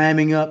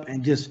clamming up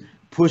and just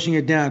pushing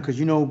it down, because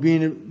being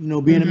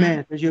a man,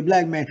 especially a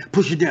black man,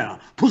 push it down,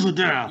 push it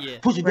down. You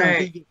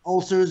get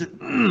ulcers,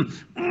 and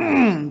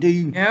then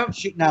you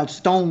shitting out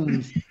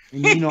stones,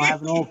 and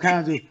having all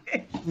kinds of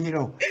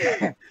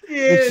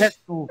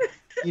intestinal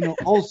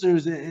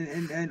ulcers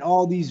and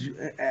all these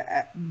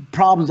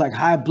problems like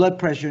high blood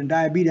pressure and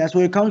diabetes. That's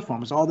where it comes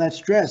from. It's all that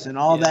stress and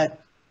all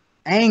that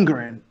anger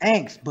and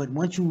angst. But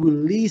once you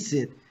release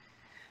it,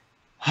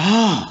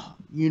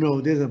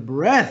 there's a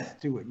breath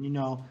to it,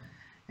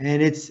 and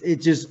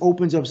it just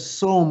opens up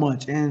so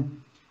much.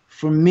 And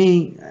for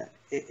me,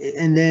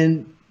 and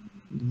then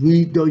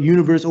the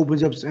universe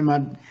opens up.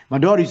 And my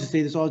daughter used to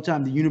say this all the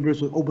time: the universe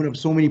will open up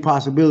so many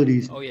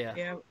possibilities. Oh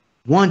yeah.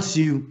 Once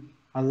you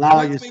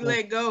allow yourself. Once we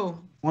let go.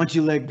 Once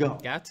you let go.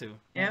 Got to.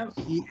 Yeah.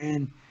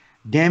 And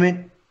damn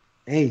it,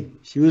 hey,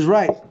 she was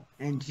right.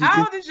 And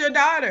how old is your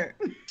daughter?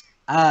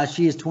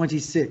 She is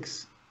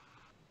 26.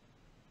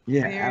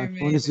 Yeah,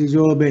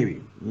 26-year-old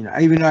baby.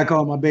 Even though I call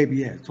her my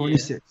baby,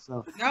 26. Yeah.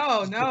 So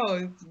no,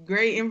 it's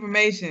great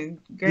information.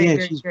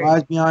 She's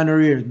wise beyond her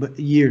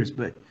years,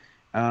 but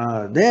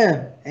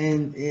there,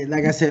 and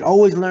like I said,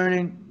 always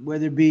learning,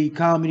 whether it be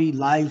comedy,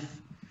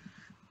 life,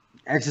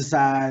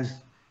 exercise,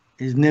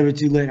 is never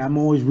too late. I'm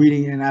always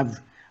reading, and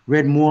I've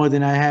read more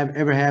than I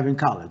ever have in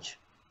college.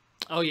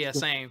 Oh yeah,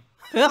 same.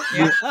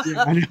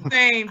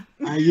 Same.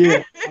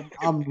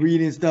 I'm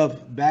reading stuff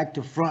back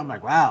to front. I'm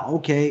like, wow,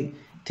 okay.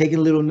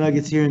 taking little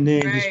nuggets here and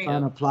there and just Right.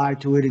 trying to apply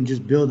to it and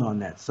just build on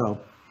that. So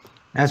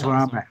that's where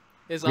awesome. I'm at.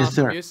 It's Yes,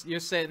 awesome. sir. You're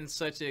setting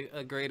such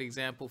a great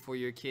example for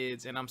your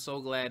kids, and I'm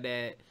so glad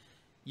that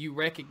you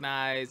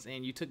recognize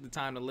and you took the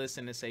time to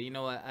listen and say, you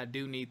know what, I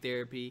do need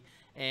therapy.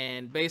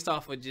 And based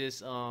off of just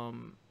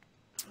some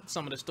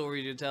of the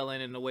stories you're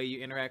telling and the way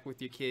you interact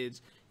with your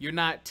kids, you're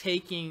not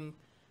taking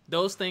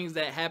those things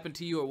that happen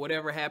to you or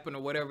whatever happened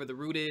or whatever the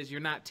root is,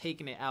 you're not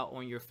taking it out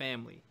on your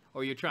family,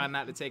 or you're trying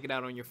not to take it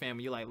out on your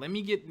family. You're like, let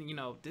me get,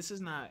 this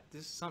is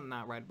something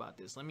not right about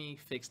this. Let me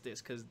fix this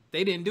because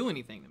they didn't do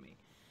anything to me.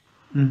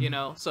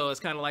 So it's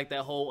kind of like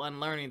that whole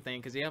unlearning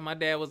thing. Because my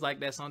dad was like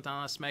that.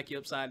 Sometimes I smack you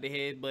upside the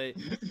head, but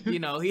he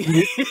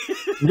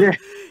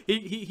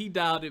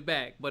dialed it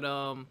back. But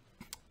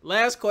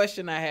last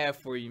question I have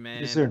for you,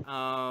 man. Yes, sir.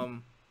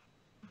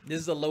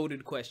 This is a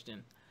loaded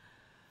question.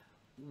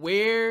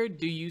 Where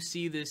do you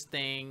see this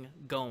thing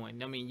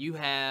going? I mean, you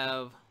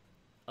have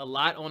a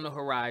lot on the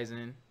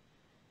horizon.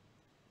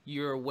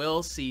 You're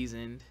well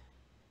seasoned.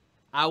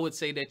 I would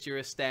say that you're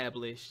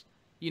established.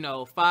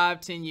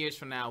 5-10 years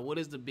from now, what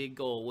is the big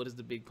goal? What is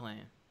the big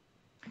plan?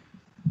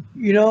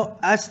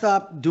 I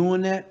stopped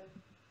doing that,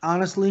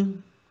 honestly,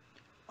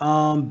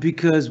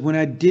 because when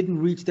I didn't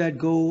reach that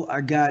goal, I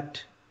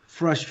got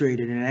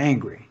frustrated and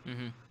angry.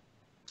 Mm-hmm.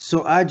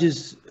 So I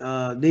just,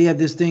 they have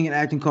this thing in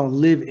acting called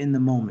live in the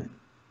moment.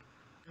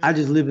 I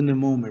just live in the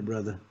moment,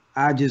 brother.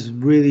 I just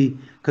really,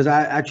 because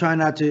I try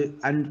not to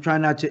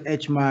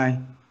etch my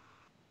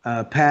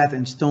path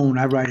in stone.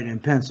 I write it in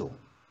pencil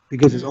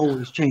because it's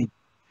always changing.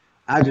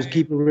 I just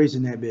keep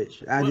erasing that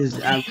bitch. I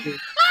just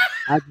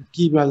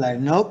keep like,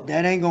 nope,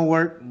 that ain't gonna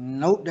work.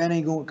 Nope, that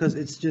ain't going, because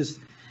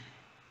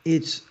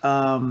it's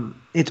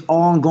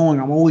ongoing.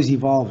 I'm always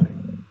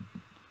evolving.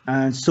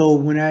 And so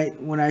when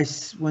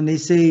they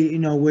say,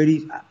 where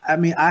these,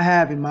 I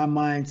have in my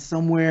mind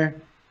somewhere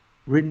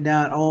written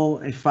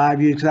down, in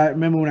 5 years, because I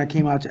remember when I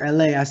came out to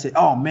LA, I said,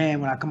 oh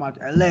man, when I come out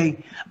to LA,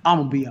 I'm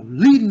gonna be a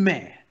leading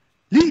man.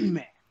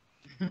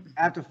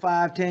 After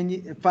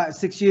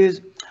 6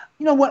 years,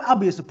 you know what? I'll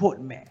be a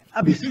supporting man.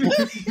 I'll be a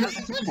supporting.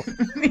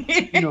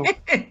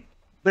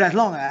 But as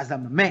long as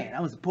I'm a man,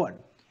 I'm a supporting.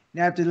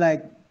 And after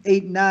like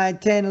 8, 9,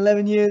 10,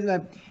 11 years,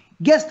 like,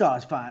 guest star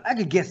is fine. I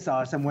could guest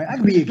star somewhere. I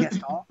could be a guest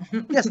star.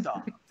 Guest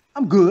star.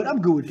 I'm good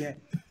with that.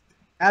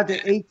 After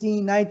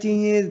 18,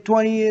 19 years,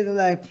 20 years, I'm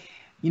like,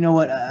 you know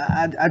what?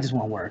 I just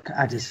want to work.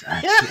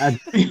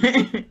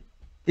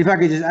 If I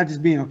could I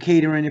just be in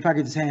catering. If I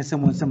could just hand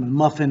someone some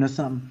muffin or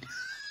something.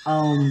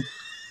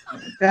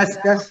 That's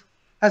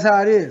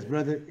how it is,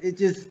 brother.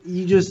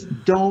 You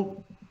just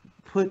don't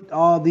put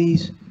all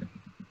these.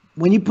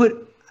 When you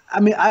put,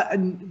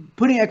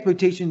 putting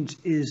expectations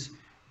is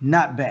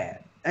not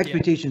bad.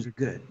 Expectations are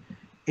good.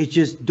 It's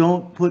just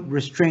don't put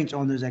restraints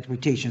on those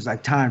expectations,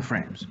 like time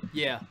frames.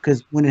 Yeah.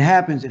 Because when it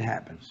happens,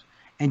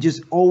 and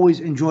just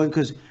always enjoy it,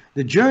 because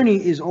the journey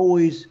is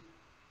always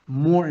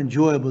more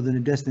enjoyable than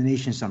the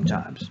destination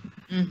sometimes.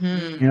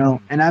 Mm-hmm.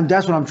 And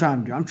that's what I'm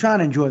trying to do. I'm trying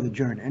to enjoy the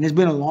journey, and it's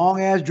been a long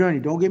ass journey.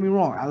 Don't get me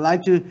wrong. I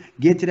like to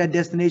get to that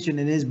destination,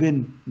 and there's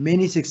been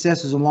many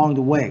successes along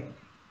the way.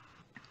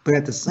 But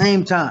at the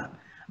same time,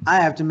 I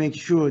have to make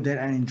sure that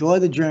I enjoy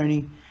the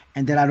journey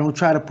and that I don't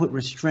try to put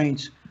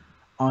restraints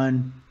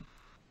on,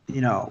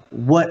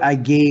 what I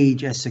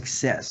gauge as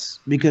success.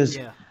 Because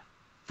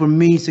for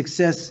me,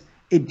 success,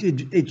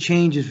 it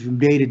changes from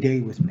day to day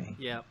with me.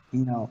 Yeah.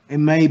 It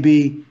may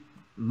be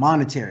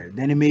monetary,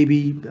 then it may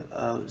be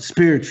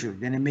spiritual,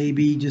 then it may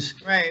be just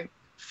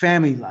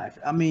family life.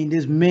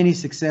 There's many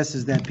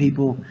successes that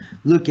people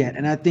look at,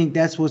 and I think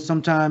that's what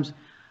sometimes,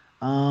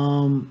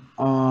 and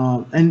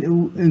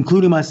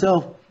including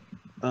myself,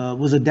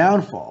 was a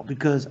downfall,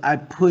 because I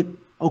put,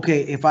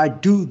 okay, if I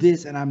do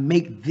this and I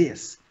make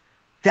this,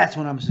 that's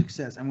when I'm a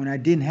success. And when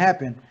that didn't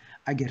happen,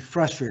 I get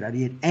frustrated, I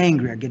get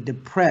angry, I get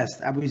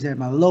depressed, I was at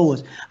my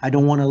lowest, I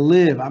don't want to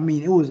live.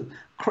 It was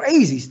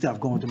crazy stuff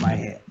going through my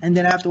head. And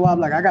then after a while,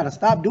 I'm like, I got to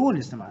stop doing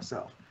this to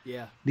myself.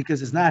 Yeah.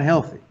 Because it's not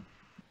healthy.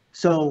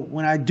 So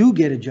when I do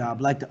get a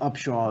job like the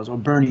Upshaws or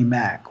Bernie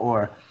Mac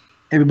or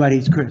Everybody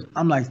Eats Chris,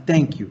 I'm like,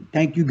 thank you,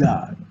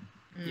 God.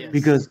 Yes.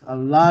 Because a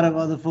lot of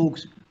other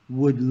folks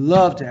would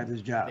love to have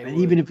this job. They and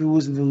would. even if it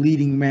wasn't the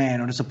leading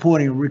man or the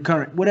supporting or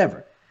recurrent,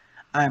 whatever,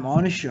 I'm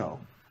on a show.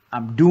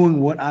 I'm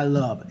doing what I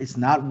love. It's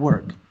not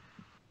work.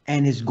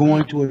 And it's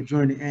going to a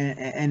journey,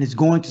 and it's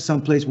going to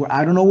some place where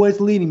I don't know where it's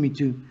leading me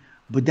to,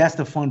 but that's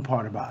the fun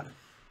part about it.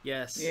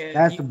 Yes. Yeah.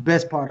 That's the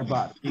best part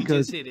about it.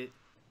 Because, you just hit it.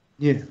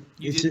 Yeah.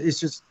 It's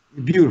just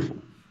beautiful.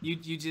 You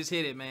just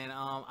hit it, man.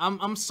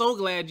 I'm so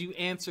glad you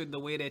answered the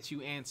way that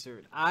you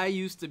answered. I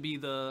used to be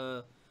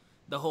the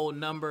whole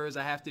numbers.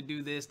 I have to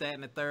do this, that,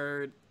 and the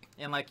third.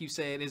 And like you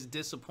said, it's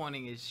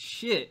disappointing as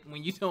shit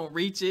when you don't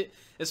reach it,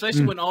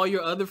 especially when all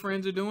your other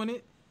friends are doing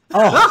it.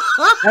 Oh,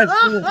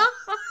 that's good.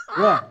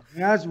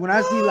 Yeah, when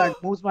I see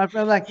like most of my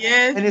friends like,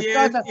 yes, and it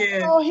starts like,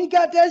 oh, he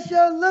got that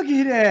show. Look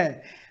at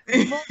that,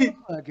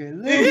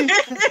 motherfucker. Look at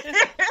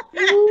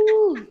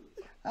that.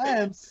 I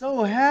am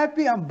so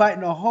happy. I'm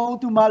biting a hole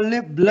through my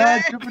lip,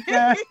 blood dripping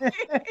down.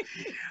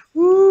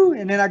 Woo!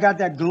 And then I got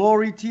that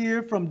glory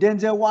tear from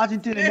Denzel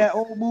Washington in that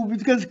old movie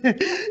because,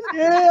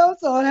 yeah, I'm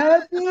so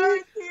happy.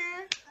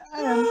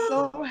 I am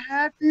so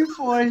happy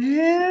for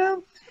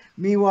him.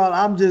 Meanwhile,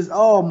 I'm just,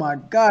 oh my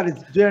God,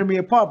 it's tearing me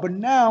apart. But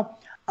now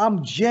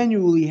I'm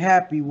genuinely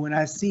happy when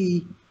I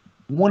see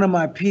one of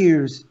my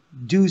peers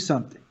do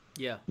something.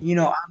 Yeah. You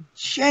know, I'm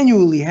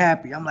genuinely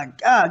happy. I'm like,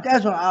 God,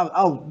 that's what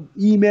I'll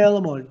email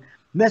him or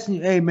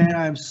message. Hey, man,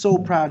 I am so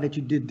proud that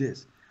you did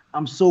this.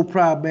 I'm so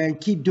proud, man.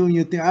 Keep doing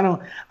your thing.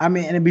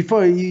 And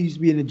before it used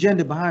to be an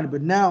agenda behind it,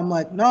 but now I'm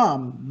like, no,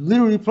 I'm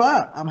literally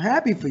proud. I'm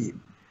happy for you.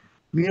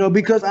 You know,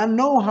 because I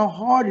know how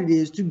hard it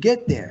is to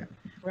get there.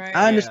 Right.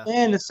 I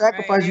understand the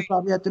sacrifice you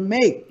probably have to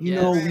make, you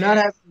know, not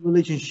having a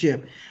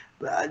relationship,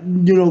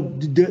 you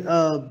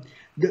know,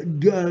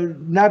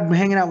 not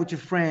hanging out with your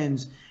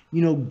friends,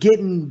 you know,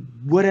 getting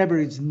whatever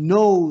it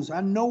knows.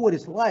 I know what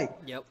it's like.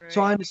 Yep.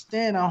 So I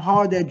understand how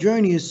hard that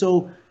journey is.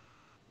 So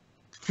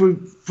for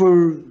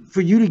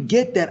you to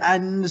get that, I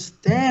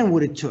understand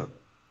what it took.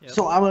 Yep.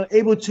 So I'm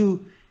able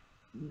to,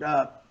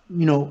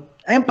 you know,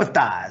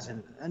 empathize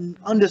and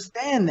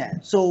understand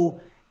that. So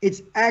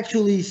it's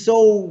actually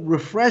so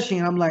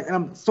refreshing. I'm like, and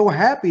I'm so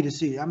happy to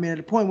see it. I mean, at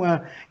the point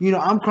where, you know,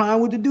 I'm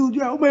crying with the dude.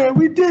 Yo, man,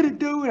 we did it,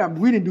 dude.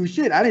 We didn't do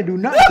shit. I didn't do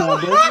nothing,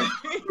 but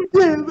we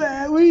did it,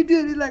 man. We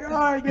did it. Like, all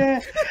right,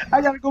 man,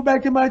 I got to go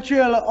back to my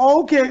trailer.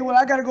 Okay, well,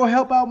 I got to go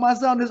help out my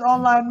son, this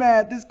online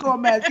math, this core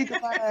math, kicking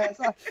my ass.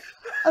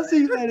 I'll see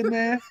you later,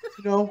 man.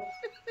 You know,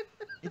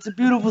 it's a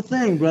beautiful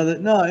thing, brother.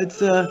 No, it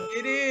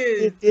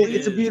is.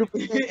 It's a beautiful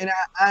thing, and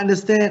I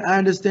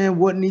understand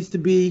what needs to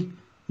be,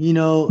 you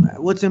know,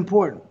 what's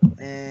important,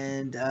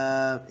 and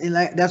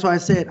like that's why I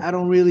said I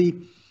don't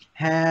really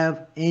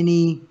have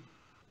any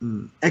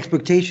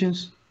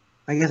expectations.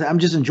 I guess I'm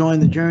just enjoying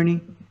the journey.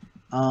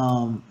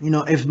 You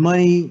know, if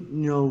money,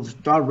 you know,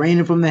 start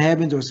raining from the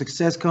heavens or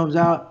success comes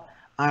out,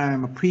 I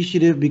am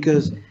appreciative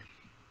because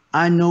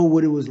I know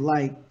what it was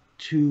like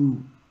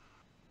to,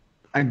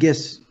 I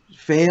guess,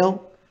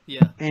 fail.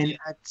 Yeah. And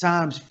at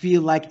times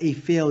feel like a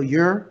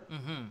failure.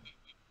 Mm-hmm.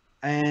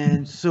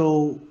 And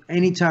so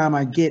anytime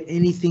I get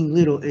anything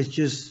little, it's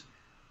just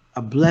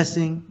a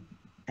blessing.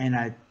 And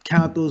I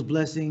count those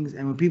blessings.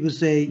 And when people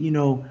say, you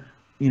know,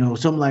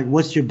 something like,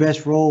 what's your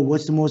best role?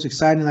 What's the most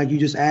exciting? Like you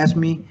just asked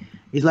me,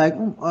 it's like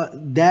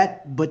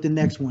that, but the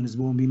next one is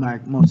going to be my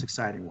most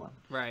exciting one.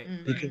 Right.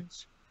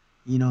 Because,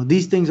 you know,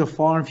 these things are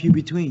far and few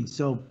between.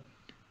 So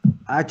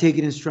I take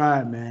it in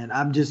stride, man.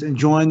 I'm just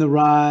enjoying the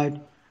ride.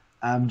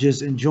 I'm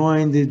just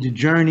enjoying the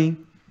journey.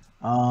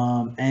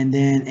 And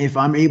then if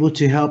I'm able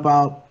to help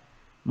out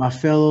my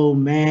fellow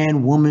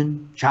man,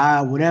 woman,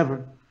 child,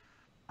 whatever,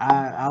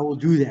 I will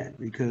do that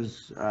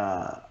because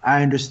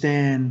I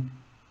understand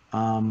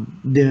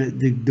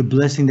the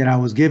blessing that I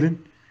was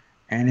given.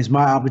 And it's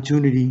my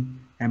opportunity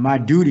and my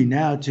duty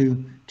now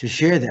to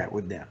share that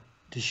with them,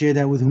 to share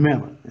that with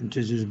whomever, and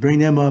to just bring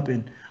them up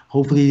and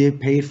hopefully they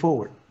pay it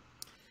forward.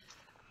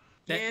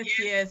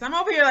 Yes. I'm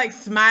over here like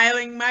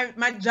smiling.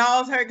 My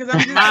jaws hurt because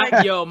I'm just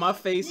like, yo, my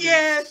face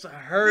is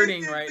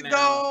hurting right now.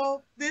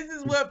 Goal. This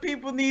is what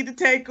people need to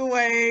take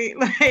away.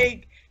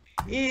 Like,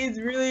 it's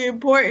really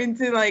important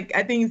to, like,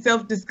 I think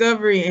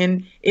self-discovery,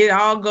 and it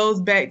all goes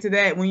back to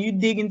that. When you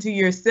dig into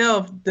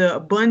yourself, the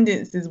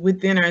abundance is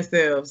within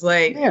ourselves.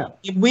 Like,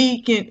 if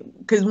we can,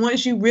 because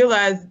once you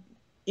realize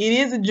it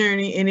is a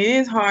journey and it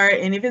is hard,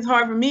 and if it's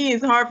hard for me,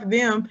 it's hard for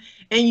them.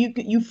 And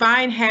you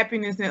find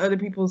happiness in other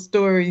people's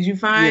stories. You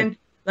find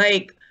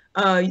like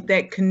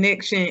that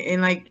connection,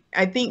 and like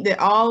I think that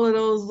all of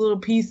those little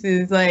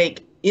pieces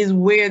like is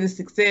where the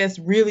success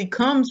really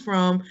comes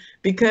from,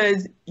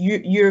 because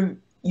you're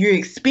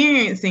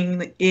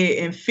experiencing it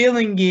and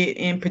feeling it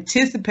and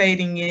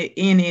participating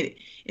in it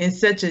in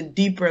such a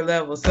deeper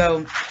level.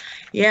 So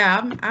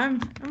yeah,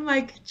 I'm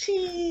like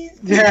cheese.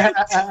 Yeah.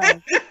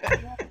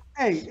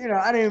 Hey, you know,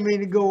 I didn't mean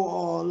to go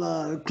all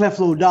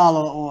Cleflo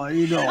Dollar or,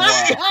 you know,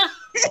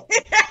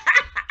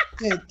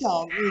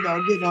 talk, you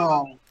know, get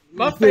on.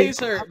 My face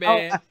hurt,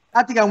 man.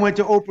 I think I went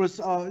to Oprah's,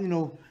 you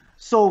know,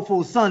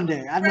 Soulful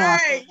Sunday. I know.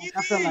 Right.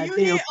 I felt like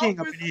Dale King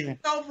up in here.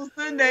 Soulful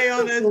Sunday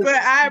on us, but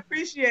I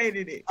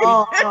appreciated it.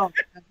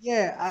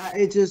 Yeah.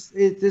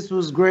 This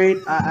was great.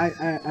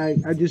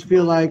 I just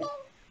feel like,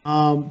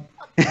 going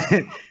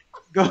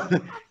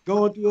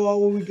through all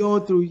what we're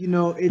going through, you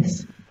know,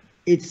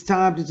 it's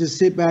time to just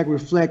sit back,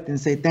 reflect, and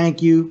say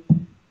thank you,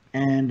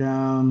 and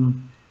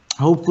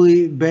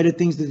hopefully better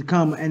things to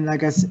come. And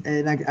like I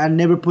said, I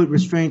never put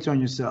restraints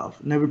on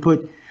yourself.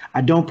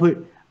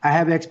 I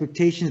have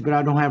expectations, but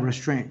I don't have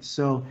restraints.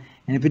 So,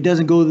 and if it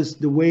doesn't go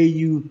the way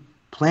you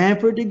plan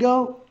for it to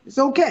go, it's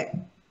okay.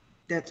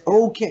 That's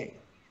okay.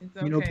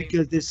 You know,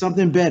 because there's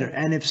something better.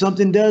 And if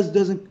something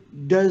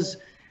does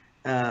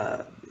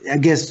I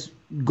guess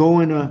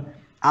go in a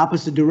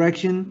opposite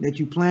direction that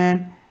you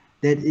plan,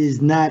 that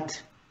is not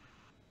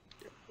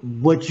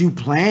what you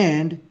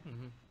planned,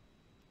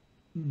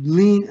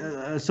 lean.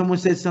 Someone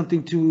said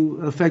something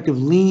to effect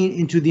of lean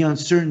into the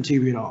uncertainty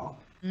of it all.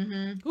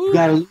 You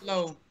gotta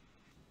low.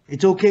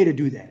 It's okay to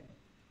do that.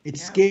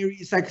 It's scary.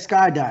 It's like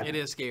skydiving. It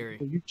is scary.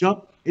 If you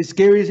jump, it's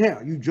scary as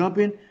hell. You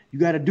jumping, you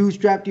got a dude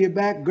strapped to your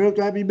back, girl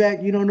strapped to your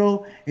back. You don't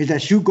know, is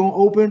that chute gonna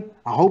open?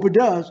 I hope it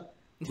does.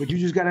 But you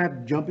just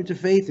gotta jump into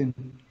faith and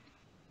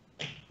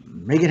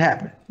make it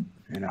happen.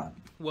 You know.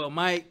 Well,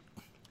 Mike,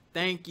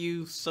 thank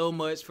you so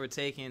much for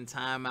taking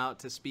time out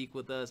to speak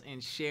with us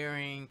and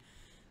sharing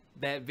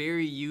that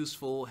very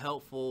useful,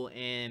 helpful,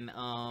 and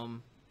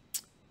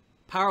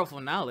powerful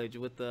knowledge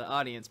with the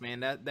audience, man.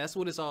 That's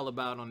what it's all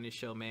about on this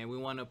show, man. We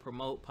want to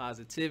promote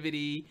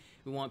positivity.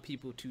 We want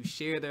people to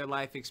share their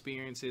life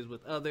experiences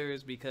with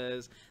others,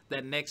 because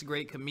that next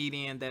great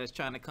comedian that is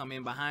trying to come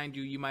in behind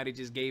you, you might have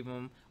just gave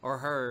him or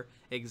her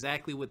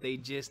exactly what they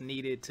just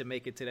needed to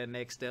make it to that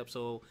next step.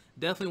 So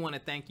definitely want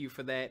to thank you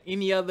for that.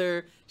 Any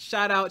other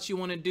shout outs you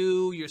want to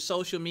do, your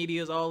social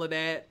medias, all of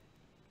that?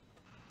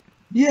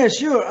 Yeah,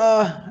 sure.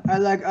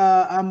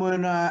 I'm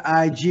on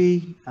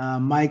IG,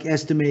 Mike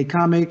Estime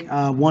Comic,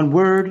 one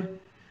word.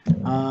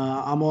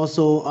 I'm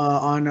also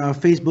on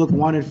Facebook,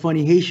 Wanted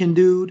Funny Haitian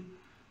Dude.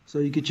 So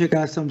you can check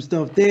out some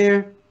stuff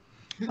there.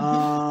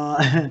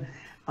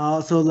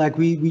 Also, like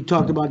we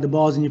talked about the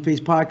Balls in Your Face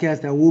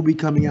podcast that will be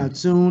coming out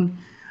soon.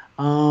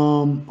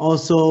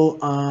 Also,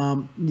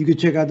 you can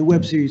check out the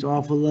web series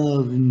All for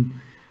Love and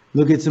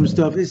look at some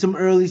stuff. It's some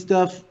early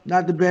stuff,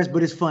 not the best,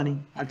 but it's funny.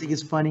 I think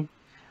it's funny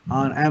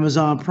on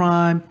Amazon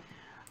Prime.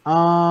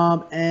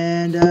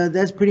 And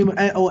that's pretty much.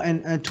 Oh,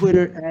 and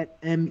Twitter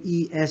at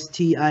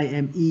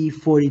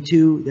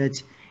MESTIME42.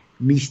 That's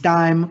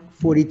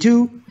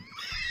Mestime42.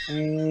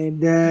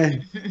 And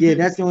yeah,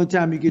 that's the only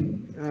time you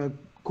can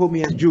quote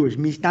me as Jewish.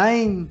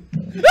 Mestime.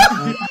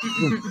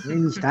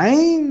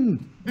 Mestime.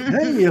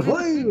 Hey,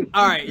 ahoy.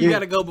 All right, you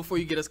gotta go before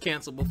you get us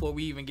canceled. Before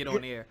we even get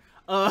on air.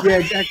 Yeah,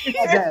 exactly.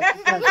 Dang,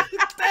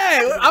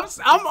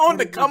 I'm on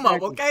the come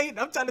up, okay?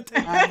 I'm trying to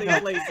take things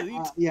places.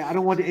 Yeah, I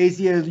don't want the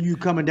ACLU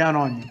coming down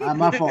on you.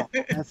 My fault.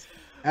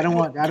 I don't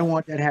want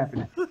that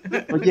happening.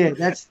 But yeah,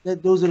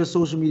 those are the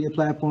social media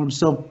platforms.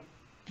 So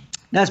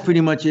that's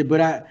pretty much it.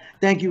 But I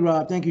thank you,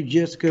 Rob. Thank you,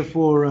 Jessica,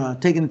 for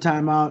taking the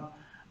time out.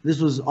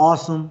 This was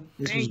awesome.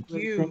 Thank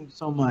you. Thank you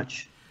so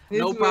much.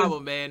 No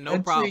problem, man.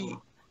 No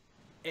problem.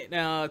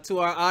 And, to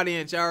our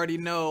audience, you already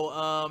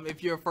know,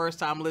 if you're a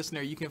first-time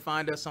listener, you can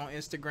find us on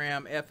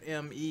Instagram,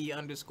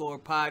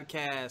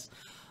 FME_podcast.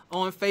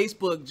 On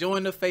Facebook,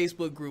 join the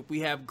Facebook group. We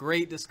have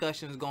great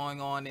discussions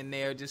going on in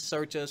there. Just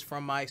search us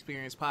From My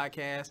Experience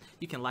Podcast.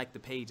 You can like the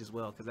page as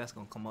well, because that's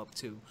going to come up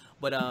too.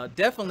 But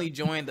definitely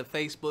join the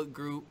Facebook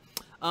group.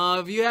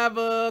 If you have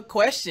a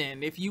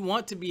question, if you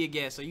want to be a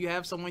guest, or you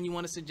have someone you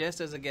want to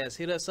suggest as a guest,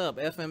 hit us up,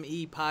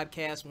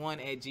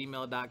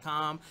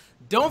 fmepodcast1@gmail.com.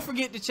 Don't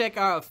forget to check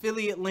our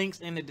affiliate links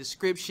in the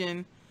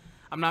description.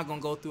 I'm not going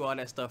to go through all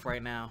that stuff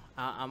right now.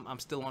 I'm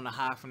still on the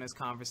high from this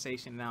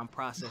conversation. Now I'm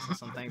processing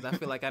some things. I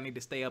feel like I need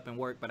to stay up and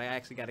work, but I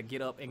actually got to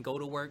get up and go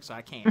to work, so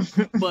I can't.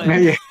 But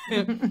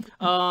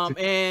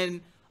and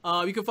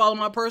you can follow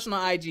my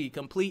personal IG,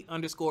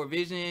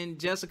 complete_vision.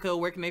 Jessica,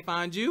 where can they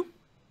find you?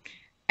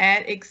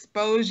 At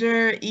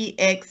Exposure,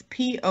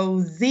 EXPOZHER,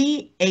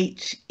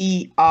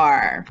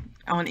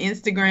 on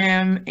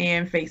Instagram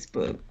and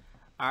Facebook.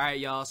 All right,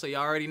 y'all. So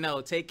y'all already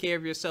know. Take care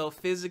of yourself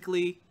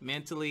physically,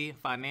 mentally,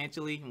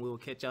 financially, and we will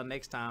catch y'all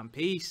next time.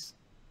 Peace.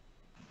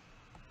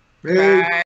 Bye.